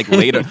 and then like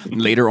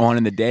later on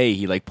in the day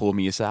he like pulled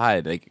me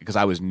aside like because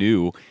I was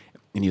new.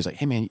 And he was like,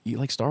 "Hey man, you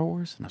like Star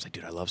Wars?" And I was like,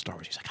 "Dude, I love Star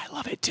Wars." He's like, "I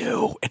love it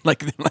too." And like,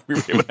 then, like we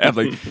were able to have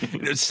like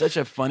it was such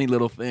a funny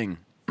little thing.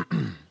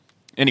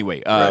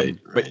 Anyway, right.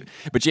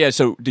 But yeah.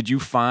 So did you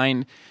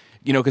find?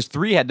 Because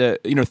 3 had to,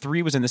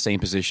 3 was in the same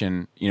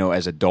position,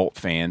 as adult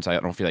fans. I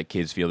don't feel like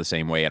kids feel the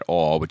same way at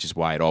all, which is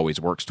why it always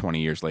works 20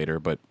 years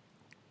later. But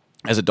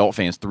as adult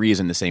fans, 3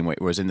 is in the same way,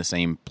 was in the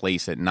same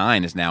place that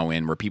 9 is now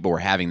in, where people were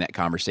having that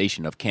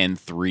conversation of can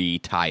 3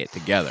 tie it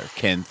together?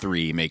 Can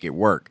 3 make it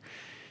work?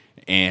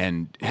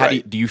 And how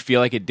do you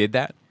feel like it did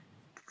that?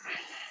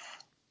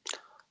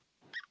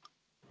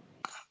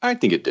 I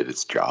think it did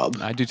its job.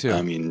 I do too.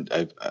 I mean,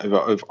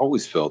 I've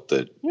always felt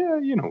that,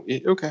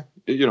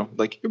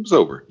 like it was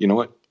over. You know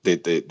what?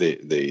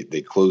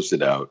 They closed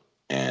it out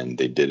and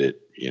they did it.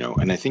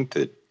 And I think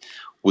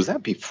was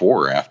that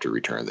before or after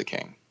Return of the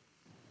King?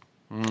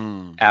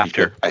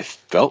 After. I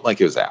felt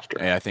like it was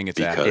after. Yeah, I think it's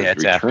because after. Yeah,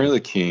 it's Return after. of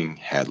the King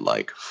had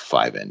like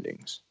 5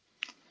 endings,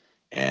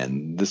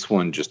 and this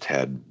one just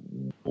had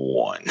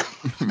one,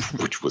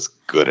 which was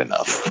good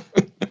enough.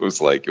 It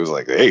was like,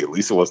 hey, at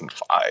least it wasn't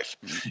 5.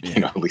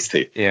 Yeah. At least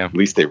they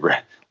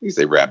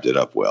wrapped it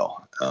up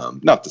well.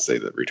 Not to say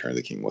that Return of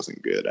the King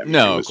wasn't good. I mean,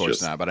 No, of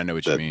course not. But I know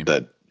what you mean.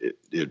 That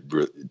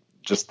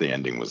just the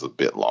ending was a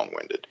bit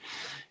long-winded,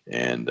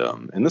 and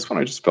this one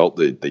I just felt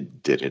that they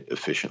did it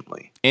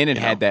efficiently. And it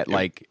had that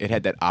it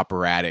had that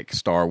operatic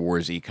Star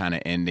Wars-y kind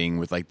of ending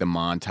with like the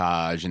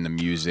montage and the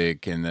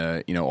music and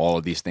the all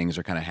of these things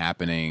are kind of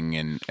happening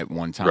and at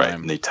one time. Right,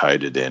 and they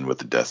tied it in with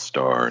the Death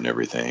Star and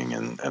everything,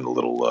 and a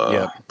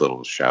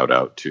little shout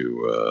out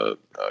to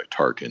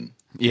Tarkin.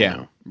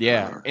 Yeah,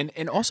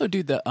 and also,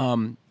 dude,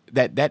 the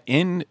that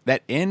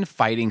end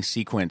fighting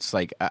sequence,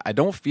 like I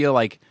don't feel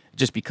like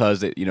just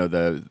because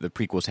the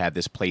prequels have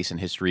this place in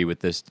history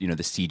with this the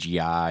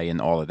CGI and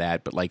all of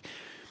that, but like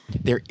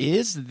there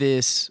is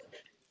this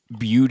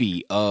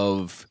beauty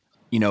of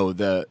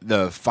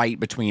the fight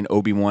between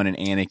Obi-Wan and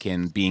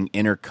Anakin being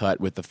intercut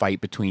with the fight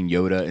between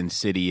Yoda and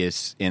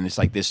Sidious, and it's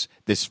like this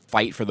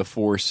fight for the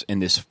Force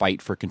and this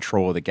fight for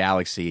control of the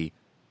galaxy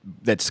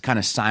that's kind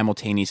of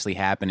simultaneously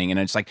happening, and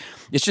it's like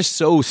it's just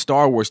so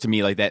Star Wars to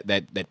me, like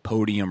that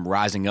podium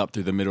rising up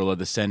through the middle of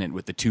the Senate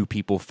with the 2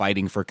 people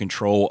fighting for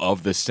control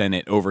of the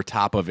Senate over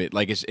top of it,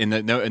 like it's and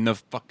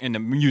the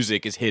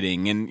music is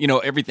hitting, and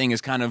everything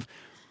is kind of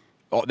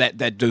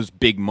that those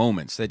big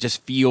moments that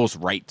just feels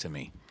right to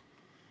me.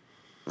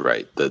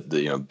 Right.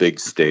 The big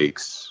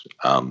stakes,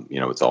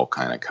 it's all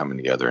kind of coming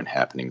together and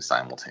happening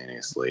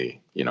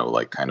simultaneously,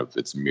 like kind of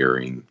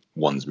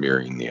one's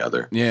mirroring the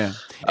other. Yeah.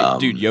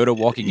 Dude, Yoda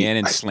walking in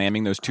and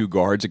slamming those 2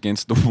 guards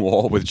against the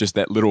wall with just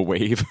that little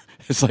wave.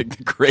 It's like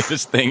the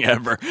greatest thing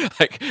ever.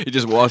 Like he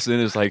just walks in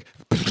and it's like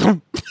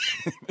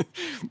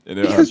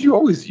because you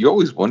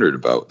always wondered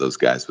about those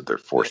guys with their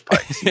force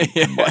pikes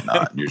and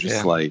whatnot. And you're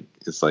just like,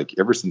 it's like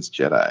ever since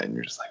Jedi, and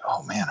you're just like,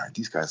 oh man, aren't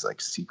these guys like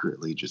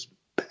secretly just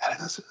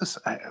badasses?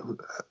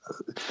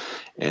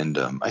 And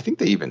I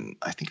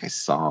think I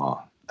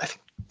saw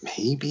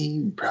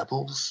maybe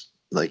Rebels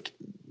like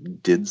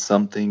did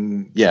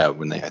something. Yeah,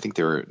 when I think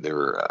they were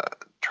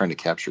trying to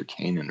capture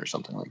Kanan or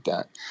something like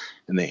that,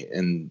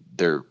 and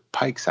their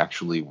pikes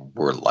actually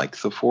were like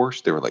the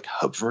Force. They were like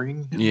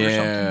hovering.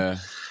 Yeah. Or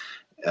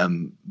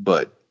something.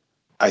 But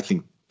I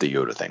think the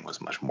Yoda thing was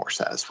much more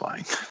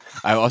satisfying.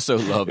 I also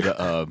love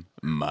the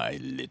my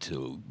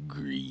little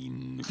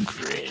green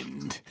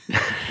friend.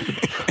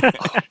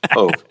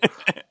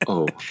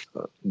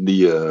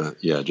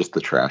 Just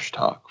the trash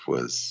talk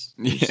was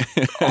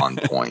on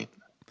point.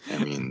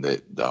 I mean,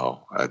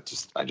 I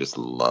just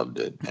loved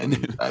it,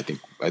 and I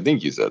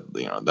think you said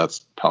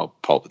that's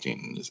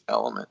Palpatine in his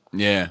element.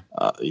 Yeah,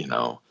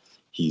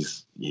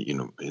 he's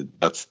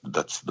that's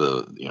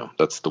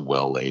the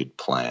well laid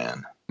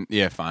plan.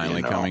 Yeah,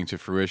 finally coming to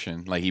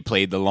fruition. Like he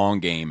played the long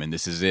game, and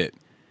this is it.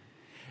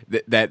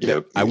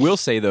 I will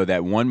say though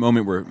that one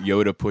moment where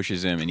Yoda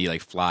pushes him and he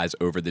like flies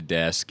over the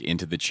desk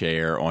into the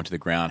chair onto the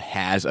ground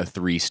has a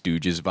Three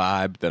Stooges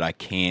vibe that I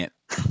can't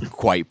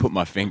quite put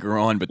my finger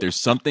on, but there's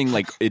something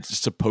like it's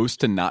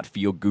supposed to not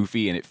feel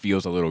goofy and it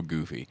feels a little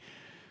goofy.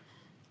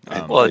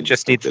 Well, it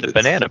just needs the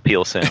banana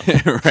peel sound.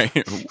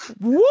 Right.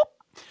 Whoop.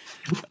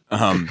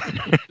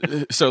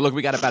 So look,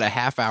 we got about a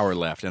half hour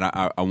left, and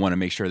I want to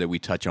make sure that we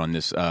touch on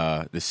this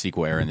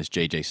sequel era and this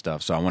JJ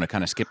stuff. So I want to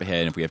kind of skip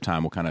ahead, and if we have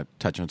time, we'll kind of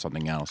touch on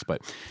something else.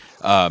 But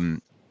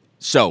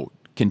so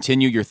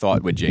continue your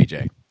thought with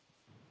JJ,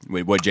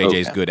 with what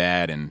JJ's good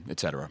at, and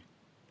etc.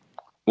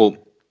 Well,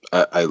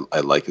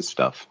 I like his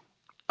stuff,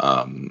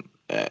 and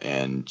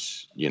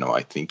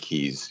I think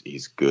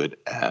he's good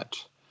at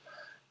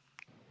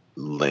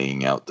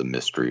laying out the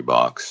mystery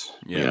box.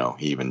 Yeah.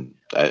 He even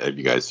have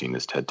you guys seen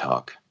his TED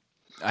Talk?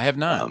 I have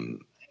not.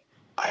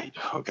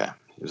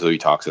 So he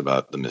talks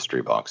about the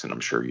mystery box, and I'm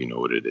sure you know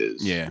what it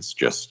is. Yeah. It's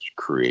just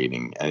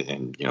creating,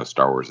 and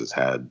Star Wars has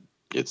had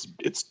it's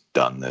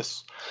done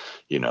this,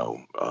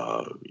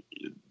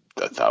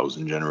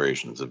 1,000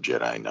 generations of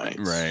Jedi Knights.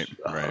 Right.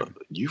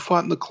 You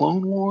fought in the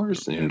Clone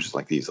Wars, and just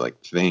like these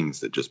things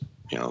that just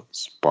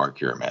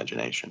spark your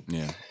imagination.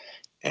 Yeah.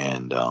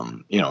 And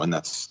and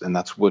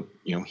that's what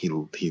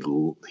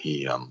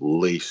he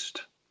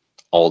laced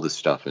all this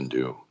stuff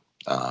into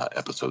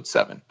episode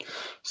 7.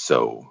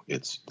 So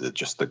it's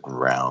just the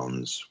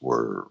grounds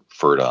were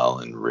fertile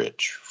and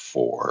rich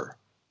for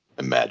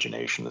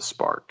imagination to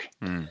spark.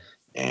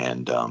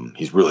 And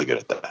he's really good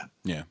at that.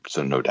 Yeah.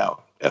 So no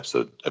doubt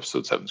episode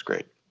 7 is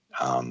great.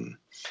 And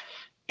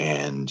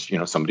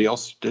somebody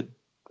else did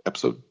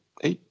episode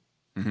 8.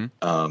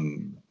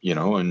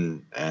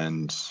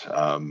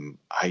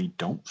 I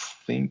don't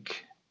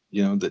think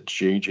that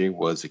JJ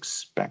was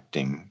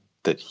expecting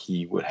that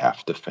he would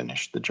have to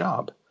finish the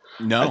job.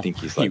 No, I think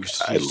he's like,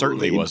 he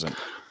certainly wasn't.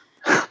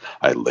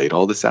 I laid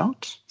all this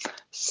out.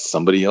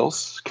 Somebody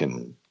else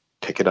can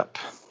pick it up.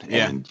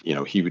 Yeah. And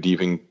he would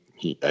even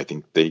he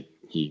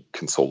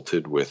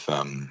consulted with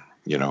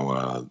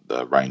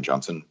the Ryan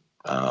Johnson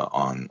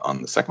on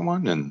the second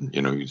one, and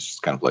he's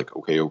just kind of like,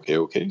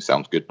 okay,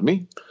 sounds good to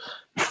me.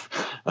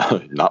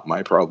 Not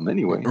my problem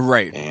anyway.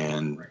 Right.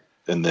 And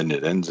then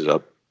it ended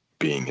up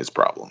being his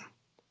problem.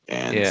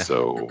 And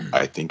so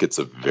I think it's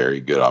a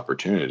very good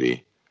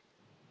opportunity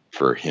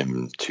for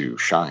him to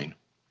shine.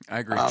 I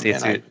agree.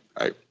 And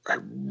I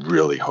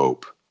really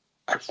hope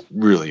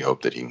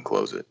that he can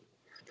close it.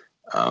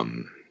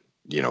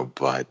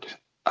 But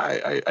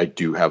I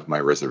do have my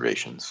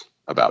reservations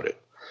about it.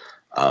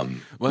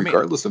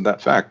 Regardless of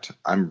that fact,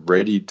 I'm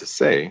ready to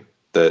say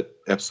that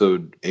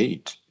episode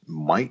 8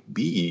 might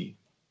be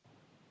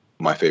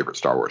my favorite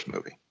Star Wars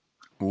movie.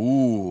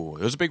 Ooh,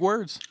 those are big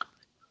words.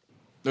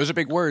 So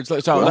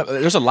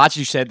there's a lot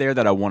you said there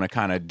that I want to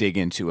kind of dig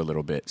into a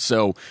little bit.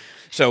 So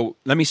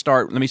let me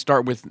start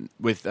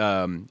with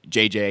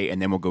JJ,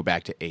 and then we'll go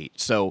back to 8.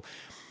 So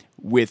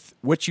with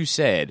what you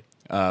said,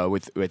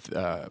 with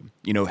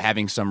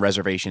having some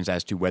reservations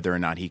as to whether or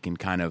not he can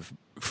kind of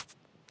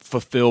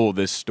fulfill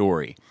this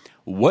story.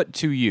 What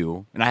to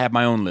you? And I have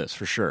my own list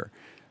for sure.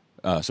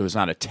 So it's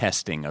not a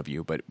testing of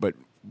you, but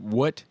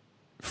what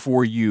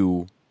for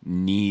you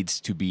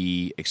needs to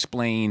be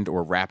explained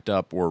or wrapped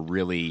up or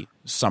really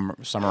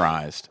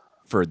summarized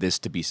for this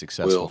to be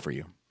successful for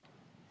you?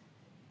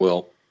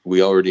 Well,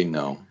 we already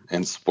know,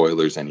 and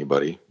spoilers,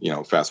 anybody,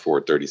 fast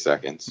forward 30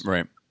 seconds,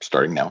 right?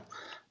 Starting now,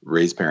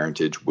 Rey's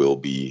parentage will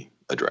be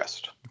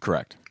addressed.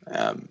 Correct.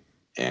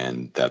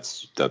 And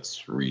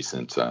that's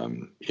recent,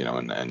 and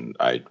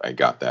I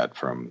got that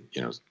from,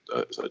 a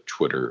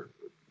Twitter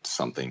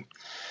something,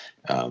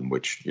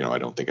 which, I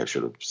don't think I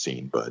should have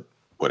seen, but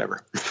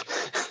whatever.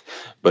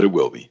 But it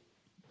will be.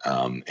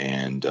 So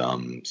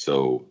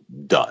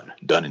done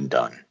and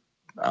done.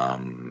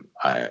 I'm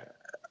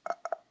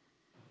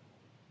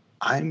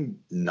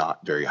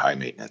not very high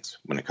maintenance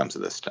when it comes to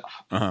this stuff.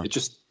 Uh-huh. It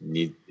just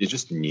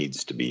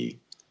needs to be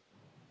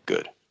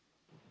good.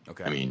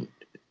 Okay. I mean,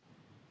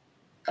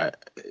 I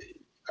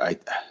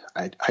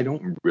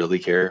don't really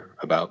care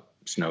about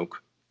Snoke.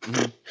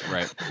 Mm-hmm.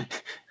 Right.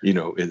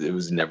 It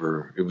was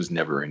never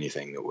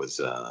anything that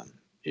was.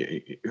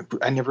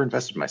 I never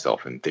invested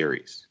myself in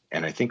theories,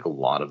 and I think a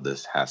lot of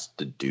this has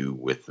to do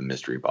with the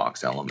mystery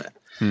box element.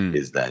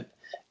 Is that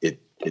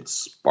it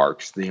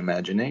sparks the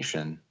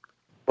imagination,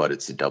 but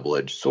it's a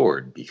double-edged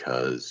sword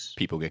because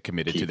people get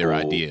committed to their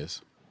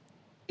ideas.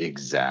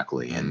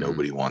 Exactly, and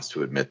nobody wants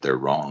to admit they're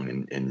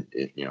wrong, and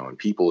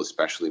people,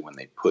 especially when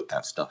they put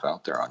that stuff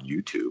out there on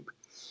YouTube,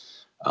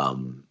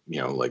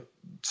 like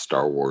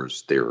Star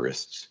Wars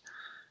theorists,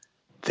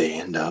 they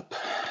end up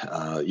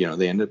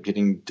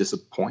getting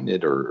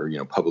disappointed or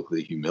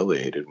publicly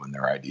humiliated when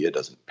their idea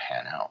doesn't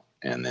pan out.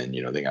 And then,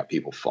 they got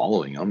people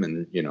following them,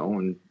 and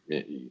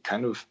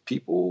kind of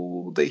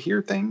people, they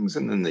hear things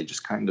and then they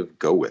just kind of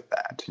go with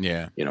that.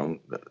 Yeah.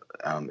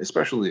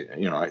 especially,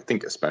 I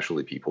think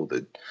especially people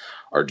that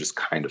are just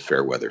kind of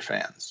fair weather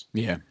fans.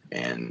 Yeah.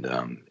 And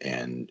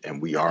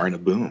we are in a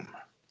boom.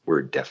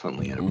 We're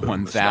definitely in a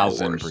boom.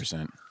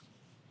 1,000%.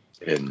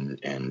 And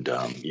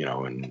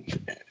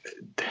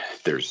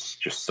there's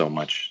just so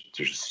much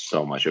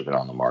of it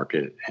on the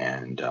market.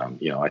 And,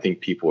 I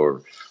think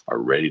people are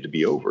ready to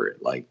be over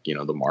it. Like,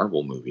 the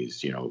Marvel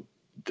movies,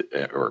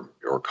 or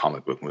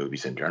comic book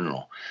movies in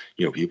general,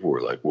 people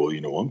were like, well,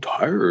 I'm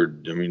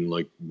tired. I mean,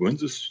 like,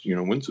 when's this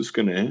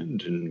going to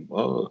end? And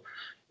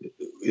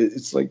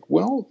it's like,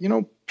 well,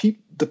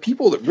 the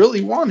people that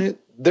really want it,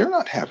 they're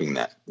not having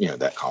that,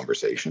 that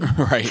conversation.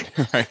 Right.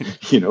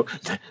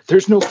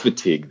 There's no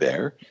fatigue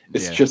there.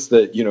 It's just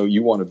that,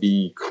 you want to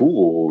be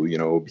cool,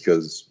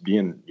 because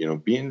being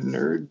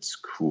nerds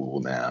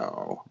cool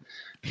now.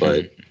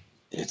 But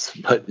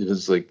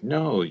it's like,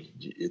 no,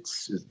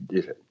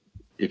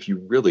 if you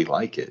really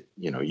like it,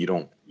 you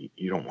don't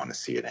want to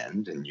see it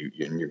end, and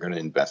you're going to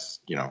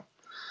invest, how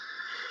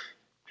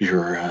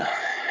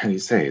do you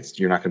say,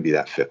 you're not going to be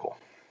that fickle.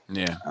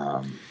 Yeah.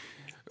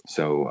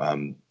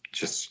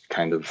 Just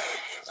kind of.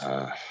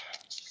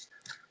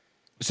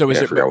 So I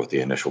forgot what the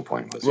initial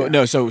point was. Well,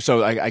 no.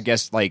 So I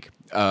guess like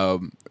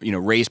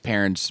Rey's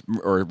parents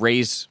or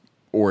Rey's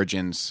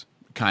origins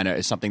kind of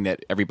is something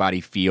that everybody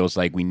feels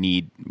like we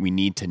need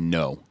to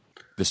know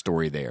the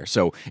story there.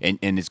 So and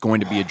it's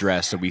going to be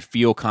addressed. So we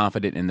feel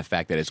confident in the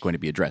fact that it's going to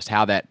be addressed.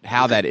 How that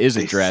is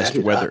addressed,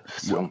 whether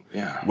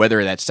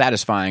that's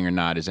satisfying or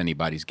not, is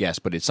anybody's guess.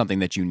 But it's something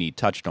that you need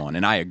touched on,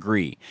 and I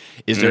agree.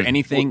 Is there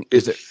anything?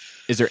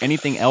 Is there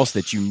anything else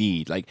that you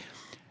need? Like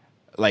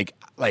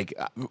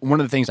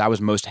one of the things I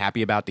was most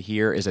happy about to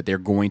hear is that they're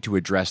going to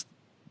address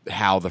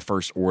how the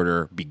First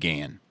Order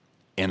began,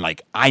 and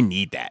like I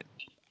need that.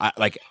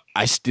 I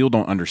still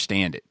don't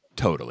understand it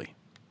totally.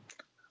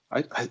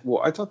 I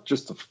thought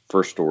just the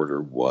First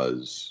Order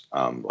was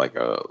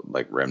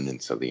like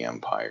remnants of the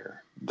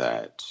Empire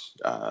that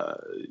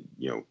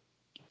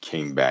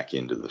came back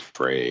into the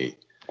fray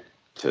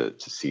to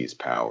seize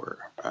power.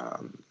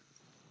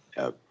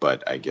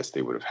 But I guess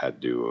they would have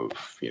had to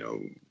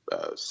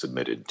have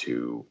submitted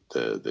to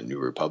the New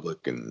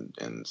Republic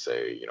and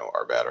say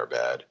our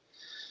bad.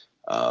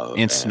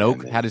 And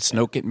Snoke, how did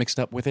Snoke get mixed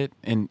up with it?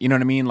 And you know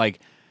what I mean? Like,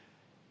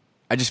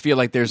 I just feel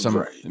like there's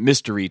some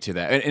mystery to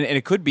that, and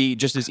it could be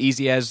just as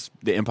easy as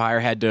the Empire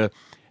had to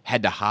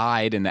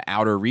hide in the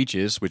outer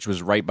reaches, which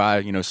was right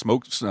by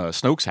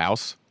Snoke's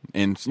house,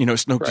 and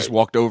Snoke just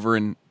walked over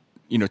and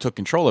took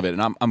control of it,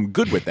 and I'm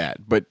good with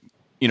that. But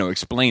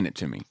explain it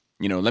to me.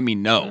 Let me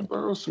know. Can I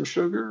borrow some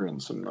sugar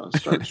and some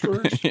Star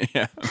Storage?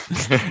 Yeah.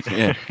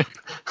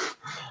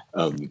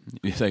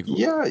 It's like,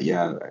 I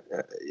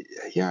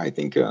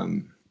think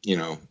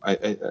I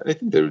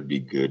think that it would be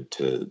good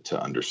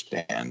to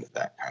understand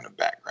that kind of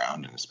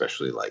background, and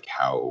especially like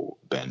how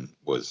Ben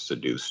was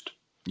seduced.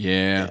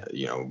 Yeah.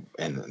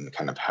 And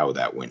kind of how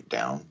that went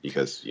down,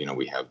 because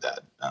we have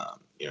that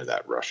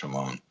that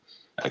Rashomon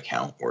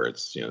account where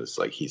it's it's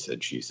like he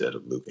said she said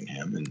of Luke and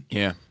him, and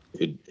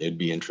it'd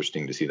be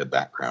interesting to see the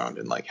background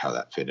and like how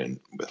that fit in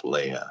with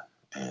Leia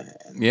and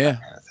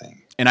that kind of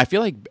thing. And I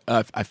feel like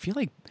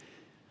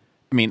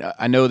I mean,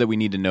 I know that we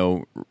need to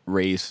know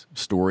Rey's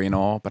story and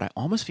all, but I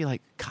almost feel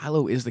like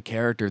Kylo is the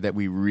character that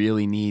we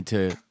really need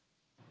to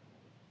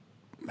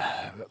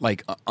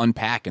like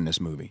unpack in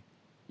this movie.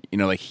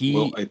 Like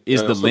he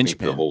is the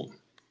linchpin.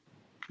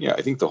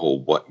 I think the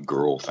whole what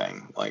girl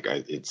thing, like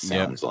it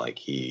sounds like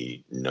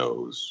he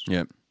knows.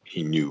 Yep.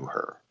 He knew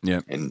her.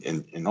 Yeah.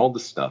 And all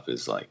this stuff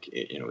is like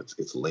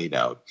it's laid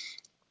out,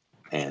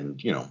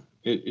 and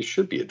it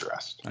should be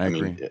addressed. I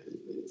agree. mean,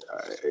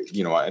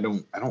 I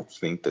don't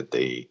think that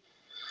they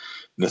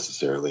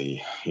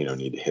necessarily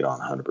need to hit on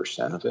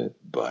 100% of it,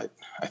 but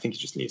I think it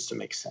just needs to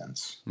make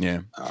sense.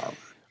 Yeah.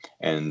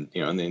 And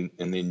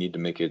they need to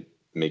make it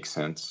make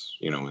sense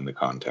in the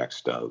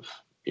context of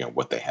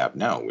what they have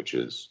now, which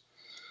is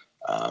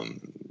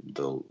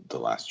the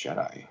Last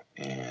Jedi.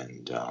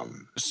 And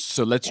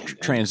so let's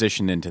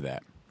transition into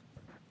that.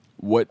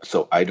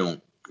 So I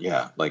don't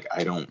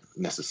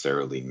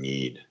necessarily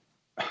need.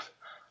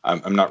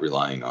 I'm not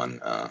relying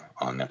on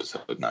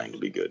episode 9 to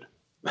be good.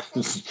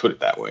 Let's put it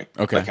that way.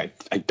 Okay. Like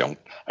I don't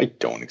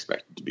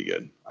expect it to be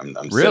good. I'm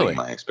really? setting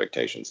my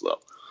expectations low.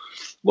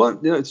 Well,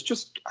 it's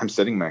just I'm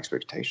setting my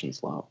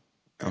expectations low.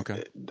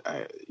 Okay.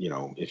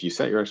 If you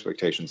set your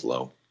expectations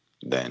low,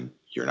 then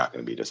you're not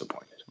going to be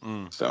disappointed.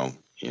 So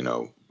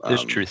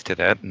there's truth to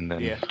that, and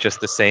then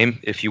just the same,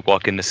 if you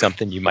walk into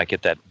something, you might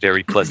get that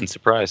very pleasant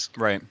surprise.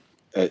 Right.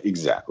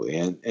 Exactly.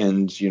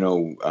 And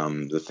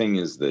the thing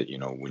is that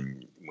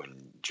when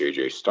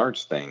JJ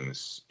starts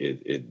things,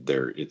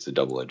 it's a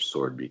double-edged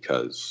sword,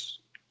 because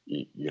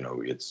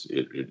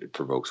it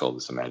provokes all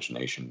this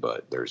imagination,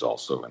 but there's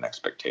also an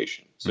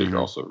expectation. So you're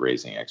also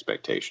raising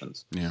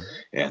expectations. Yeah.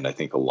 And I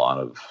think a lot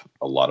of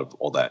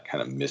all that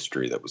kind of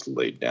mystery that was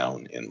laid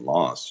down in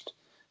Lost,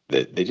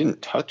 that they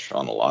didn't touch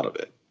on a lot of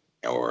it,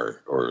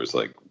 or it was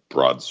like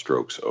broad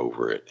strokes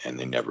over it, and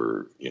they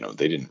never,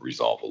 they didn't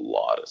resolve a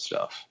lot of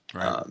stuff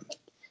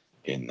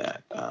in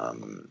that.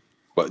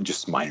 but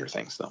just minor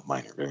things though,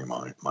 very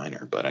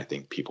minor. But I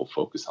think people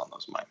focus on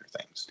those minor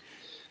things,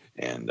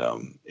 and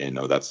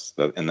that's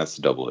the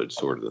double-edged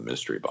sword of the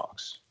mystery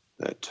box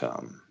that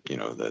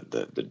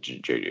that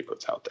JJ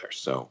puts out there.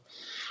 So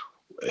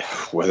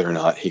whether or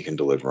not he can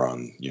deliver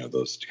on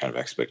those kind of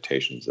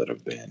expectations that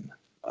have been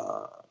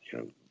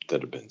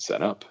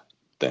set up,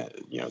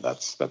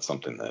 that's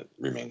something that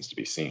remains to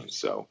be seen.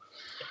 So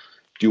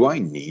do I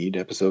need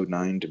episode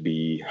 9 to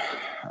be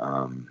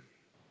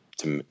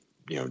to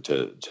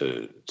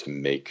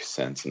make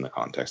sense in the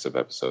context of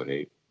episode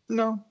 8?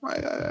 No,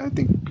 I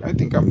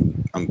think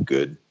I'm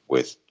good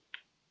with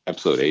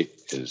episode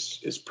 8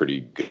 is pretty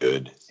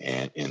good,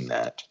 and in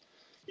that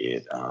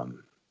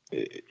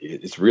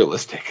it's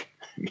realistic.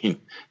 I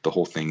mean, the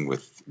whole thing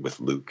with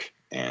Luke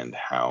and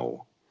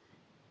how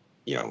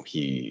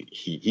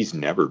he's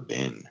never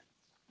been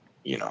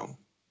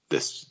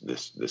this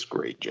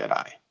great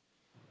Jedi.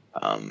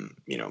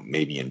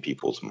 Maybe in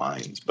people's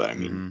minds, but I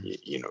mean,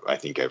 I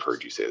think I've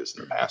heard you say this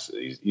in the past.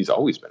 He's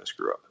always been a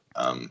screw up.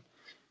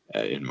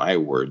 In my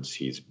words,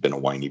 he's been a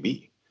whiny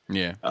bee.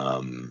 Yeah.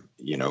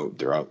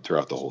 Throughout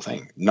the whole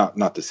thing.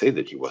 Not to say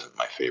that he wasn't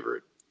my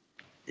favorite,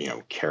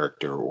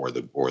 character or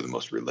the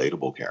most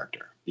relatable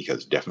character,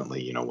 because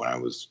definitely, when I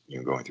was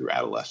going through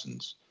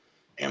adolescence,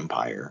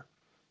 Empire,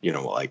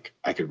 like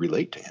I could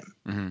relate to him.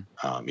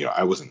 Mm-hmm.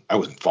 I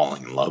wasn't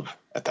falling in love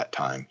at that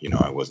time.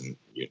 I wasn't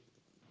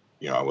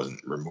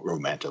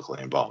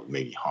romantically involved.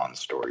 Maybe Han's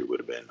story would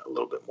have been a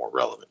little bit more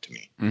relevant to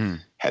me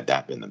had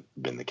that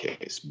been the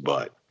case.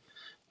 But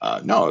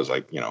no, I was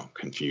like,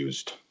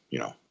 confused,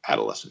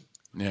 adolescent.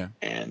 Yeah.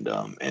 And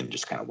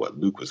just kind of what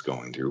Luke was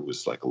going through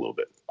was like a little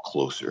bit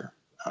closer,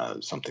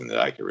 something that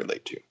I could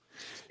relate to.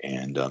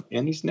 And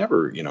he's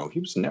never, he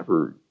was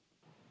never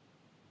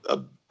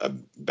a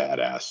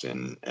badass,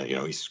 and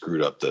he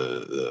screwed up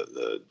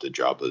the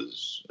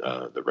Jabba's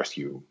the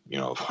rescue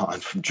of Han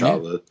from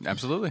Jabba. Yeah,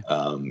 absolutely.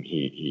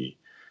 He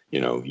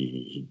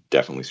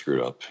definitely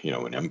screwed up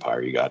in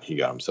Empire. He got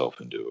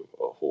himself into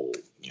a whole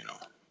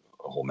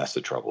mess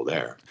of trouble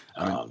there.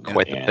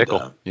 Quite the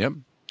pickle. Yep.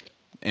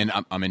 And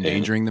I'm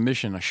endangering the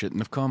mission. I shouldn't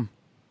have come.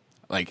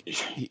 Like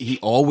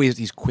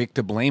he's quick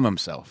to blame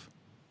himself.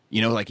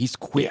 Like he's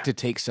quick to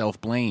take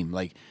self-blame.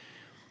 Like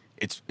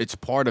it's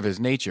part of his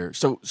nature.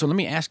 So let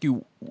me ask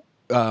you,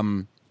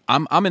 I'm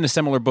in a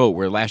similar boat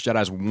where Last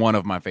Jedi is one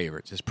of my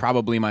favorites. It's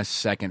probably my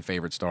second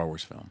favorite Star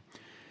Wars film.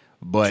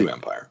 But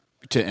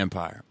to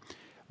Empire.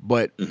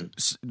 But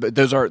but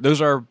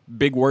those are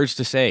big words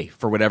to say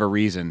for whatever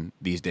reason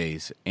these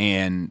days.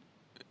 And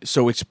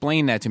so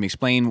explain that to me.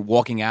 Explain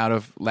walking out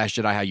of Last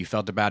Jedi, how you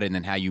felt about it, and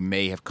then how you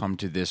may have come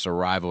to this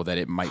arrival that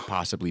it might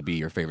possibly be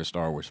your favorite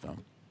Star Wars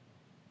film.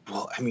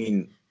 Well, I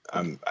mean,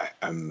 I'm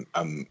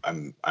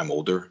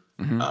older.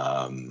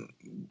 Mm-hmm.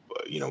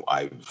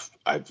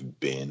 I've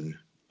been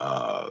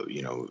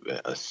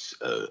a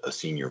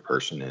senior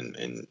person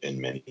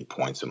in many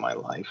points of my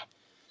life.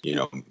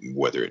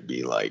 Whether it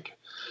be like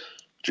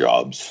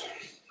jobs,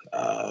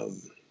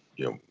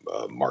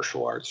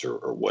 martial arts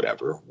or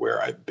whatever,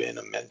 where I've been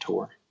a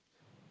mentor.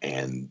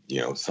 And,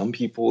 some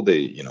people,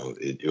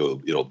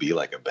 it'll be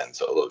like a Ben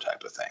Solo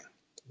type of thing,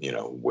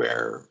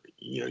 where,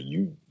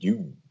 you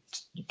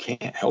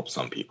can't help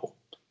some people,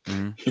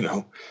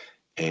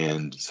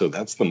 and so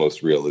that's the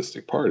most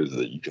realistic part, is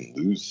that you can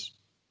lose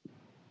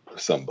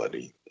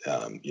somebody,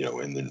 and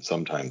then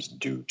sometimes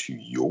due to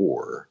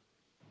your,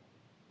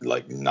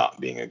 like,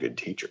 not being a good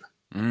teacher,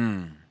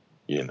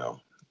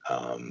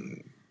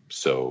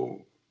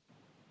 so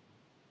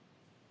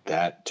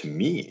that, to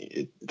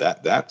me,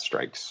 that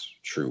strikes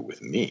true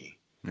with me.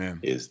 Yeah.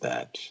 Is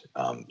that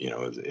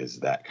is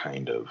that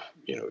kind of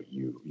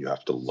you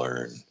have to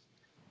learn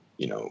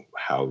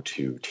how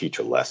to teach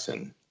a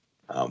lesson,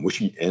 which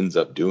he ends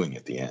up doing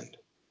at the end.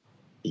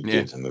 He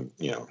gives him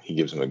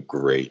a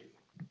great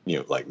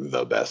like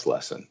the best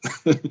lesson.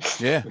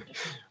 Yeah.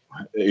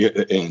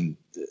 And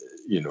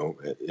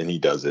and he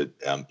does it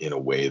in a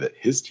way that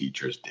his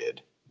teachers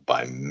did,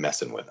 by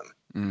messing with him.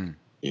 And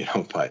he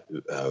has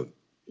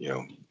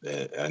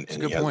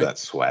that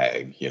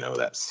swag,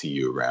 that see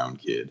you around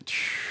kid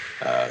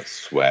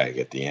swag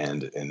at the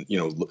end. And,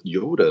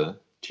 Yoda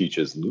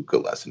teaches Luke a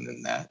lesson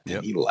in that,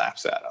 and he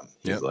laughs at him.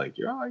 He's like,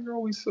 you're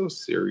always so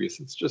serious.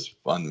 It's just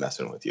fun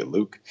messing with you,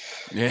 Luke.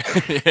 Yeah.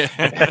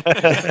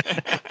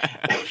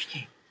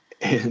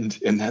 and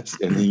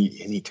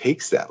he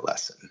takes that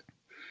lesson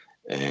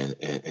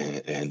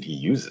and he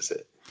uses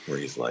it, where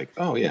he's like,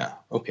 oh yeah,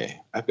 okay,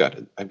 I've got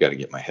to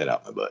get my head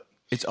out my butt.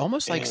 It's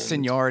almost like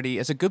seniority.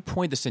 It's a good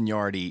point, the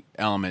seniority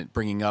element,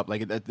 bringing up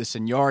like the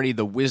seniority,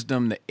 the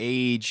wisdom, the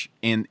age,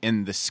 and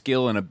the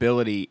skill and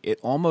ability.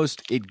 It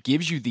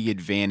gives you the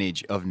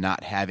advantage of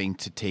not having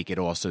to take it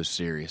all so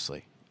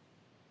seriously.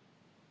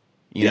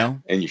 You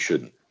know, and you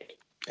shouldn't.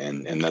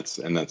 And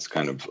that's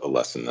kind of a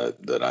lesson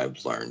that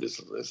I've learned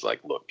is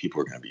like, look,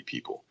 people are going to be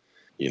people.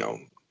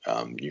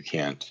 You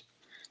can't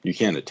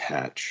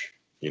attach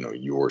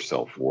your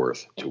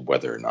self-worth to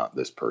whether or not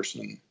this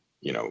person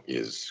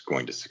is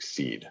going to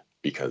succeed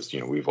because,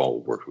 we've all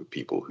worked with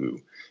people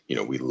who,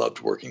 we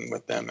loved working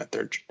with them at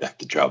the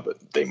job, but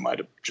it might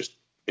have just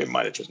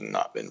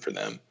not been for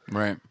them.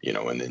 Right.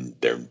 And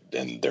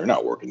then they're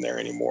not working there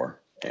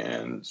anymore.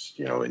 And,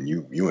 and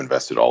you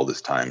invested all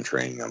this time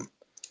training them.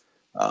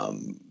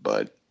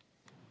 But,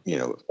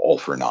 all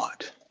for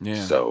naught.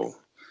 Yeah. So,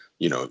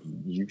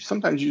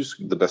 sometimes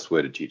the best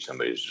way to teach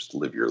somebody is just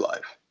live your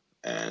life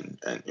and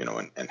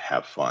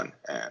have fun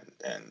and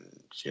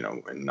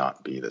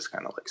not be this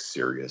kind of like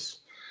serious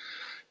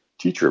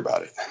teacher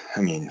about it.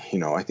 I mean,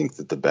 I think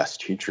that the best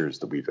teachers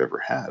that we've ever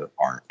had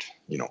aren't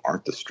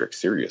the strict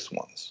serious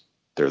ones.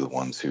 They're the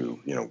ones who,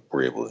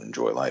 were able to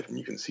enjoy life, and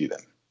you can see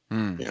them,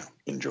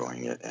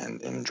 enjoying it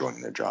and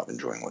enjoying their job,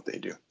 enjoying what they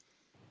do.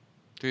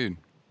 Dude,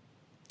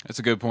 that's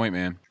a good point,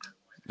 man.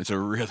 It's a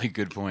really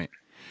good point.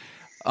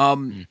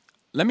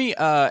 Let me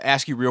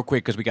ask you real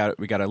quick, because we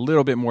got a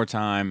little bit more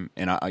time,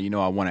 and I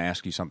want to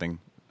ask you something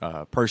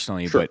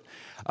personally. Sure.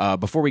 But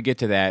before we get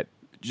to that,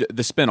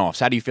 the spinoffs.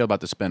 How do you feel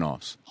about the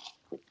spinoffs?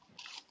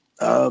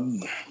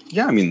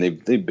 Yeah, I mean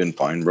they've been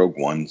fine. Rogue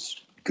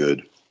One's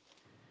good.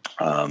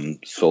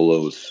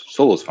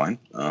 Solo's fine.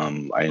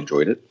 I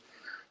enjoyed it.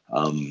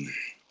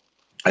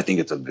 I think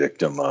it's a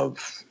victim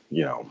of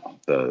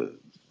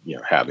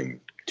having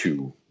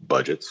two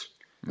budgets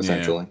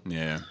essentially.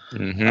 Yeah.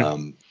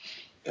 Mm-hmm.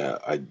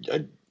 I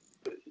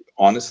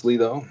honestly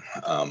though,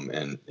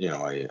 and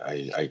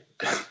I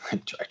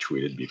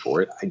tweeted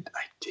before it. I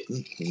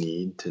didn't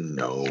need to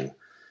know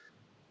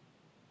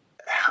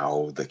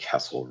how the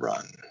Kessel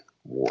Run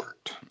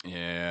worked.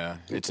 Yeah,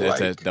 it's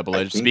a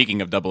double-edged.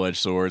 Speaking of double-edged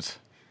swords,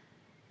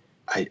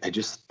 I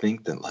just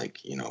think that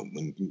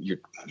when you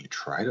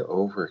try to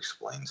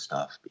over-explain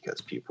stuff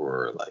because people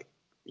are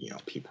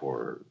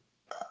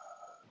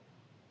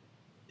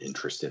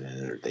interested in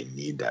it, or they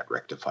need that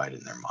rectified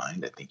in their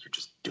mind, I think you're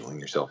just doing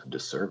yourself a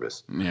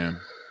disservice. Yeah.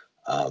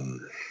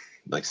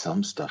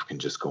 Some stuff can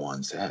just go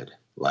unsaid.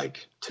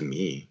 Like, to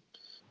me,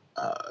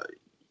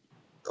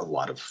 a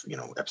lot of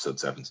episode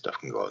 7 stuff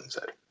can go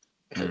unsaid,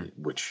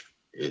 which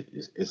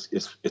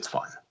it's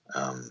fine.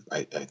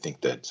 I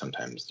think that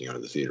sometimes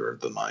the theater of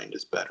the mind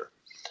is better.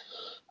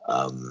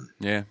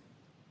 Yeah.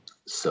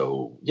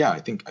 So yeah, I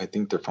think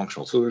they're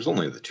functional. So there's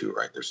only the two,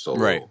 right? There's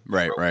Solo,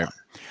 right. One.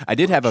 I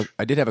did have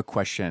a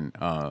question.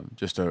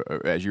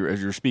 As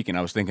you're speaking,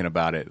 I was thinking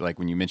about it. Like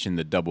when you mentioned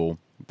the double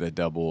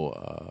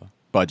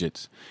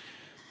budgets.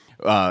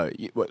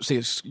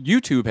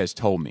 YouTube has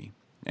told me,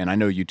 and I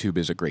know YouTube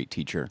is a great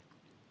teacher.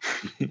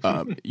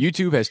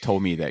 YouTube has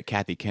told me that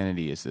Kathy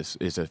Kennedy is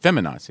a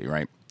feminazi,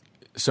 right?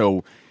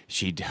 So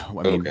we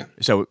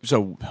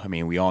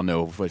all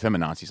know what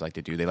feminazis like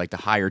to do. They like to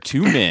hire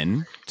two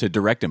men to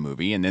direct a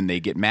movie, and then they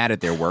get mad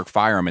at their work,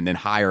 fire them, and then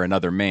hire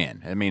another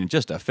man. I mean,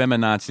 just a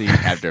feminazi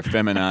after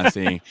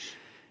feminazi.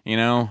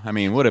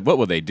 What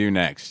will they do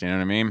next? You know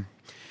what I mean?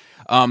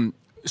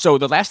 So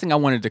the last thing I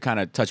wanted to kind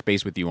of touch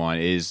base with you on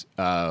is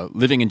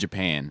living in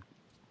Japan.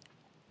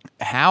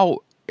 How,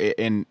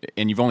 and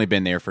you've only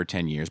been there for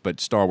 10 years, but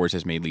Star Wars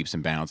has made leaps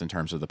and bounds in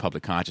terms of the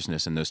public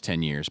consciousness in those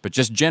 10 years. But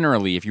just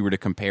generally, if you were to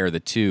compare the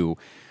two,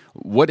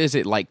 what is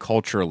it like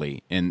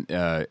culturally in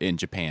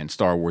Japan,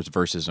 Star Wars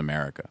versus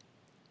America?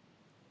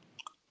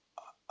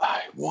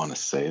 I want to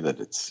say that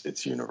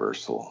it's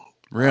universal.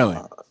 Really?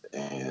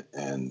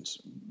 And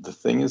the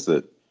thing is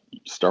that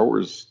Star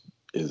Wars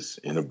is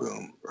in a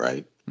boom,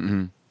 right?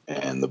 Mm-hmm.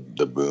 And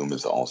the boom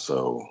has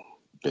also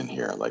been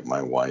here. Like,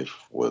 my wife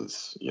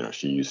was,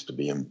 she used to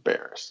be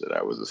embarrassed that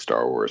I was a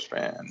Star Wars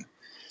fan,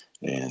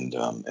 and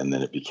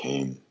then it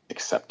became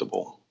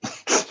acceptable,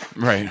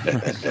 right?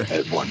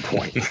 at one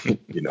point,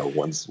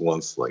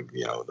 once like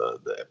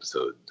the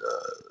episode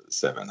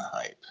 7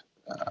 hype,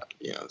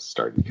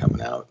 started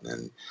coming out,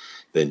 and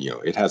then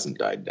it hasn't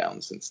died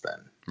down since then.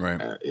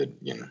 Right.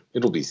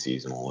 It'll be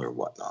seasonal or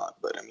whatnot,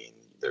 but I mean,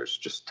 there's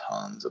just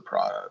tons of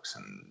products,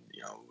 and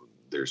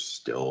there's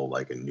still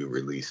like a new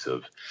release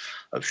of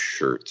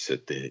shirts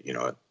at the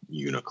at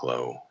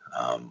Uniqlo,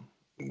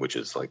 which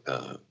is like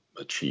a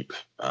cheap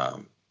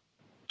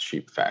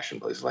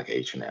fashion place like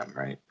H&M,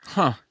 right?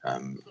 Huh.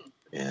 And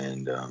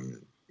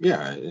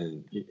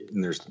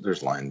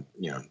there's line,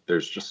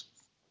 there's just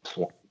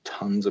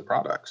tons of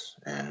products,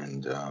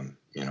 and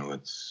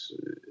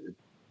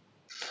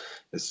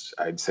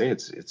I'd say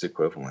it's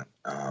equivalent.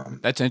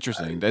 That's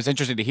interesting. That's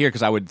interesting to hear,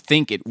 because I would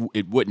think it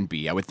wouldn't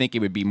be. I would think it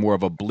would be more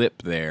of a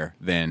blip there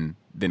than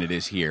it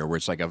is here, where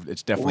it's like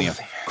it's definitely a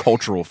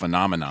cultural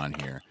phenomenon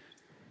here.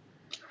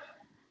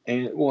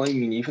 And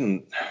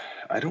even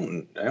I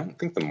don't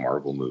think the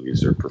Marvel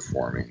movies are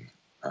performing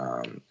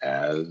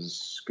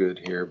as good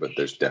here, but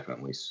there's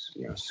definitely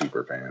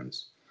super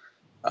fans.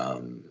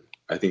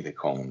 I think they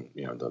call them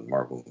the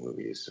Marvel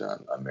movies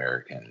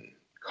American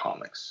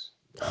comics.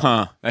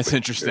 Huh, that's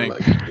interesting.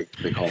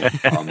 They call them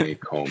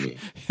Ame-Komi.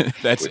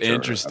 That's which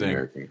interesting. Are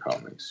American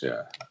comics,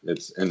 yeah.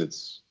 It's Ame,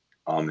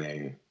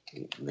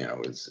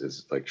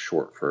 is like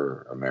short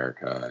for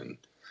America, and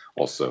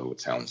also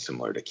it sounds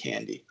similar to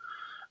candy.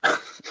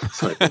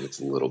 So I think it's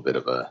a little bit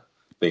of a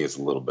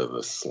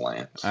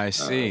slant. I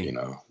see.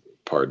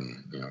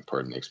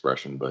 pardon the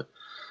expression, but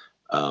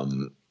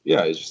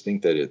yeah, I just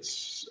think that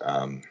it's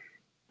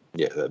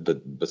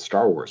but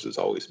Star Wars has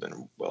always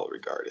been well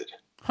regarded.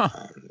 Huh.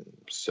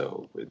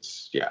 So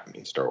it's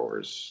Star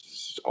Wars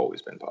has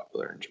always been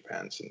popular in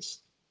Japan since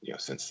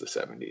the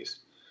 70s.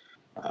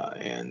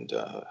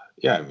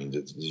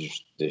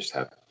 They just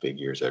have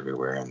figures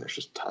everywhere, and there's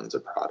just tons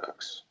of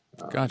products.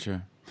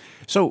 Gotcha.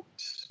 So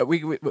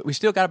we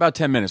still got about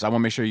 10 minutes. I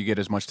want to make sure you get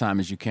as much time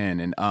as you can.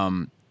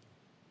 And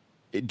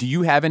do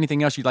you have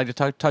anything else you'd like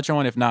to touch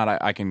on? If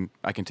not, I can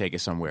take it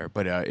somewhere.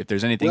 But if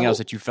there's anything else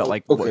that you felt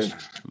like was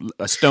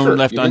a stone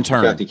left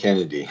unturned. Kathy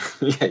Kennedy.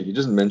 Yeah, you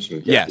just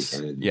mentioned Kathy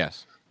Kennedy.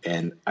 Yes.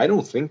 And I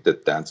don't think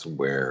that that's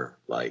where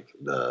like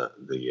the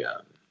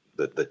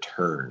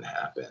turn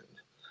happened.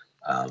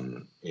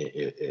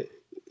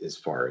 As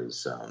far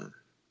as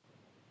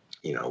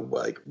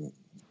like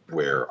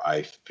where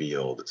I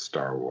feel that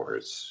Star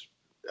Wars,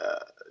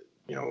 how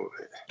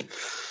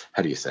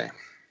do you say,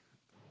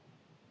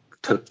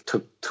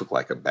 took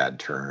like a bad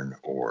turn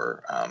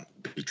or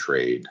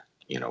betrayed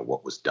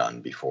what was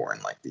done before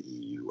in like the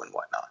EU and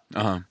whatnot.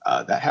 Uh-huh.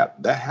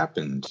 That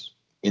happened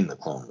in the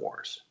Clone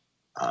Wars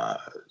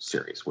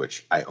series,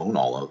 which I own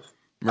all of.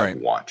 Right.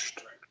 I've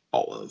watched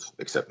all of,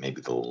 except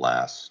maybe the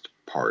last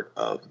part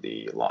of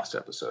the Lost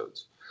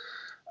episodes.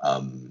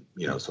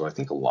 So I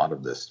think a lot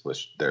of this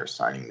was they're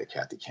signing to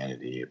Kathy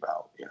Kennedy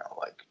about,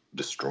 like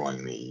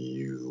destroying the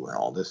EU and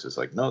all this is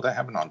like, no, that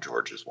happened on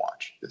George's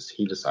watch.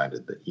 He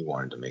decided that he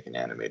wanted to make an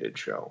animated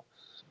show,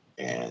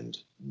 and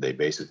they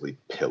basically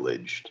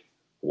pillaged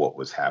what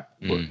was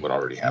what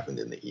already happened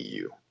in the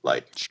EU.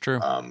 Like, it's true.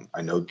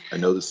 I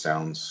know this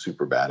sounds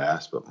super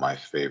badass, but my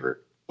favorite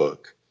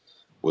book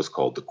was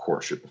called The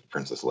Courtship of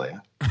Princess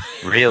Leia.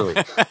 Really?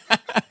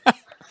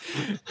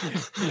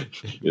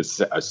 It's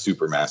a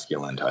super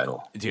masculine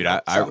title. Dude,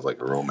 sounds like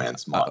a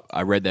romance novel.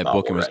 I read that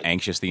book and was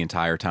anxious the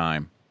entire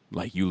time.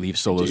 Like, you leave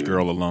Solo's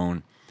girl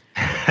alone.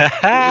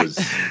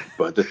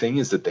 But the thing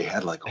is that they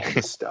had like all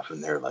this stuff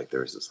in there. Like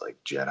there's this like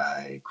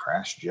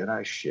crashed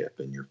Jedi ship,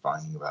 and you're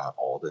finding about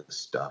all this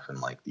stuff and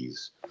like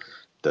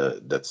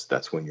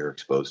that's when you're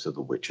exposed to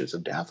the witches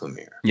of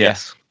Dathomir.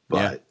 Yes.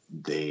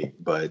 Big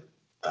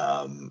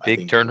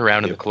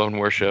turnaround in the Clone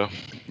Wars show.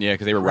 Yeah,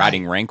 because they were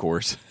riding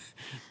Rancors.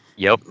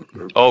 Yep.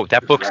 Oh,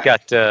 that book's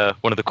got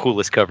one of the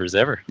coolest covers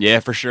ever. Yeah,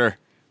 for sure.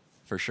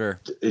 For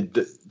sure.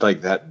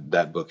 Like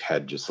that book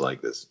had just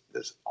like this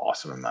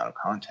awesome amount of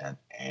content,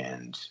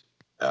 and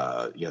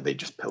they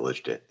just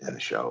pillaged it in the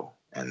show,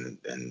 and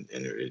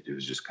it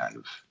was just kind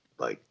of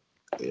like,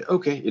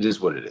 okay, it is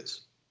what it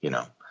is.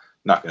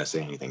 Not going to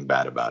say anything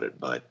bad about it,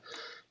 but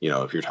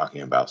if you're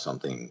talking about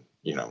something,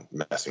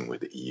 messing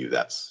with the EU,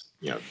 that's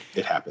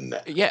it happened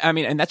then. Yeah, I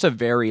mean, and that's a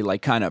very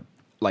like kind of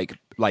like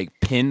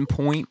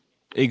pinpoint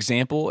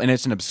example, and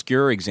it's an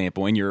obscure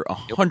example, and you're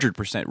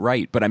 100%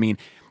 right. But I mean,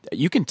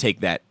 you can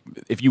take that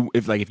if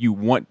you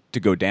want to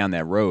go down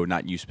that road,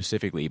 not you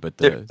specifically, but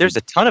there's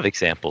a ton of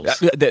examples.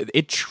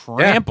 It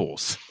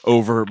tramples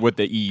over what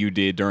the EU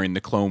did during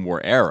the Clone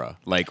War era,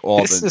 like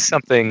all this is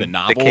something the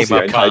novels,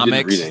 that came up. comics. I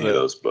didn't read any of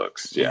those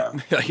books. Yeah,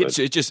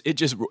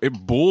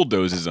 it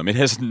bulldozes them. It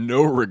has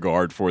no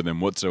regard for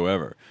them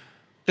whatsoever.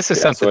 This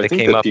is something that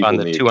came up on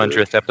the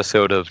 200th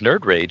episode of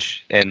Nerd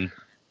Rage, and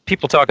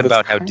people talking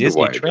about how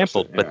Disney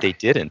trampled, but they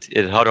didn't.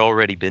 It had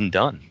already been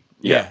done.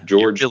 Yeah,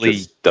 George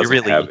just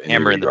doesn't have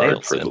any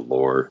regard for the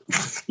lore.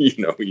 He's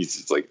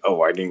just like,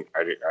 oh, I didn't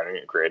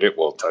create it.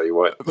 Well, tell you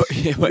what,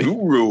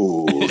 new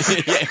rules.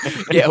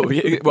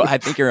 Well, I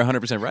think you're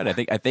 100% right.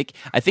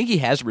 I think he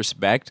has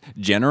respect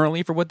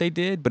generally for what they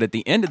did, but at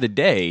the end of the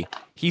day,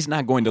 he's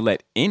not going to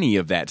let any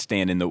of that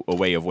stand in the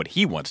way of what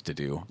he wants to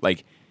do.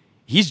 Like,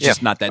 he's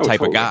just not that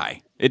type of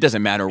guy. It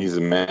doesn't matter. He's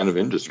a man of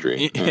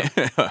industry,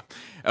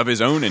 of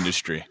his own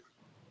industry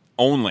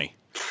only.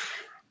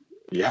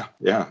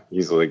 Yeah.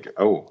 He's like,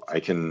 oh,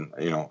 I can,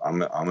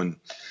 I'm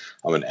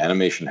an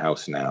animation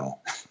house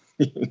now.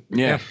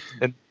 Yeah.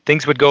 And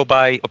things would go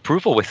by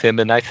approval with him,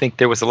 and I think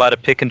there was a lot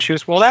of pick and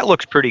choose. Well, that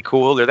looks pretty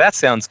cool, or that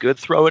sounds good.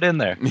 Throw it in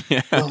there.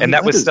 Yeah. Well, and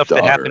that was stuff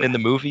that happened in the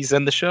movies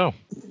and the show.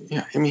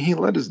 Yeah, I mean, he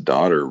let his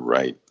daughter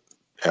write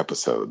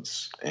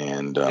episodes,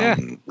 and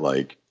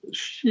like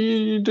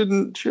she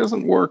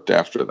hasn't worked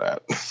after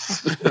that.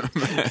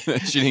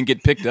 She didn't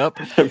get picked up.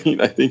 I mean,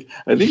 I think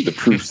the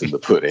proof's in the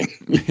pudding.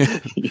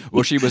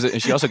 Well, she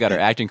also got her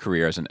acting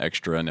career as an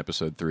extra in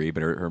episode 3,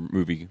 but her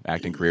movie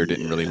acting career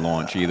didn't really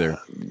launch either.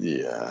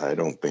 Yeah, I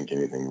don't think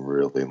anything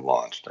really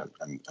launched.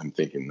 I'm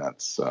thinking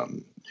that's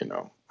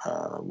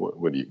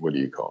what do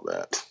you call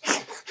that?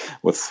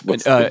 What's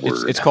the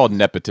word? It's called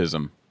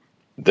nepotism.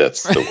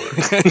 That's the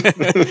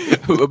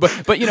word.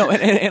 but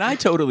and I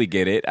totally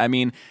get it. I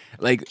mean,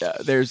 like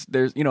there's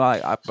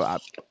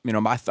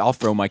I'll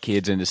throw my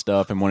kids into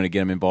stuff and wanted to get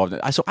them involved.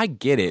 So I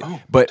get it.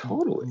 Oh, but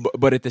totally.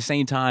 But at the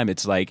same time,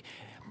 it's like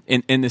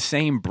in the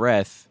same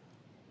breath,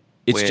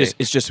 it's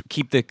just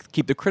keep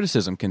the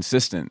criticism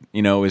consistent.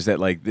 Is that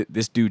like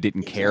this dude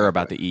didn't care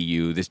about the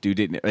EU. This dude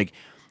didn't like.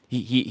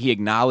 he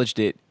acknowledged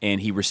it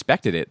and he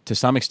respected it to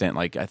some extent.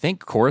 Like I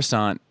think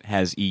Coruscant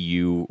has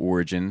EU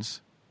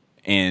origins,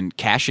 and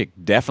Kashyyyk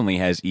definitely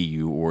has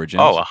EU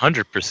origins. Oh,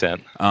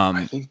 100%.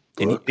 I think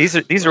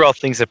these are all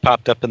things that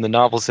popped up in the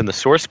novels and the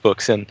source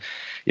books, and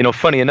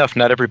funny enough,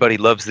 not everybody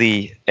loves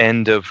the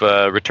end of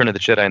Return of the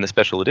Jedi and the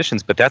special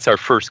editions, but that's our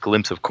first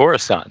glimpse of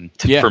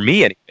Coruscant. For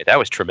me, anyway, that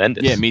was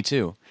tremendous. Yeah, me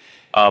too.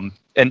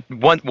 And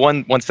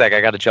one sec,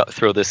 I got to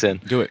throw this in.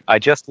 Do it. I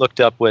just looked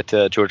up what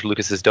George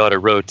Lucas's daughter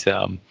wrote.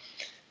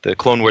 The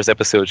Clone Wars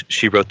episodes,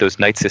 she wrote those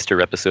Night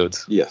Sister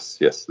episodes. Yes,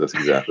 that's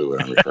exactly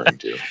what I'm referring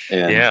to.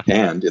 And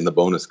and in the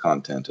bonus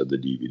content of the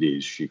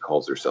DVDs, she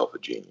calls herself a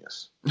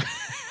genius.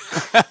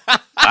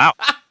 Wow.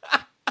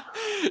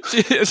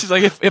 She's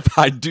like, if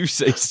I do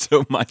say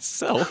so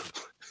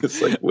myself. It's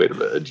like, wait a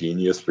minute, a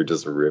genius for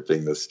just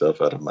ripping this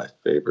stuff out of my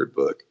favorite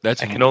book. I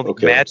can only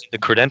imagine the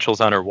credentials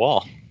on her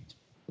wall.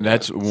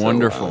 That's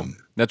wonderful.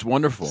 That's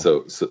wonderful.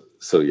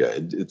 So yeah,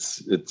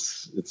 it's.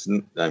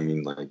 I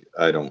mean, like,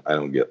 I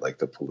don't get like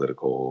the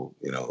political,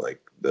 like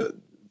the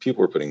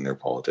people are putting their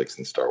politics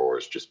in Star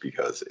Wars just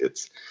because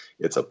it's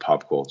a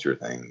pop culture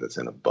thing that's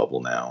in a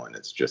bubble now, and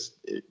it's just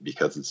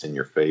because it's in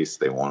your face,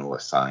 they want to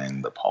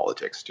assign the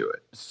politics to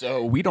it.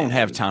 So we don't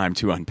have time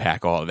to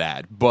unpack all of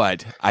that,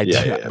 but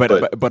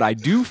but I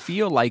do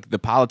feel like the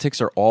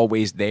politics are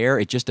always there.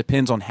 It just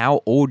depends on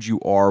how old you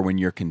are when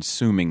you're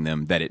consuming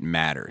them that it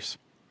matters.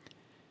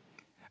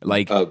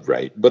 Like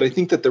right, but I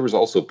think that there was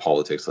also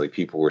politics. Like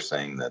people were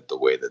saying that the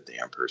way that the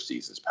Emperor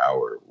sees his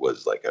power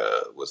was like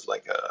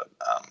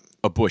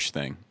a Bush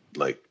thing.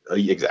 Like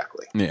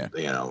exactly, yeah.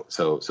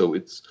 So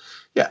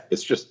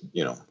it's just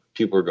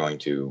people are going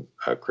to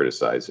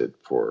criticize it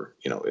for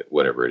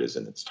whatever it is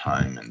in its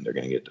time, and they're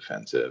going to get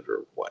defensive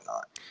or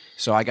whatnot.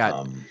 So I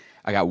got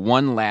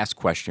one last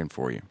question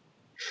for you.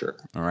 Sure.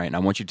 All right, and I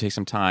want you to take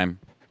some time.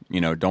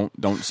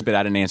 Don't spit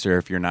out an answer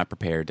if you're not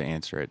prepared to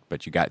answer it.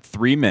 But you got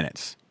 3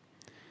 minutes.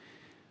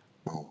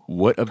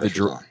 What of the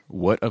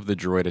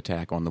droid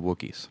attack on the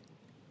Wookiees?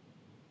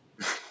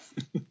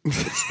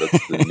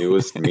 That's the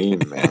newest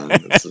meme, man.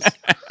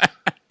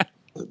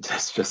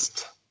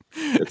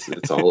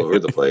 It's all over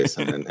the place,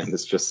 and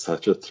it's just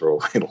such a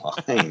throwaway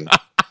line.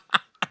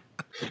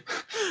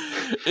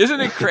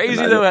 Isn't it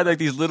crazy though how like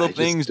these little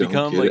things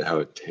become like how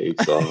it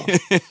takes off?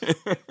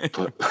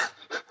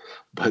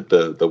 But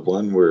the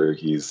one where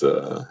he's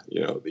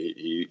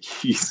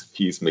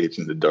he's made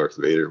into Darth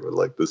Vader with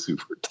like the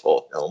super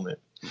tall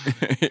helmet.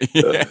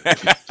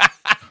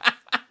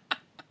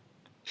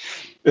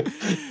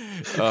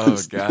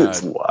 Oh God,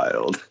 it's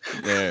wild.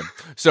 Yeah.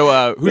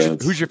 So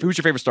who's your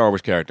favorite Star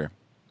Wars character?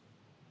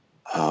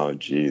 Oh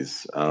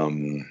geez,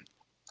 I'm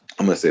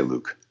gonna say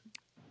Luke.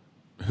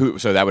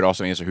 So that would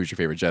also answer who's your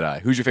favorite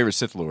Jedi. Who's your favorite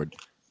Sith Lord?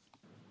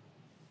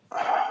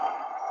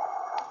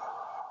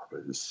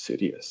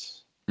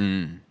 Sidious.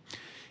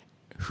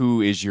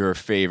 Who is your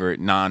favorite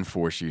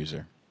non-Force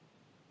user?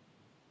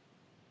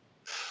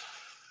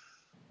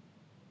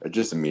 I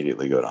just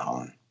immediately go to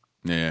Han.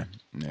 Yeah,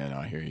 no,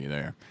 I hear you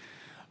there.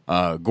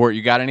 Gort,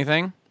 you got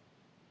anything?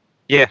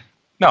 Yeah,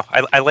 no,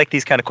 I like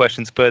these kind of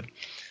questions, but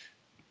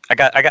I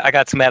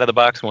got some out of the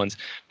box ones.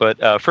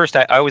 But first,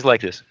 I always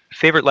like this.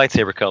 Favorite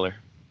lightsaber color?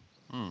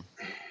 I'm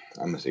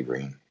gonna say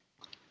green.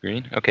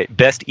 Green. Okay.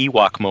 Best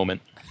Ewok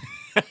moment?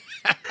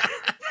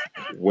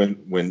 When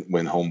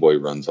Homeboy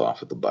runs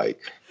off with the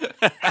bike.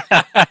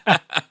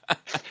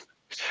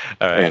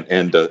 All right.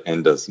 And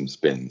does some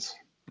spins.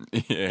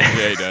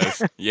 Yeah, he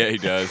does. Yeah, he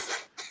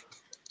does.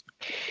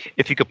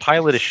 If you could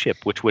pilot a ship,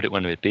 which would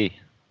it be?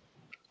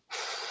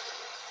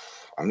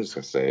 I'm just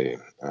gonna say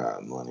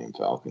Millennium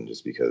Falcon,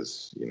 just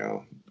because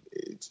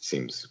it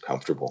seems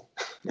comfortable.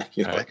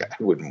 Like I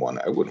wouldn't want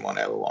to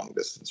have a long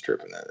distance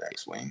trip in that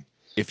X-wing.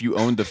 If you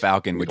owned the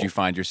Falcon, would you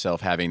find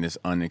yourself having this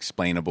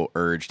unexplainable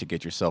urge to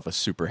get yourself a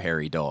super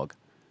hairy dog?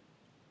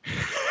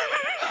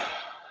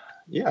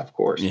 Yeah, of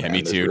course. Yeah,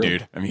 me too,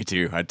 dude. Me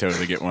too. I'd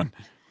totally get one.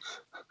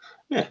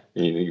 Yeah,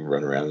 you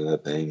run around in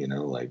that thing,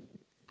 like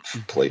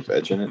play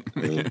fetch in it. I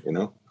mean,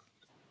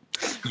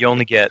 You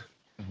only get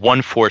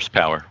one force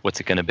power. What's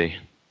it going to be?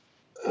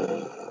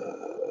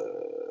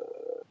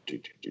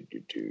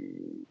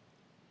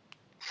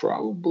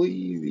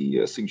 Probably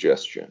the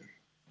suggestion.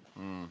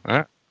 All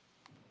right.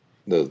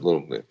 The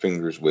little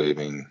fingers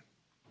waving.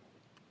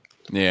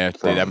 Yeah,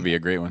 that would be a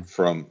great one.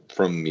 From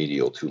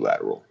medial to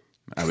lateral.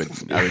 I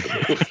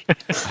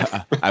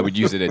would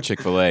use it at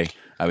Chick-fil-A.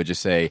 I would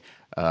just say,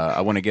 I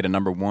want to get a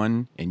number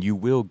 1, and you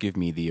will give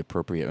me the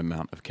appropriate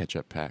amount of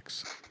ketchup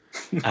packs.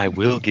 I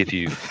will give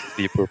you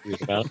the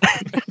appropriate amount.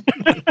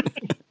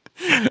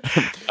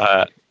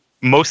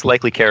 Most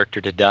likely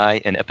character to die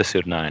in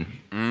Episode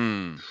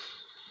 9.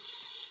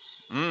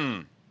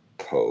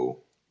 Poe.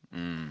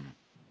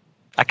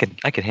 I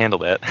could handle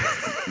that.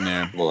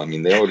 Yeah. Well, I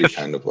mean, they already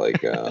kind of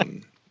like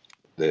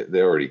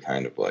they already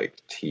kind of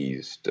like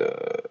teased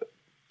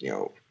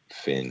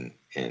Finn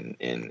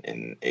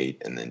in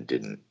 8 and then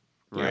didn't,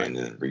 right, and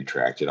then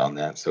retracted on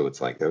that. So it's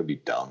like that would be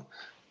dumb.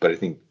 But I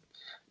think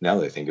now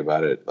that I think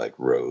about it, like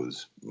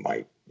Rose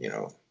might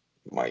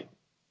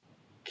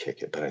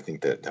kick it, but I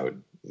think that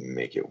would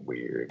make it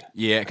weird.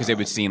 Yeah, because it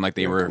would seem like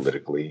they were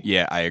politically.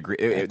 Yeah, I agree.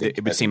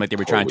 It would seem like they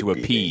were trying to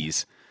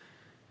appease.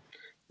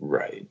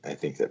 Right. I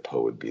think that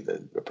Poe would be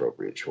the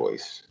appropriate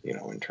choice,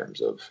 in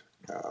terms of,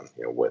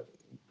 what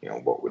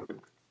would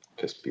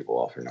piss people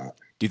off or not.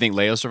 Do you think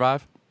Leia will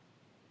survive?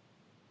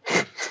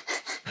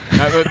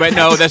 But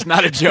no, that's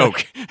not a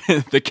joke.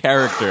 The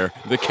character.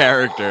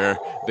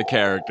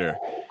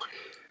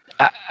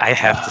 I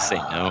have to say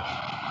no.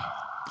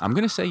 I'm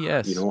going to say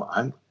yes.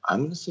 I'm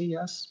going to say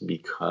yes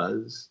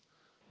because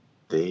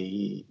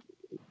they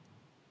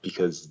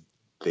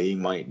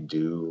might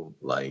do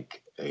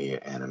like a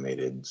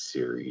animated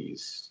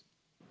series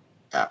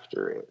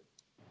after it.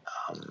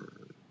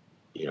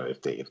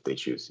 If they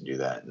choose to do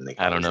that, and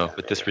I don't know.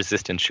 With this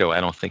Resistance show, I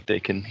don't think they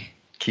can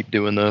keep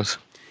doing those.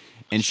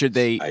 And should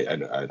they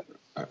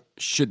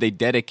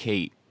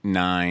dedicate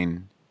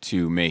 9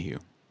 to Mayhew?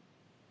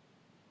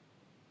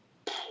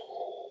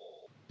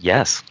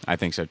 Yes, I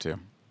think so too.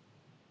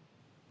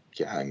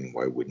 Yeah, I mean,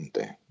 why wouldn't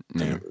they?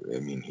 Yeah. I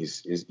mean,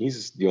 he's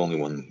the only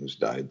one who's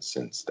died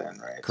since then,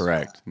 right?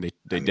 Correct. So,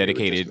 they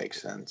dedicated. It just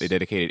makes sense. They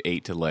dedicated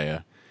 8 to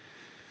Leia.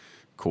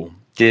 Cool.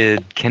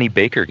 Did Kenny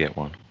Baker get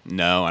one?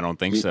 No, I don't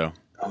think so.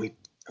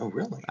 Oh,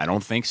 really? I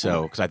don't think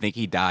so, because I think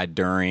he died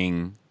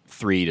during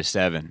 3 to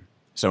 7.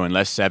 So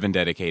unless 7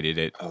 dedicated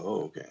it.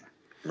 Oh, okay.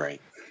 Right.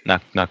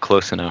 Not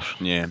close enough.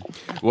 Yeah.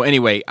 Well,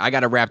 anyway, I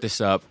got to wrap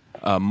this up.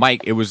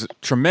 Mike, it was a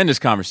tremendous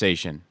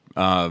conversation.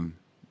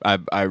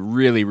 I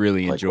really,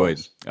 really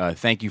enjoyed.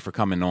 Thank you for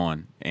coming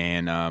on,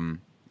 and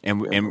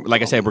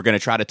like I said, we're going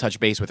to try to touch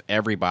base with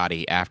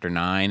everybody after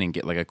 9 and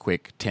get like a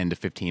quick 10 to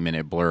 15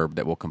 minute blurb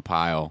that we'll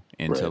compile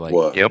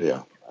into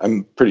Yeah,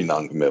 I'm pretty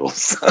non-committal.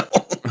 So.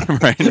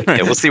 right.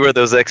 Yeah, we'll see where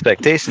those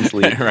expectations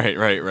lead.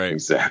 right.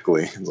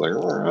 Exactly. It's like, I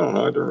don't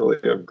know. I don't really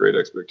have great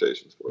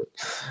expectations for it.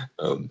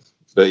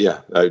 But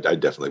yeah, I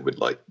definitely would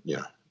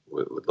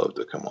would love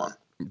to come on.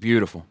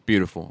 Beautiful.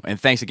 And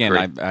thanks again.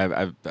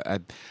 I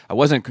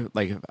wasn't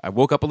like, I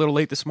woke up a little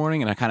late this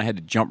morning and I kind of had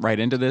to jump right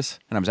into this,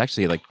 and I was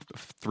actually like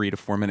 3 to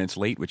 4 minutes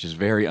late, which is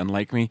very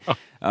unlike me.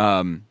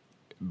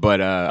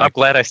 But I'm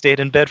glad I stayed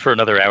in bed for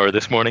another hour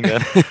this morning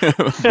then.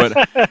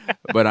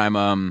 but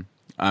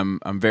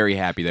I'm very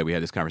happy that we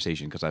had this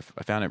conversation because I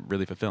found it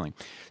really fulfilling.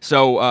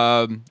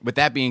 So with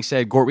that being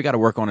said, Gort, we got to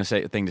work on a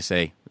thing to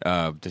say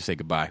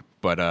goodbye.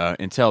 But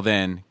until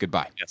then,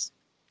 goodbye. Yes.